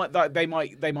there's somewhat that they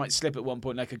might slip at one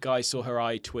point. Like a guy saw her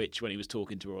eye twitch when he was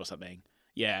talking to her or something.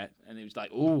 Yeah, and he was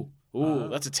like, "Ooh,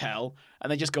 that's a tell,"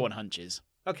 and they just go on hunches.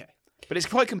 Okay. But it's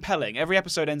quite compelling. Every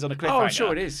episode ends on a cliffhanger. Oh,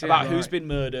 sure it is, yeah. about who's Right. been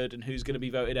murdered and who's going to be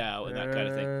voted out and that kind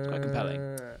of thing. It's quite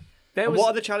compelling. And what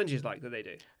are the challenges like that they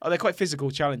do? Oh, they're quite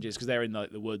physical challenges because they're in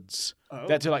like the woods. Oh.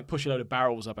 They had to like push a load of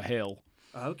barrels up a hill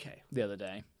Okay. the other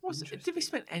day. Did we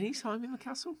spend any time in the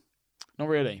castle? Not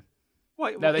really.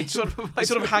 Wait, No, they sort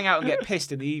of hang out and get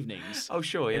pissed in the evenings. Oh,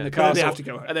 sure, yeah. In the But then castle, they have to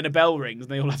go home. and then a bell rings,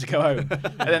 and they all have to go home.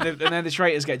 and then the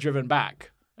traitors get driven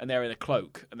back, and they're in a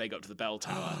cloak, and they go up to the bell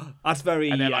tower, That's very.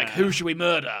 and they're like, "Who should we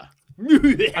murder?"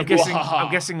 I'm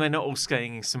guessing they're not all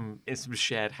staying in some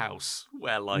shared house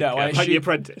where like No, I Like The assume,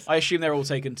 Apprentice. I assume they're all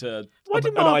taken to an Mark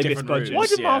ibis different budget. rooms. why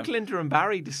do yeah. Mark, Linda, and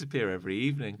Barry disappear every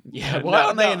evening? Yeah, why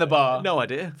aren't they in the bar? No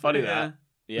idea. Funny Yeah. that.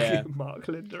 Yeah. Mark,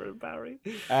 Linda, and Barry.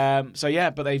 So yeah,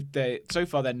 but they so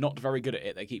far they're not very good at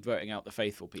it. They keep voting out the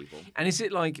faithful people. And is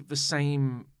it like the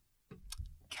same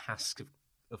cast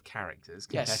of characters,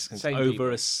 Yes, contestants same over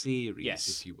people. a series, Yes.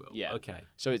 if you will? Yeah. Okay.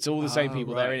 So it's all the same Oh,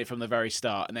 people. They're right. in it from the very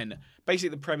start, and then basically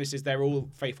the premise is they're all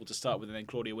faithful to start with, and then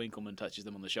Claudia Winkleman touches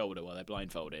them on the shoulder while they're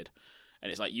blindfolded, and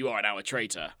it's like, "You are now a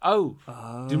traitor." Oh,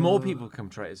 do more people become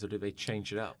traitors, or do they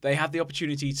change it up? They have the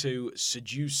opportunity to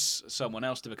seduce someone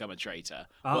else to become a traitor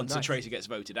once a nice. traitor gets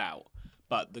voted out.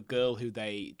 But the girl who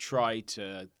they tried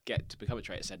to get to become a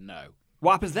traitor said no.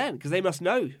 What happens then? Because they must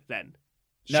know then.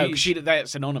 No, because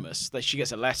that's anonymous. She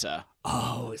gets a letter,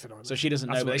 Oh, it's anonymous. so she doesn't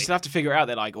know. That's But they funny. still have to figure it out.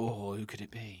 They're like, "Oh, who could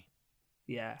it be?"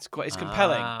 Yeah. It's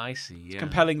compelling. Ah, I see. Yeah.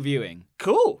 Compelling viewing.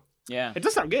 Cool. Yeah, It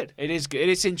does sound good. it is good.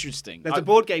 It's interesting. There's a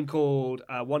board game called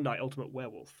One Night Ultimate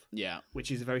Werewolf, Yeah.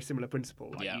 which is a very similar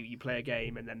principle. Like Yeah. you play a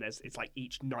game, and then it's like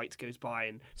each night goes by,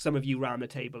 and some of you round the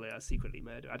table are secretly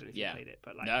murdered. I don't know if Yeah. you played it,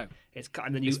 but like No.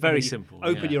 and then you It's very and then you simple,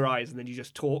 Open yeah. your eyes, and then you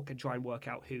just talk and try and work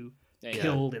out who There you go.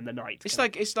 killed in the night.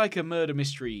 It's like a murder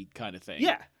mystery kind of thing.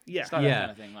 yeah, yeah. It's like that Yeah,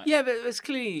 kind of thing. Like, yeah, but it's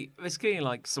clearly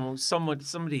like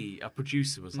somebody, a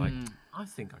producer was like, I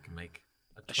think I can make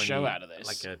A show out of this.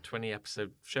 like a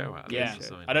 20-episode show out of Yeah. this. or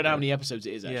something I don't know how like many episodes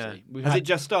it is Yeah. actually. We've Has had- it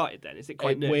just started then? Is it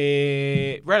quite new?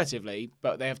 We're relatively,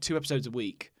 but they have 2 episodes a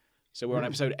week. So we're on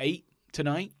episode 8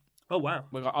 tonight. Oh wow.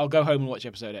 I'll go home and watch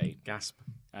episode 8, that. Gasp.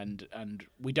 and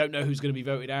we don't know who's going to be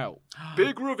voted out.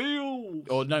 Big reveal.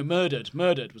 Or no, murdered.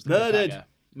 Murdered was the Murdered. cliffhanger.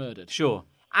 Murdered. Sure.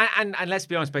 And let's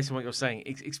be honest, based on what you're saying,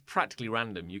 it's practically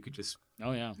random. You could just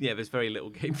Oh yeah. there's very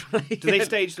little gameplay. Do they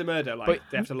stage the murder like But-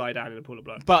 they have to lie down in a pool of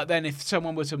blood? But then if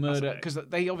someone were to murder, okay. because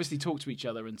they obviously talk to each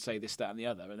other and say this, that, and the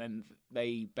other, and then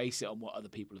they base it on what other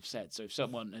people have said. So if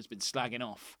someone has been slagging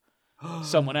off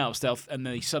someone else, and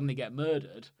they suddenly get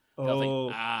murdered,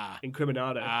 they'll Oh. think,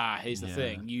 Incriminado. here's the Yeah.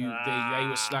 thing. They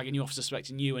were slagging you off,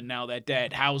 suspecting you, and now they're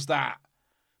dead. How's that?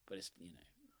 But it's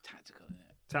tactical, isn't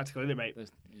it? Tactical, isn't it, mate?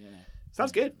 Yeah.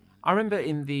 Sounds good. I remember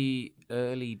in the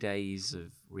early days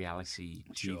of reality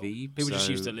TV, People just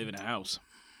so- used to live in a house.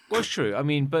 Well, it's true. I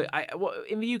mean, but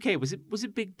in the UK, was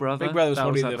it Big Brother? Big Brother was That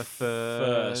probably like the the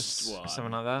first one.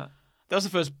 something like that. That was the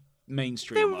first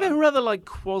mainstream They one. were rather like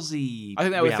quasi. I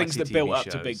think there were things reality that built TV up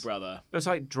to Big shows. Brother. It was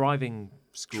like driving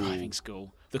school. Driving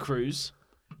School. The Cruise.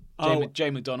 Oh. Jay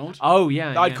McDonald. Oh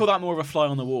yeah, I'd yeah. call that more of a fly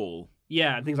on the wall.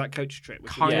 Yeah, and things like Coach Trip,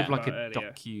 which we kind Yeah. of like a talked about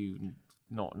earlier. docu,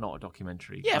 not a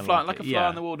documentary. Yeah, kind of like a fly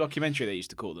on the wall documentary they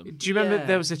used to call them. Do you remember Yeah.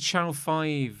 there was a Channel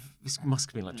 5, this must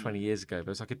have been like 20 years ago, there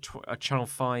was like a Channel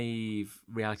 5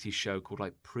 reality show called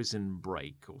like Prison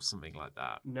Break or something like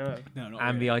that. No. No, not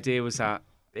And really. the idea was that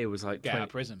it was like Get out of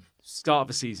prison. start of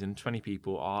a season, 20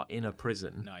 people are in a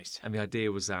prison. Nice. And the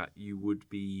idea was that you would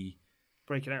be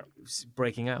Breaking out.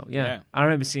 breaking out. Yeah. I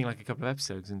remember seeing like a couple of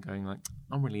episodes and going like,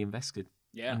 I'm really invested.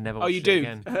 Yeah. And never Oh, watched you it do.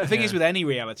 again. The thing Yeah. is with any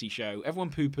reality show, everyone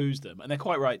poo-poos them, and they're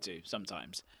quite right to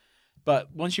sometimes.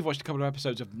 But once you've watched a couple of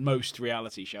episodes of most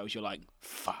reality shows, you're like,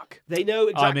 fuck. They know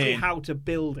exactly in. how to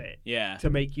build it Yeah. to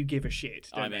make you give a shit,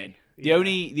 don't I'm they? in. Yeah.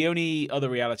 The only other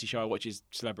reality show I watch is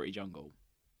Celebrity Jungle.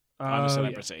 I'm Oh, a yeah.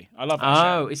 Celebrity. I love that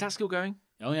Oh, show. is that still going?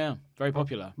 Oh yeah, very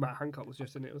popular. Matt Hancock was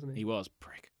just in it, wasn't he? He was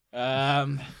prick.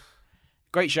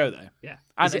 Great show though. Yeah.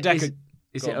 Is And it,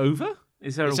 is Go it on. over?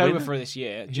 Is there It's a winner? over for this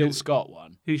year. Jill Scott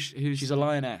won. Who's She's a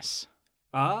lioness.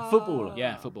 footballer?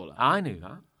 Yeah, footballer. I knew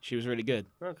that. She was really good.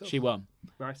 Oh, cool. She won,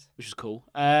 Nice. which was cool.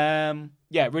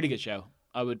 Yeah, really good show.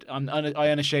 I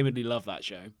unashamedly love that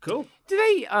show. Cool. Do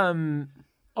they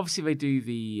obviously they do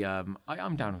the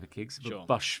I'm down with the gigs. Sure.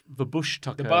 The Bush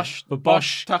Tucker. The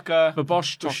Bosch Tucker. the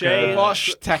Bosch Shane- Tucker.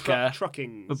 Bosch Tucker.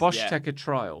 Trucking. The Bosch Yeah. Tucker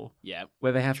trial Yeah,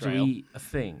 where they have Trail. to eat a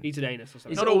thing. Eat an anus or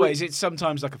something. not always. It's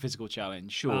sometimes like a physical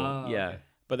challenge. Sure. Ah, yeah. okay.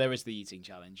 But there is the eating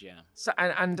challenge. Yeah. So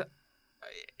and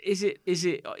is it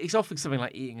it's often something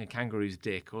like eating a kangaroo's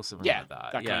dick or something Yeah, like that.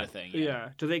 that kind of thing. Yeah.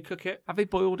 Do they cook it? Have they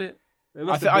boiled it? They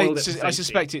must have boiled it for I safety.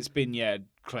 suspect it's been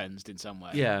cleansed in some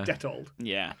way. Yeah. Dettoled.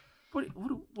 Yeah. What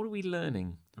are we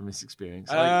learning from this experience?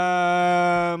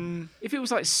 If it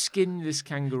was like skin this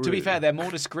kangaroo. To be fair, they're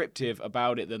more descriptive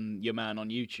about it than your man on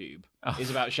YouTube is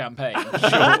about champagne. sure,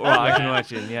 right, I can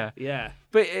imagine. Yeah. Yeah.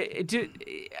 But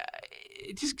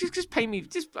just paint me.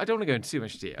 Just I don't want to go into too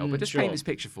much detail, but just sure. paint this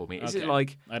picture for me. Is it Okay.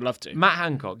 like I'd love to. Matt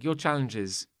Hancock? Your challenge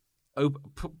is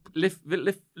lift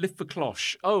the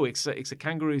cloche. Oh, it's a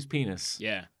kangaroo's penis.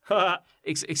 Yeah.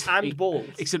 It's And balls.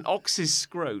 It's an ox's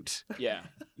scrot. Yeah.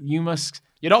 You must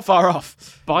You're not far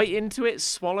off. bite into it,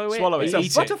 swallow it. Swallow it, It's a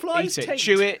eat butterfly's it, eat it, taint.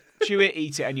 chew it,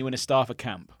 eat it, and you win a star for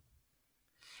camp.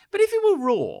 But if it were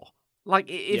raw, like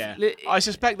if Yeah. I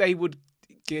suspect they would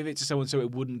give it to someone so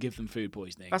it wouldn't give them food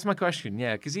poisoning. that's my question.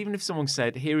 Yeah, because even if someone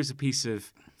said, "Here is a piece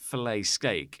of fillet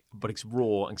steak, but it's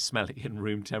raw and smelly in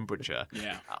room temperature,"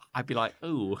 Yeah. I'd be like,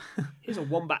 "Oh, Here's a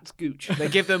wombat's gooch. They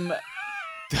give them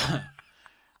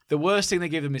the worst thing they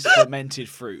give them is fermented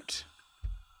fruit.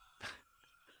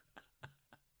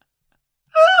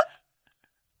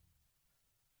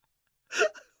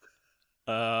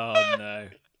 Oh no.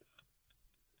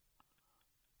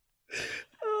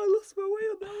 Oh, I lost my way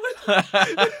on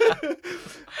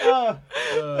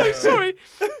that one. sorry."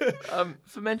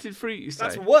 Fermented fruit, you say?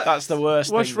 That's worse. That's the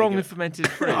worst What's thing. wrong with fermented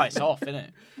fruit? Oh, it's off, isn't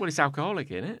it? Well, it's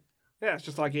alcoholic in it. Yeah, it's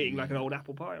just like eating like an old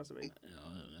apple pie or something.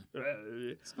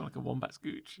 It's not like a wombat's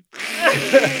gooch.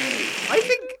 I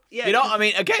think, yeah, You're not. I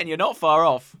mean, again, you're not far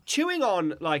off. chewing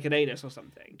on like an anus or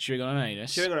something. Chewing on an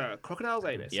anus. Chewing on a crocodile's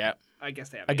anus. Yeah. I guess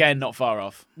they have. Again, not far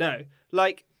off. No,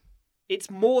 like it's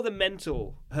more the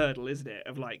mental hurdle, isn't it?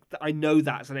 Of like, I know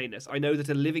that's an anus. I know that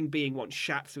a living being once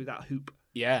shat through that hoop.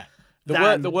 Yeah. The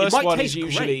It worst might one is taste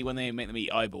usually great. when they make them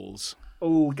eat eyeballs.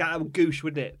 Oh, that would goosh,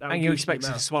 wouldn't it? That would And you goosh in expect your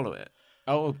it to mouth. swallow it.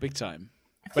 Oh, big time.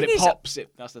 But thing it is- pops.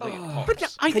 That's the thing. It pops.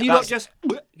 But I, Can you not just?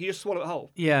 You just swallow it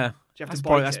whole. Yeah. you have to That's bite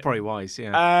probably, it? that's probably wise,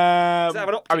 yeah. Does it have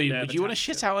an I optic mean, nerve would you want to attached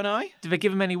shit to it? out an eye? Do they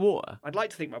give them any water? I'd like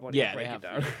to think my body Yeah, would break they it have.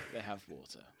 down. They have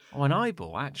water. Oh, an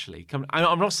eyeball, actually.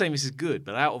 I'm not saying this is good,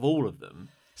 but out of all of them...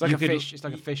 It's like you a could- fish. It's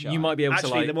like a fish. You might be able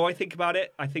Actually, to, like... the more I think about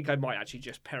it, I think I might actually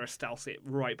just peristalse it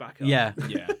right back up. Yeah.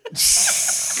 Yeah.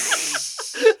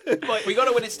 We got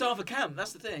to win a star for camp.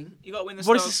 That's the thing. You got to win the What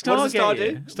star. does the star What does the star get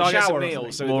you? do? Star gets a Shower or meal.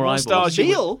 something? So More the more eyeballs. stars you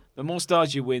Meal? win, the more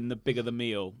stars you win, the bigger the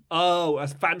meal. Oh, a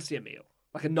fancier meal,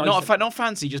 like a nice. Not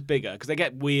fancy, just bigger, because they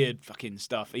get weird fucking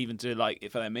stuff. Even to like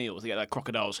for their meals, they get like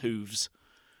crocodile's hooves.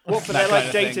 What for that their kind like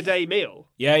of thing. day-to-day meal?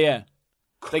 Yeah, yeah.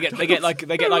 They get like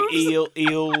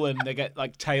eel, and they get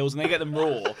like tails, and they get them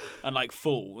raw and like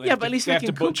full. They Yeah, have but to- at least they they have to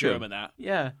can cook butcher them. them and that.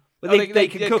 Yeah. But they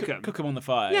can cook them. Cook them on the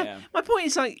fire. Yeah. Yeah. My point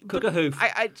is, like... Cook but a hoof.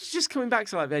 I just coming back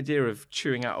to, like, the idea of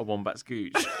chewing out a wombat's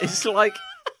gooch. It's like...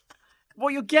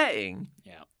 What you're getting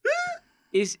Yeah.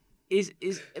 is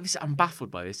I'm baffled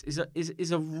by this,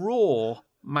 is a raw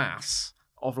mass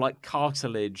of, like,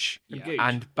 cartilage gooch.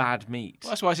 and bad meat. Well,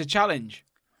 that's why it's a challenge.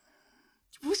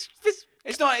 What's this?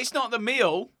 It's not the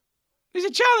meal. It's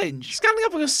a challenge. Standing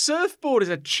up on a surfboard is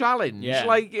a challenge. Yeah.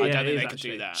 Like, I don't it think is they could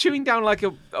actually. do that. chewing down like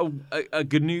a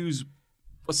gnu's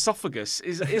esophagus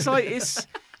is like it's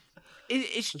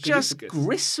just Gooseagus.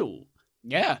 gristle.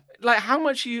 Yeah. Like, how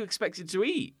much are you expected to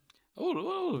eat?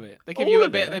 All of it. They give All you a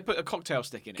of bit. it? They put a cocktail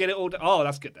stick in it. Get it all. Oh,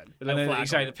 that's good then. A and little then flag you on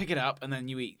say it. to pick it up, and then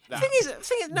you eat that. The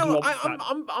thing is, no,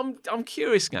 Glob I'm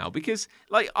curious now because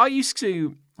like I used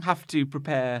to have to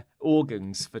prepare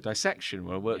organs for dissection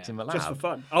when I worked in the lab. Just for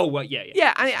fun. Oh well, yeah.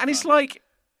 Yeah, and it's like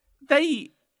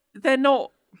they're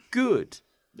not good.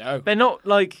 No. They're not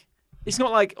like. It's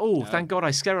not like, oh, thank God I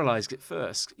sterilised it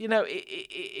first. You know,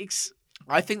 it's.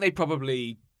 I think they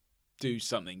probably do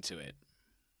something to it,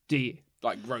 Do you?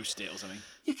 like roast it or something.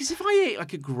 Yeah, because if I ate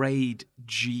like a grade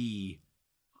G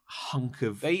hunk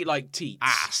of They eat like teats.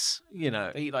 ass, you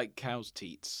know, They eat like cow's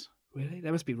teats. Really? They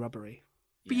must be rubbery.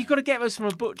 but you've got to get those from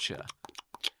a butcher.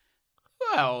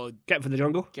 Well, Get them from the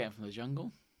jungle. get 'em from the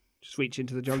jungle. Just reach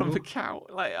into the From jungle. the cow.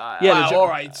 Like, Yeah, Well, all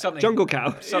right, something. Jungle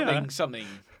cow. Something.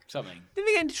 Didn't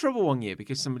they get into trouble one year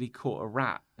because somebody caught a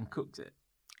rat and cooked it?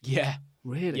 Yeah.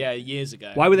 Really? Yeah, years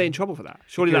ago. Why were they in trouble for that?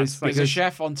 Surely Because- that's like There's a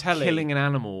chef on telly. Killing an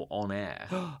animal on air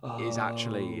is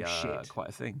actually shit. quite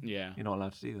a thing. Yeah. You're not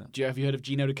allowed to do that. Have you heard of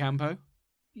Gino D'Acampo?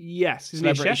 Yes. Isn't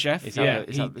he a Celebrity chef? chef? Is Yeah.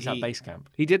 that base camp?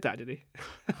 He did that, did he?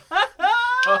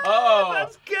 Oh,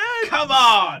 That's good. come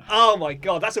on! Oh my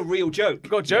god, that's a real joke.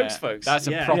 Got Yeah, That's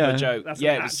a Yeah. proper Yeah. joke. That's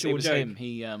yeah, an it was actual joke. him.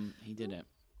 He did it.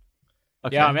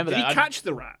 Okay. Yeah, I remember Did that. he catch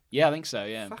the rat? Yeah, I think so.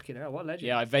 Yeah. Fucking hell, what a legend.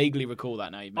 Yeah, I vaguely recall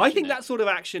that now. I think mentioned it. that sort of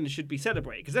action should be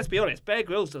celebrated because let's be honest, Bear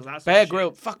Grylls does that. Sort Bear of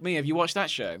Grylls. shit. Fuck me. Have you watched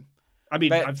that show? I mean,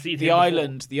 Bear- I've seen the him before.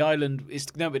 island. The island is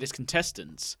but it's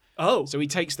contestants. Oh, So he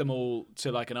takes them all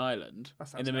to like an island That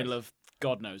sounds in the middle nice. of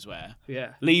God knows where.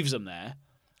 yeah. Leaves them there,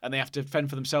 and they have to fend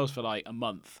for themselves for like a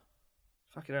month.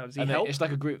 Fucking hell, does he And help? it's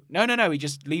like a group. No. He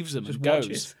just leaves them Just and goes.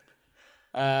 watches.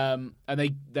 And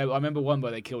they. I remember one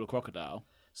where they killed a crocodile.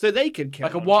 So they can kill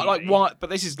Like a on what? TV. Like what? But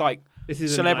this is like This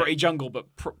is celebrity jungle, but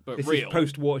This real. is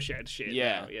post watershed shit.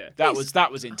 Yeah, now, yeah.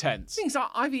 that was intense. Things are,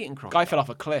 I've eaten crocodile. Guy fell off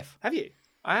a cliff. Have you?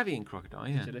 I have eaten crocodile,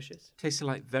 yeah. Delicious. Tasted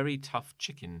like very tough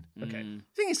chicken. Okay. Mm.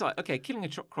 The thing is, like, okay, killing a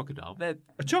crocodile, they're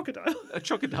A crocodile. a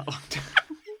crocodile.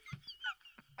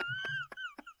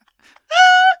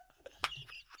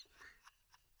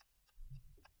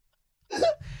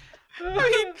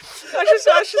 I mean,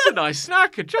 that's just a nice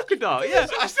snack, a crocodile. Yeah,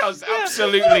 That sounds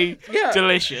absolutely Yeah.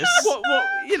 delicious. what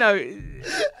you know,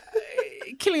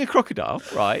 killing a crocodile,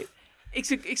 right?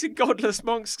 It's a godless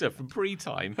monster from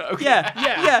pre-time. Okay.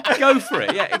 Yeah, go for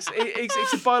it. Yeah,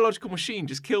 it's a biological machine.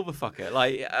 Just kill the fucker.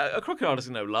 Like a crocodile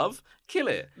doesn't know love. Kill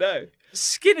it. No.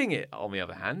 Skinning it, on the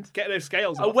other hand. Get those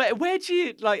scales off. Where do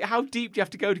you like? How deep do you have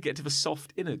to go to get to the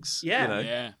soft innards? Yeah. you know?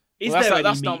 Yeah. Is Well, there any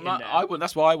that's meat not in my, there? I would.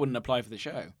 That's why I wouldn't apply for the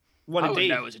show. Well, I wouldn't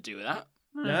indeed. know what to do with that.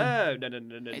 No.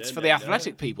 It's no, for the no.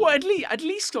 athletic people. Well, at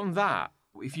least on that,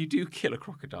 if you do kill a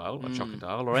crocodile,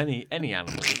 or any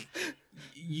animal,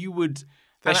 you would.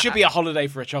 There and should be a holiday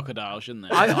for a crocodile, shouldn't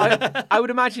there? I would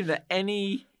imagine that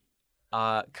any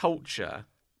culture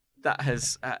that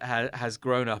has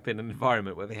grown up in an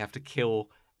environment where they have to kill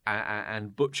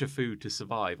and butcher food to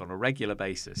survive on a regular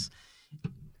basis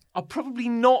are probably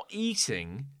not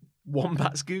eating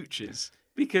wombats gooches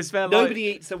because they're Nobody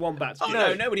eats a wombat. Oh,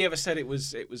 no, nobody ever said it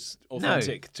was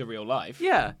authentic to real life.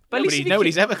 yeah, but at least if you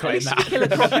nobody's kill- ever at claimed least if that. you kill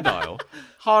a crocodile,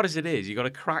 hard as it is, you got to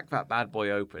crack that bad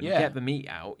boy open, Yeah. get the meat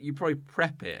out. You probably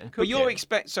prep it and cook But you're it.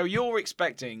 you're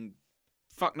expecting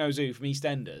fuck knows who from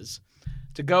EastEnders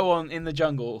to go on in the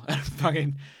jungle and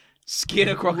fucking skin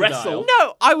a crocodile Wrestle.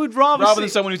 No, I would rather rather than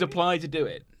someone who's applied to do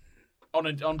it. On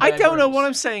I Bear don't know Grylls. what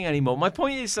I'm saying anymore. My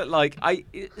point is that like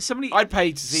somebody I'd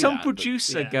pay to see some that, but-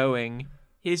 producer yeah. going,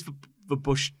 here's the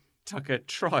Bush Tucker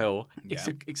trial. Yeah.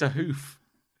 It's a hoof.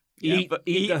 Yeah.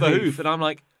 Eat the hoof. And I'm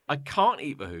like, I can't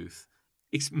eat the hoof.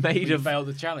 It's made You of failed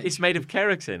the challenge. It's made of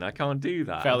keratin. I can't do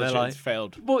that. failed the And they're challenge. like,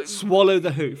 Failed. well, Swallow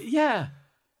the hoof. yeah.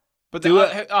 But Do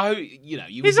you know,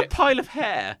 you Here's would a pile of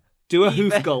hair. Do a Eat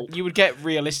hoof the- gulp. you would get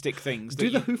realistic things that Do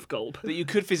the you, hoof gulp. that you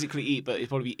could physically eat, but it'd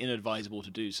probably be inadvisable to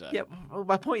do so. Yeah. Well,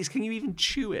 my point is, can you even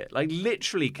chew it? Like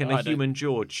literally, can I a don't- human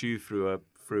jaw chew through a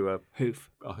Hoof.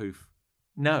 hoof?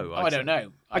 No. I don't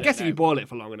know. I guess don't if you know. boil it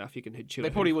for long enough, you can chew it. They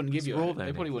probably wouldn't give you. raw A, then,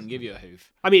 they probably Nick. wouldn't give you a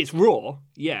hoof. I mean, it's raw,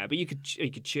 yeah, but you could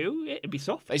chew it. It'd be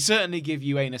soft. They certainly give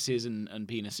you anuses and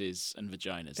penises and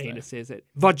vaginas. though. Anus is it?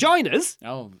 Vaginas?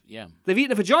 Oh yeah. They've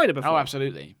eaten a vagina before. Oh,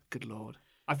 absolutely. Good lord.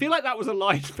 I feel like that was a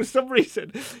line for some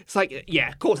reason. It's like, yeah,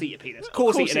 of course eat a penis. Of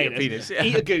course eat an eat a anus. penis, yeah.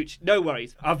 Eat a gooch. No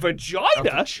worries. A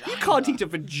vagina? You can't eat a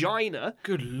vagina.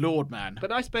 Good lord, man.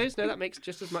 But I suppose, no, that makes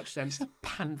just as much sense.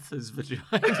 Panther's vagina.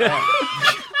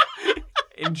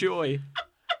 Enjoy.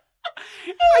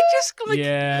 I just like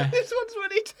yeah. This one's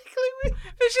really tickling me.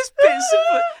 there's just bits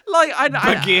of like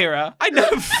Bagheera. I know.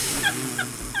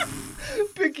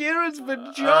 Bagheera's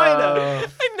vagina.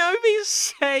 I know they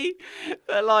say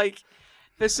that like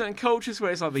there's certain cultures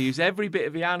where it's like they use every bit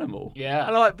of the animal. Yeah.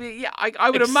 And I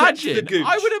would Except imagine. the gooch.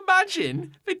 I would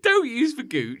imagine they don't use the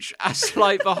gooch as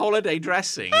like the holiday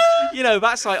dressing.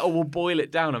 That's like, we'll boil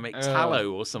it down and make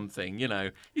tallow or something. You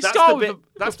That's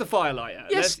the firelighter.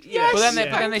 Yes, Let's- yes. But then they,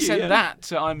 Thank you, send yeah. that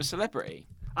to I'm a Celebrity,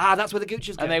 that's where the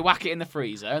gooches go. and they whack it in the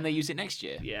freezer, and they use it next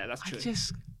year. Yeah, that's I true.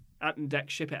 just. Ant and Deck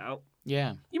ship it out.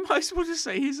 Yeah. You might as well just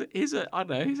say here's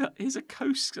a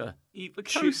coaster. Eat the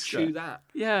Chew coaster. that.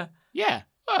 Yeah. Yeah.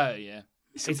 Oh, yeah.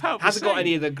 It's It about the hasn't got same.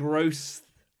 any of the grossness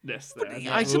there.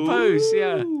 I suppose,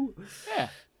 yeah. Ooh. Yeah.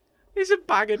 Here's a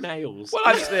bag of nails. Well,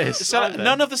 What's this?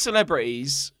 None of the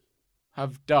celebrities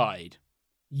have died.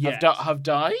 Yeah. Have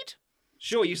died?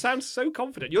 Sure, you sound so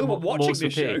confident. You're the one More watching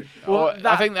this show. Pig. Well,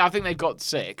 I think they've got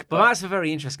sick. But that's a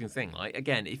very interesting thing. Like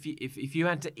again, if you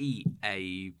had to eat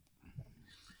a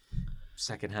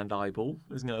secondhand eyeball,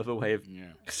 there's no other way of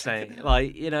saying it.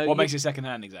 Like what makes it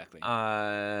secondhand exactly?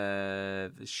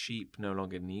 The sheep no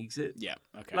longer needs it. Yeah.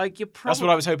 Okay. Like that's what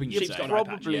I was hoping you'd You're say.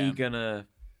 probably Yeah. gonna.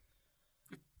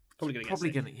 Probably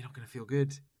gonna. You're not gonna feel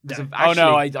good. No. Oh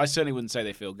no, I certainly wouldn't say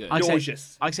they feel good.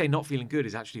 Nauseous. I say not feeling good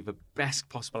is actually the best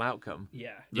possible outcome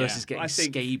Yeah. versus getting I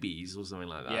think- scabies or something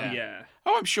like that. Yeah. Yeah.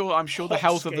 Oh, I'm sure the Hot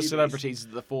health of the scabies. celebrities is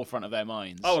at the forefront of their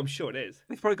minds. Oh, I'm sure it is.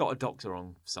 They've probably got a doctor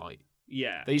on site.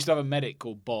 Yeah. They used to have a medic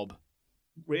called Bob.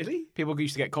 Really? People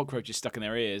used to get cockroaches stuck in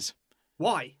their ears.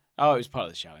 Why? Oh, it was part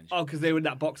of the challenge. Oh, because they were in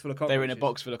that box full of cockroaches. They were in a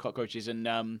box full of cockroaches, and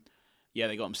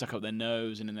they got them stuck up their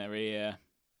nose and in their ear.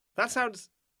 That sounds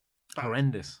bad.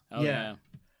 Horrendous. Oh Yeah.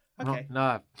 Okay.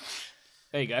 No.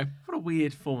 There you go. What a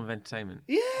weird form of entertainment.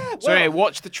 Yeah. So yeah, well-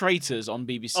 watch The Traitors on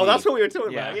BBC. Oh, that's what we were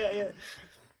talking Yeah. about. Yeah.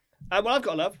 Well, I've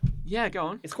got a love. Yeah, go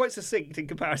on. It's quite succinct in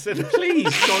comparison. Please,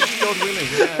 God willing.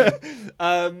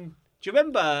 Yeah. Do you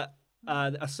remember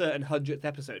a certain 100th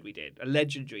episode we did? A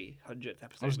legendary 100th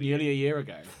episode. That was we nearly did? a year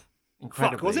ago.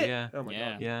 Incredibly, Fuck, was it? Yeah. Oh my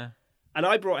Yeah. god. Yeah. And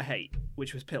I brought a hate,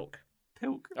 which was Pilk.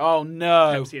 Pilk. Oh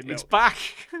no, Pepsi and it's milk. back.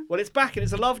 Well, it's back and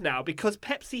it's a love now because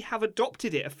Pepsi have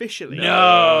adopted it officially.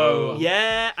 No.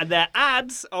 Yeah, and their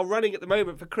ads are running at the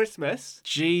moment for Christmas,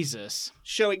 Jesus.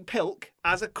 showing Pilk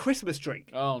as a Christmas drink.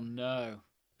 Oh no.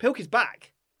 Pilk is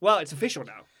back. Well, it's official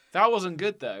now. That wasn't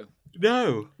good though.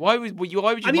 No. Why would you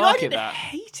I mean, I market didn't that?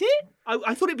 hate it.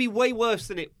 I thought it'd be way worse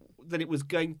than it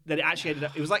actually ended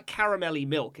up. It was like caramelly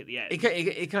milk at the end.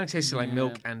 It kind of tasted like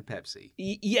milk and Pepsi.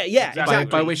 Yeah, Exactly.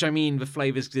 By which I mean the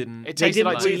flavors didn't. It They tasted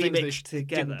didn't like two really things mix that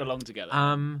together. didn't belong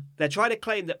together. They're trying to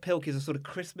claim that Pilk is a sort of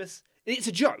Christmas. It's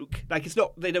a joke. Like it's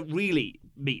not. They don't really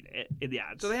mean it in the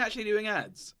ads. So they actually doing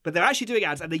ads? But they're actually doing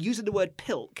ads, and they're using the word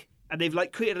Pilk, and they've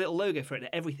like created a little logo for it and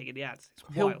everything in the ads. It's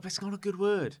wild. Pilk, that's not a good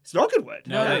word. It's not a good word.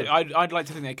 No, I'd like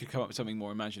to think they could come up with something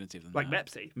more imaginative than Like that.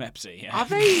 Mepsi. Mepsi, yeah. Are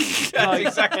they?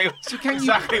 That's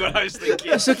exactly what I was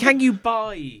thinking. So can you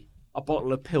buy a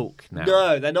bottle of Pilk now?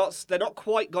 No, they're not. They're not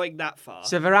quite going that far.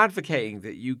 So they're advocating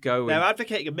that you go They're and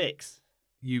advocating a mix.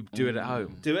 you do it at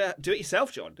home. Do it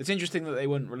yourself, John. It's interesting that they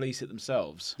wouldn't release it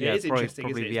themselves. It is probably, interesting.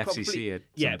 Probably isn't the it? It's FCC. Had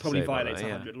Yeah, something it probably to say about violates that,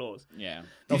 100 laws. Yeah. Not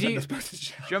Did that you, they're supposed to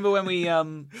show. do you remember when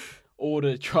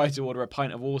we tried to order a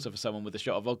pint of water for someone with a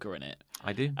shot of vodka in it,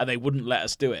 I do. and they wouldn't let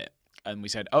us do it, and we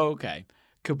said, "Oh, okay.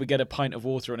 Could we get a pint of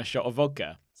water and a shot of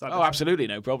vodka?" Side Oh, by side. absolutely,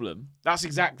 no problem. That's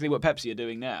exactly what Pepsi are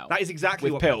doing now. That is exactly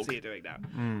With what Pilk. Pepsi are doing now.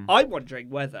 I'm wondering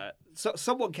whether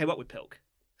someone came up with Pilk.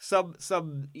 Some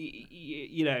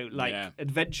Yeah.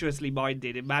 adventurously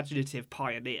minded, imaginative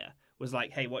pioneer was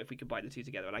like, "Hey, what if we combine the two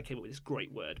together?" And I came up with this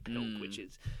great word, Pilk,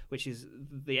 which is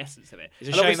the essence of it. It's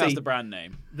a And shame obviously that's the brand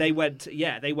name. They went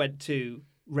to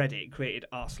Reddit and created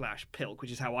r/Pilk,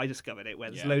 which is how I discovered it, where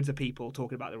there's Yeah. loads of people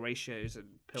talking about the ratios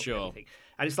and Pilk Sure. and everything.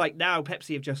 And it's like now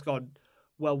Pepsi have just gone,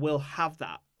 well, we'll have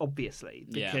that, obviously,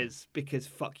 Yeah. because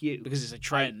fuck you. Because it's a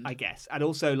trend. I guess. And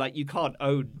also, like, you can't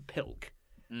own Pilk.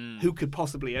 Who could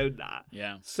possibly own that?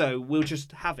 Yeah. So we'll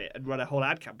just have it and run a whole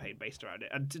ad campaign based around it.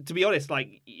 And to be honest,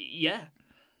 like, yeah,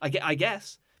 I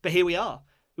guess. But here we are.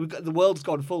 The world's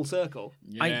gone full circle.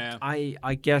 Yeah.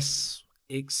 I guess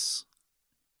it's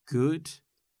good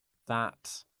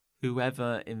that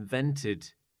whoever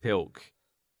invented Pilk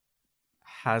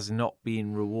has not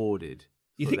been rewarded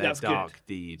You for think their that's dark good?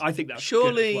 deed. I think that's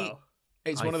Surely- good as well.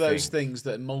 It's I one of those think. things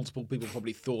that multiple people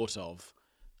probably thought of,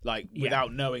 like, Yeah.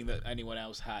 without knowing that anyone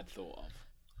else had thought of.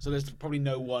 So there's probably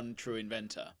no one true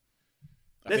inventor.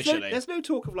 Officially. There's no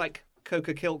talk of like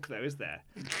Coca-Kilk though, is there?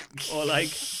 Or like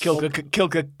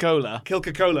Coca-Cola.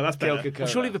 Coca-Cola. That's better. Coca-Cola. Well,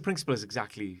 surely the principle is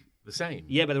exactly the same.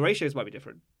 Yeah, but the ratios might be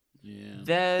different. Yeah.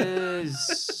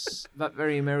 There's that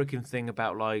very American thing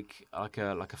about like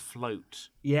a float.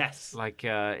 Yes. Like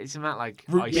isn't that like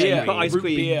Root ice beer. cream? Put ice Root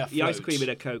cream, beer the ice float. cream in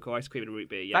a Coke or ice cream in a root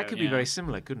beer. Yeah, That could be very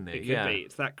similar, couldn't it? it could yeah. be.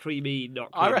 It's that creamy, not.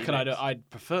 I creamy reckon mix. I'd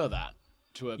prefer that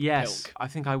to a Yes, Pilk. I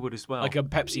think I would as well. Like a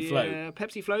Pepsi float. Yeah,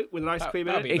 Pepsi float with an ice cream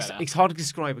in that'd it. be better. It's hard to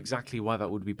describe exactly why that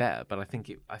would be better, but I think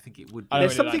it would. Be. I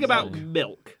There's really something like about milk.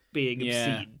 milk being Yeah.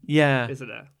 obscene, Yeah, isn't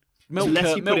there? Milk,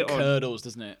 Unless you put milk it on- curdles,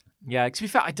 doesn't it? yeah. To be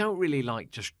fair, I don't really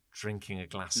like just drinking a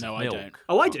glass No, of I milk. don't.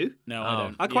 Oh, I do. No, Oh. I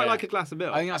don't. I quite Yeah. like a glass of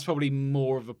milk. I think that's probably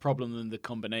more of a problem than the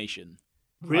combination.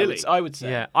 Really? I would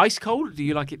say. Yeah, ice cold. Or do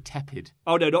you like it tepid?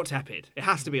 Oh no, not tepid. It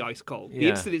has to be ice cold. The Yeah.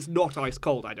 instant it's not ice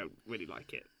cold, I don't really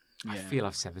like it. I Yeah. feel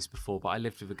I've said this before, but I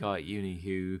lived with a guy at uni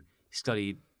who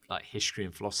studied like history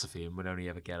and philosophy and would only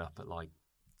ever get up at like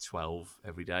 12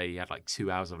 every day. He had like 2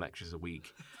 hours of lectures a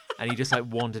week, and he just like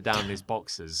wandered down in his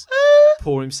boxes,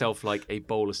 pour himself like a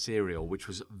bowl of cereal, which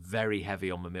was very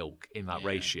heavy on the milk in that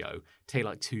ratio. Take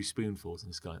like 2 spoonfuls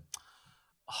and just go,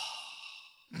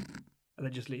 And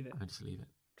then just leave it. and just leave it.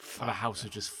 And the house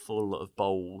was just full of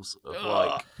bowls of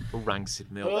like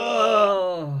rancid milk.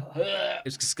 Oh. It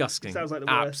was disgusting. Sounds like the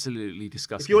worst. Absolutely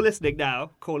disgusting. If you're listening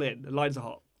now, call in. The lines are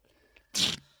hot.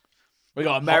 We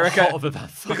got America. Hotter than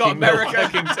that We got fucking milk, America. I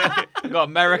can tell you. We got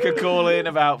America calling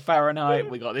about Fahrenheit.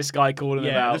 We got this guy calling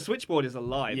Yeah, about. the switchboard is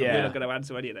alive. Yeah. Yeah. We're not going to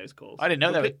answer any of those calls. I didn't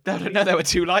know there were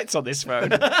 2 lights on this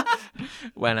phone.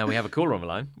 Well, now we have a caller on the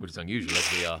line, which is unusual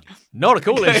as we are not a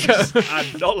call-in show.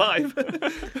 And not live.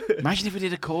 Imagine if we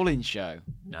did a call-in show.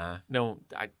 Nah, no,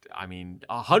 I mean,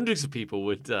 hundreds of people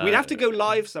would. We'd have to go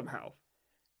live somehow.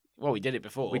 Well, we did it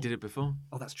before. We did it before.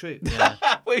 Oh, that's true.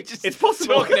 We're just It's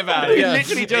possible. talking about it. We Yeah.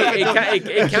 literally do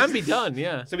It can be done,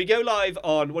 yeah. So we go live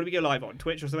on, what do we go live on?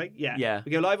 Twitch or something? Yeah. Yeah.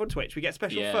 We go live on Twitch. We get a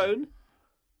special Yeah. phone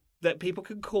that people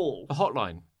can call. A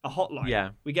hotline. A hotline.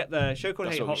 Yeah. We get the Show Called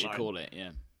That's Hate what we should hotline. call it.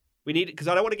 Yeah. We need it because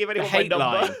I don't want to give The anyone my hate number.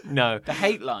 line. No. The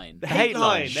hate line. The hate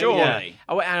line. Surely. Yeah.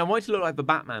 Oh, and I want it to look like the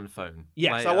Batman phone.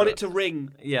 Yes, Like, I want it to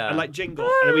ring yeah. and like jingle,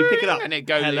 and then we pick it up. And it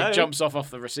goes. Hello? It jumps off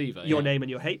the receiver. Your yeah. name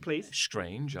and your hate, please.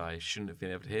 Strange. I shouldn't have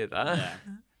been able to hear that. Yeah.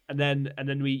 And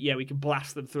then we can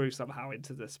blast them through somehow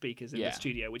into the speakers in Yeah. the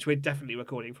studio, which we're definitely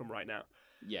recording from right now.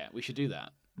 Yeah. We should do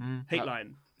that. Hate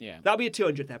line. Yeah. That'll be a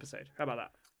 200th episode. How about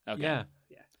that? Okay. Yeah.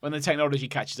 When the technology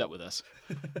catches up with us.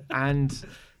 And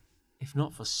if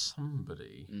not for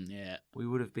somebody, Yeah. this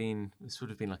would have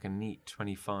been like a neat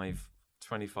 25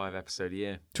 episode a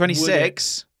year.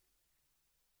 26.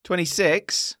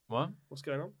 26. What? What's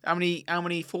going on? How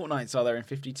many fortnights are there in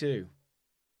 52?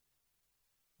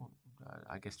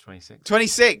 I guess 26.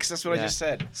 26. That's what I Yeah. just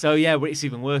said. So yeah, well, it's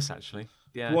even worse actually.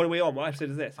 Yeah. What are we on? What episode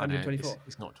is this? I know, 124.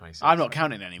 it's not 26. I'm not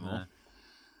counting anymore.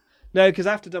 No, because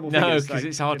after double No, figures. because like,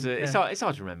 it's hard to yeah. it's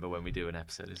hard to remember when we do an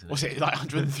episode, isn't it? Was it like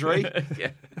 103?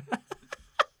 Yeah.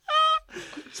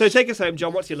 So take us home,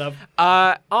 John. What's your love?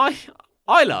 I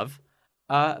love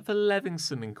the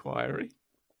Levinson inquiry.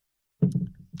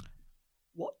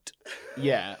 What?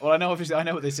 Yeah. Well, I know what this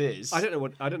is. I don't know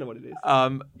what it is.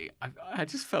 I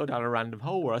just fell down a random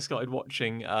hole where I started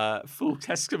watching full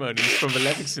testimonies from the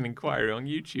Levinson inquiry on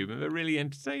YouTube, and they're really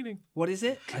entertaining. What is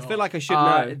it? I feel like I should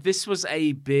know. This was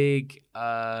a big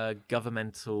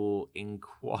governmental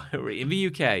inquiry in the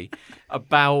UK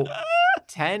about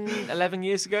 10, 11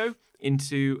 years ago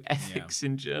into ethics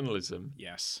in journalism.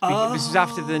 Yes. This was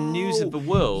after the News of the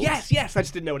World Yes. I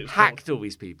just didn't know what it was hacked called. all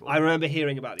these people. I remember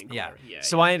hearing about the Yeah. inquiry. Yeah.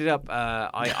 So I ended up,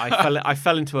 I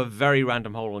fell into a very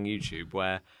random hole on YouTube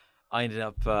where I ended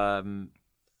up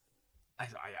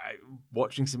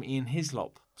watching some Ian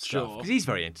Hislop stuff Sure. because he's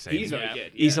very entertaining. He's very Yeah.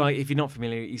 good. He's yeah. like, if you're not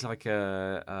familiar, he's like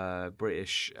a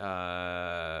British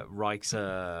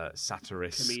writer,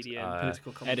 satirist, comedian,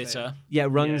 political commentator. Editor. Yeah,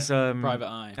 runs Private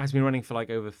Eye. Has been running for like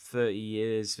over 30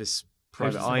 years. This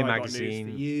Private Have Eye I got magazine.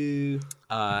 news for you.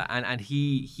 And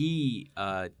he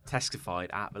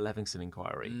testified at the Levinson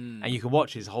inquiry, Mm. and you can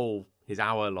watch his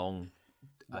hour-long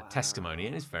testimony,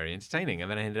 and it's very entertaining.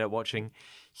 And then I ended up watching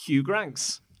Hugh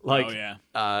Grant's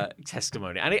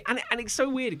testimony, and it's so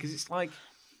weird because it's like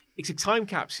it's a time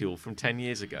capsule from 10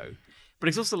 years ago, but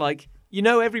it's also like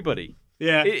everybody.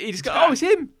 Yeah. You just go, oh, it's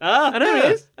him. Ah, I know it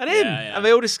is, and him, Yeah. and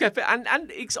they all just skip it, and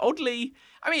it's oddly.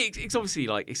 I mean, it's obviously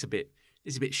like it's a bit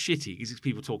shitty because it's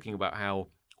people talking about how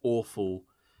awful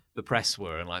the press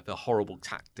were and like the horrible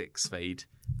tactics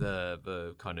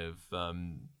the kind of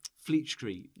Fleet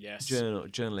Street Yes.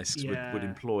 journalists would Yeah.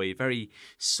 employ. Very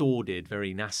sordid,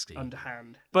 very nasty.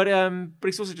 Underhand. But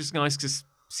it's also just nice to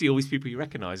see all these people you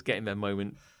recognise getting their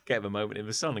moment in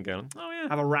the sun and going, oh yeah,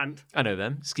 Have a rant. I know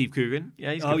them. Steve Coogan,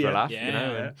 yeah, he's Oh, good for yeah. a laugh, Yeah, you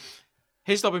know. yeah. And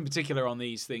Hislop in particular on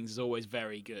these things is always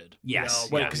very good. Yes.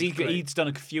 Well, yeah. because he'd done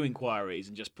a few inquiries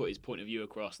and just put his point of view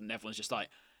across, and everyone's just like,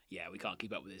 yeah, we can't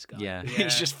keep up with this guy. Yeah.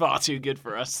 He's just far too good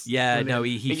for us. Yeah, Brilliant. no,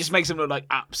 He just makes him look like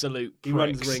absolute He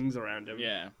pricks. runs rings around him.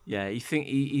 Yeah. Yeah,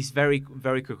 he's very,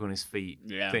 very quick on his feet.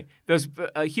 Yeah.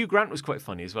 Hugh Grant was quite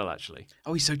funny as well, actually.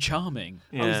 Oh, he's so charming.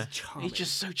 Yeah. He's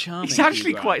just so charming. He's actually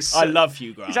Hugh Grant. quite. I love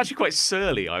Hugh Grant. He's actually quite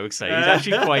surly, I would say. He's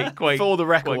actually quite. For the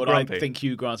record, quite I grumpy. think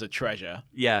Hugh Grant's a treasure.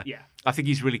 Yeah. Yeah. I think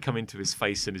he's really come into his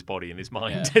face and his body and his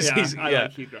mind. Yeah. I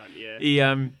like Hugh Grant. Yeah.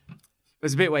 He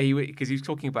there's a bit where because he was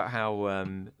talking about how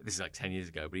this is like 10 years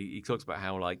ago, but he talks about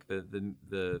how like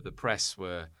the press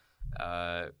were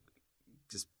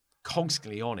just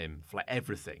constantly on him for like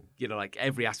everything, you know, like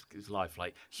every aspect of his life.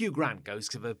 Like Hugh Grant goes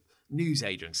to the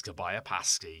newsagents to buy a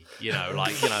pasty, you know,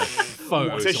 like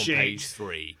photos on shit. page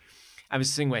 3. And it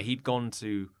was a thing where he'd gone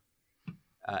to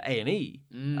A&E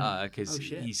because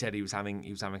he said he was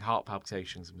having heart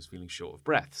palpitations and was feeling short of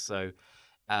breath. So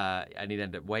and he'd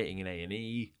end up waiting in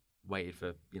A&E. Waited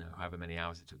for however many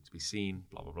hours it took to be seen,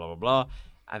 blah blah blah blah blah,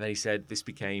 and then he said this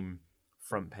became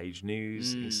front page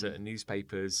news in certain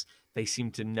newspapers. They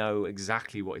seemed to know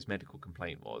exactly what his medical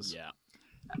complaint was. Yeah.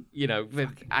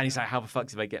 And he's like, "How the fuck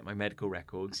did I get my medical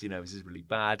records? This is really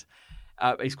bad."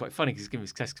 It's quite funny because he's giving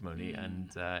his testimony and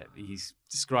he's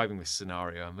describing this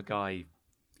scenario, and the guy,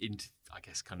 I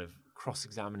guess, kind of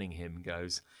cross-examining him,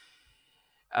 goes,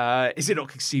 "Is it not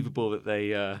conceivable that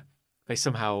they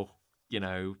somehow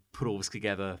put all this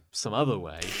together some other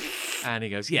way?" And he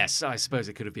goes, "Yes, I suppose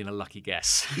it could have been a lucky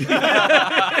guess."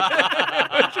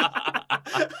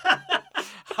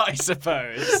 I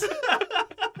suppose.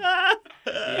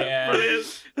 Yeah.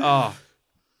 Brilliant. Oh,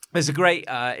 there's a great.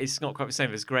 It's not quite the same.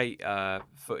 There's great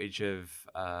footage of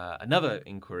another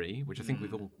inquiry, which I think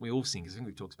we've all seen because I think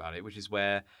we've talked about it, which is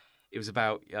where it was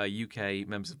about UK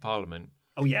members of Parliament.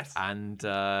 Oh yes. And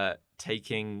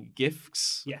taking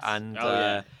gifts, Yes. and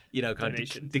kind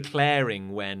of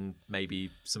declaring when maybe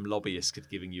some lobbyists could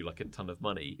giving you like a ton of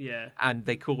money. Yeah. And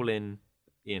they call in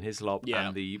Ian Hislop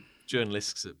and the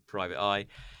journalists at Private Eye,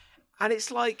 and it's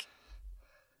like,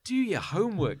 do your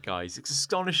homework, guys. It's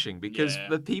astonishing because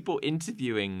the people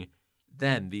interviewing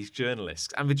them, these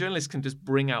journalists, and the journalists can just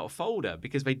bring out a folder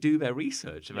because they do their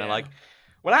research and they're like,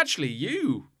 well, actually,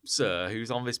 you, sir,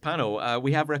 who's on this panel,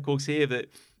 we have records here that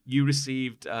you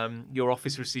received, your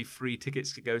office received free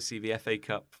tickets to go see the FA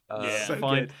Cup final.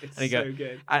 It's and so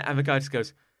good. And the guy just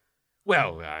goes,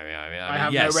 well, I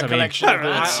have yes, no recollection of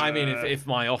that. I mean, if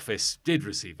my office did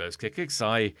receive those tickets,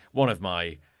 one of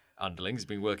my underlings has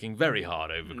been working very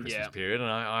hard over the Christmas period, and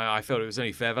I felt it was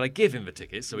only fair that I give him the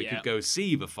tickets so he could go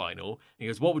see the final. And he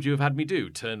goes, what would you have had me do?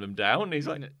 Turn them down? And he's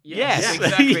like, yes.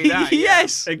 Exactly that.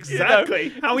 Yes. Exactly.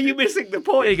 How are you missing the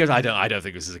point? He goes, I don't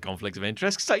think this is a conflict of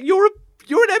interest. It's like, you're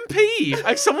an MP.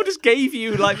 Like, someone just gave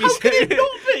you like these. How can it not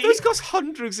be? Those cost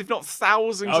hundreds, if not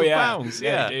thousands of pounds.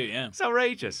 Yeah, they do, It's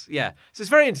outrageous. Yeah. So it's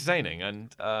very entertaining,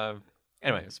 and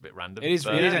anyway, it's a bit random. It is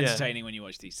entertaining when you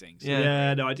watch these things.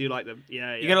 Yeah, no, I do like them.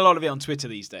 Yeah. You get a lot of it on Twitter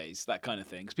these days, that kind of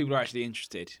thing, because people are actually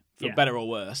interested. For better or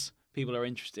worse, people are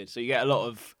interested. So you get a lot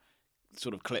of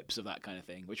sort of clips of that kind of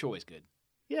thing, which are always good.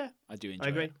 Yeah. I do enjoy I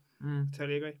agree. it.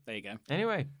 Totally agree. There you go.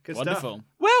 Anyway, Good Wonderful. stuff.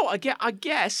 well, I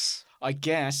guess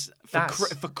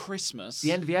for Christmas.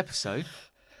 the end of the episode.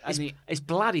 It's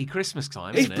bloody Christmas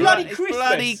time, It's isn't bloody it?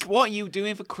 Christmas. What are you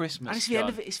doing for Christmas? And it's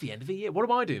the end of the year. What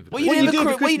am I doing? For What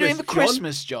are you doing for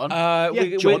Christmas, John?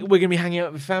 We're going to be hanging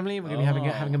out with family. We're going to be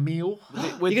having a meal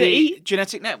With You're gonna the eat?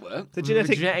 Genetic Network? The with genetic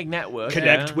the genetic network.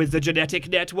 connect with the genetic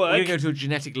network. We're going to go to a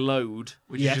genetic load,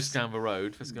 which Yes. is just down the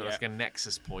road. That's like a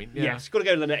nexus point. Yeah. Yes, you've got to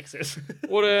go to the Nexus.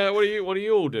 What are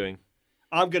you all doing?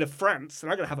 I'm going to France,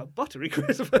 and I'm going to have a buttery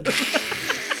Christmas.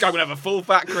 I'm going to have a full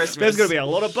fat Christmas. There's going to be a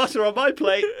lot of butter on my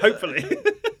plate, hopefully.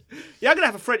 Yeah, I'm going to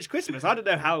have a French Christmas. I don't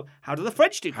know how do the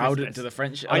French do Christmas? How do the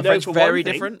French? I Are the know French for very one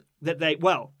thing different?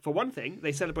 that for one thing,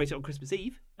 they celebrate it on Christmas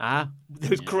Eve. Ah,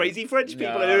 Those crazy French people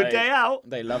Yeah, who are they- day out.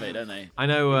 They love it, don't they? I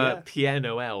know Yeah. Pierre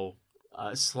Noël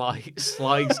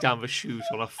slides down the chute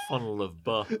on a funnel of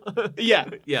butter. Yeah,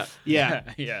 Yeah. yeah.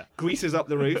 Yeah. Greases up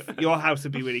the roof. Your house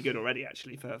would be really good already,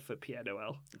 actually, for Pierre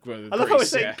Noël. I love how we're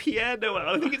saying Pierre Noël.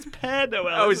 I think it's Père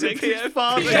Noël. Oh, is it It's Pierre?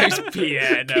 Father. It's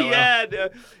Pierre Noël. Pierre No-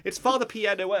 It's Father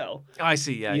Pierre Noël. I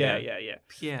see. Yeah. Yeah.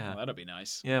 Pierre. Oh, that'll be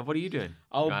nice. Yeah. What are you doing?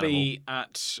 I'll Animal. be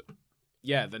at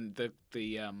the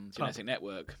Genetic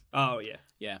Network. Oh, yeah.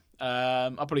 Yeah.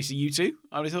 I'll probably see you two.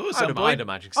 I would have thought at some I'd point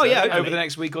imagine. Oh, So. yeah, over the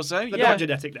next week or so. The Yeah.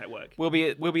 non-genetic network. We'll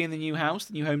be in the new house,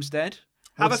 the new homestead.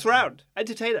 Have us round.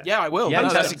 Entertain us. Yeah, I will. Yeah,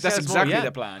 that's that's exactly more,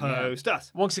 the plan. Yeah. Post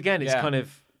us. Once again, it's Yeah. kind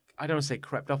of, I don't want to say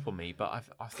crept up on me, but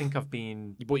I think I've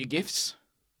been. You bought your gifts?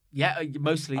 Yeah,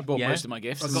 mostly. I bought yeah. most of my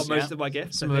gifts. I've got most of my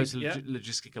gifts. Some I of those think, yeah.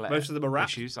 logistical Most of them are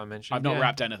wrapped. issues I mentioned. I've not yeah.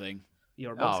 wrapped anything.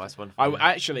 You're a Oh, monster. that's wonderful.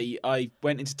 I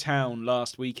went into town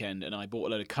last weekend and I bought a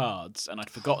load of cards and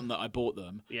I'd forgotten that I bought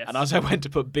them. Yes. And as I went to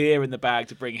put beer in the bag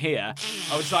to bring here,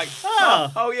 I was like,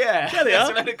 oh yeah, There they there's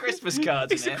are. a load of Christmas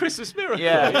cards. It's in a it. Christmas miracle.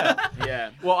 Yeah.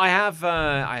 Well, I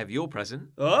have your present,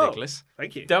 Oh. Nicholas.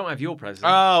 Thank you. Don't have your present.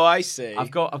 Oh, I see.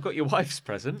 I've got your wife's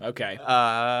present. Okay.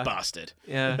 Uh, Bastard.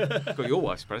 yeah, I've got your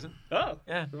wife's present. Oh,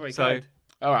 Yeah, very so kind.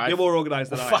 All right. You're more organised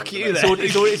than I am. Fuck you it's then.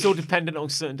 it's all dependent on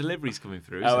certain deliveries coming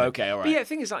through. Isn't Oh, it? okay, all right. But yeah, the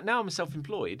thing is, like now I'm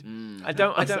self-employed. I'm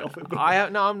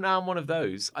one of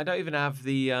those. I don't even have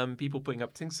the people putting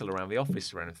up tinsel around the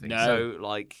office or anything. No. So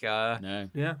like, No.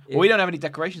 Yeah. Well, we don't have any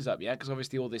decorations up yet because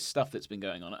obviously all this stuff that's been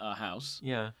going on at our house.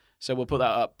 yeah. So we'll put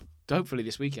that up hopefully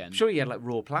this weekend. I'm sure you had like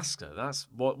raw plaster. That's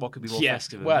what could be more Yeah.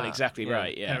 festive than Well, that? exactly Yeah.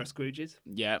 right. Yeah. Pair of Scrooges.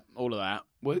 Yeah. All of that.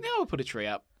 Well, no, we'll put a tree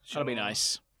up. That'll be Sure.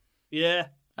 nice. Yeah.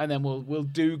 And then we'll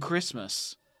do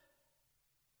Christmas.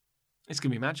 It's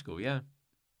gonna be magical. Yeah.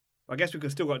 I guess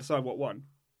we've still got to decide what one.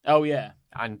 Oh yeah.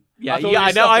 And yeah, I thought yeah, we were I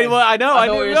know, stopping. I know, I I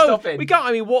thought know. we were No, stopping. we can't.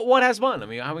 I mean, what has one? I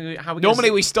mean, how we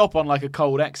Normally we stop on like a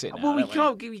cold exit. Now, Well, we don't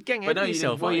can't. We're getting But ahead no, of you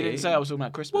yourself. didn't, well, aren't you didn't say I was talking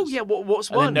about Christmas. Well, yeah. What's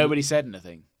And one? then nobody said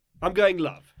anything. I'm going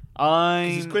love.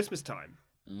 'Cause it's I'm. Christmas time.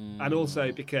 And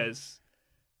also because...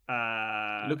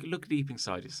 Look deep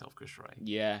inside yourself, Chris Ray.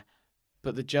 Yeah,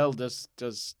 but the gel does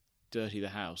dirty the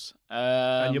house.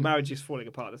 and your marriage is falling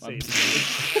apart at the seams.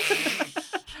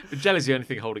 The gel is the only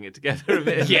thing holding it together a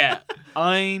bit. Yeah,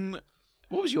 I'm.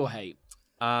 What was your hate?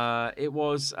 It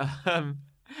was.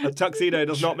 A tuxedo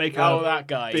does not make Oh, a... that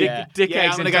guy. Dick- yeah, dick yeah.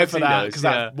 eggs I'm and gonna go for that tuxedos, because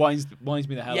yeah. that winds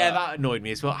me the hell Yeah, up. that annoyed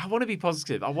me as well. I want to be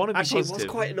positive. I want to be Actually, it positive.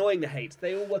 was quite annoying, the hate.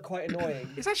 They all were quite annoying.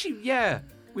 It's actually, yeah.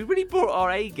 We really brought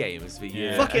our A game as the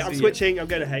year. Fuck it, as I'm the switching. I'm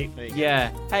going to hate. year.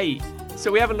 Yeah. Hey,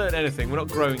 so we haven't learned anything. We're not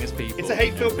growing as people. It's a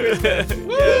hate-filled Christmas.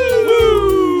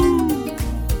 Woo!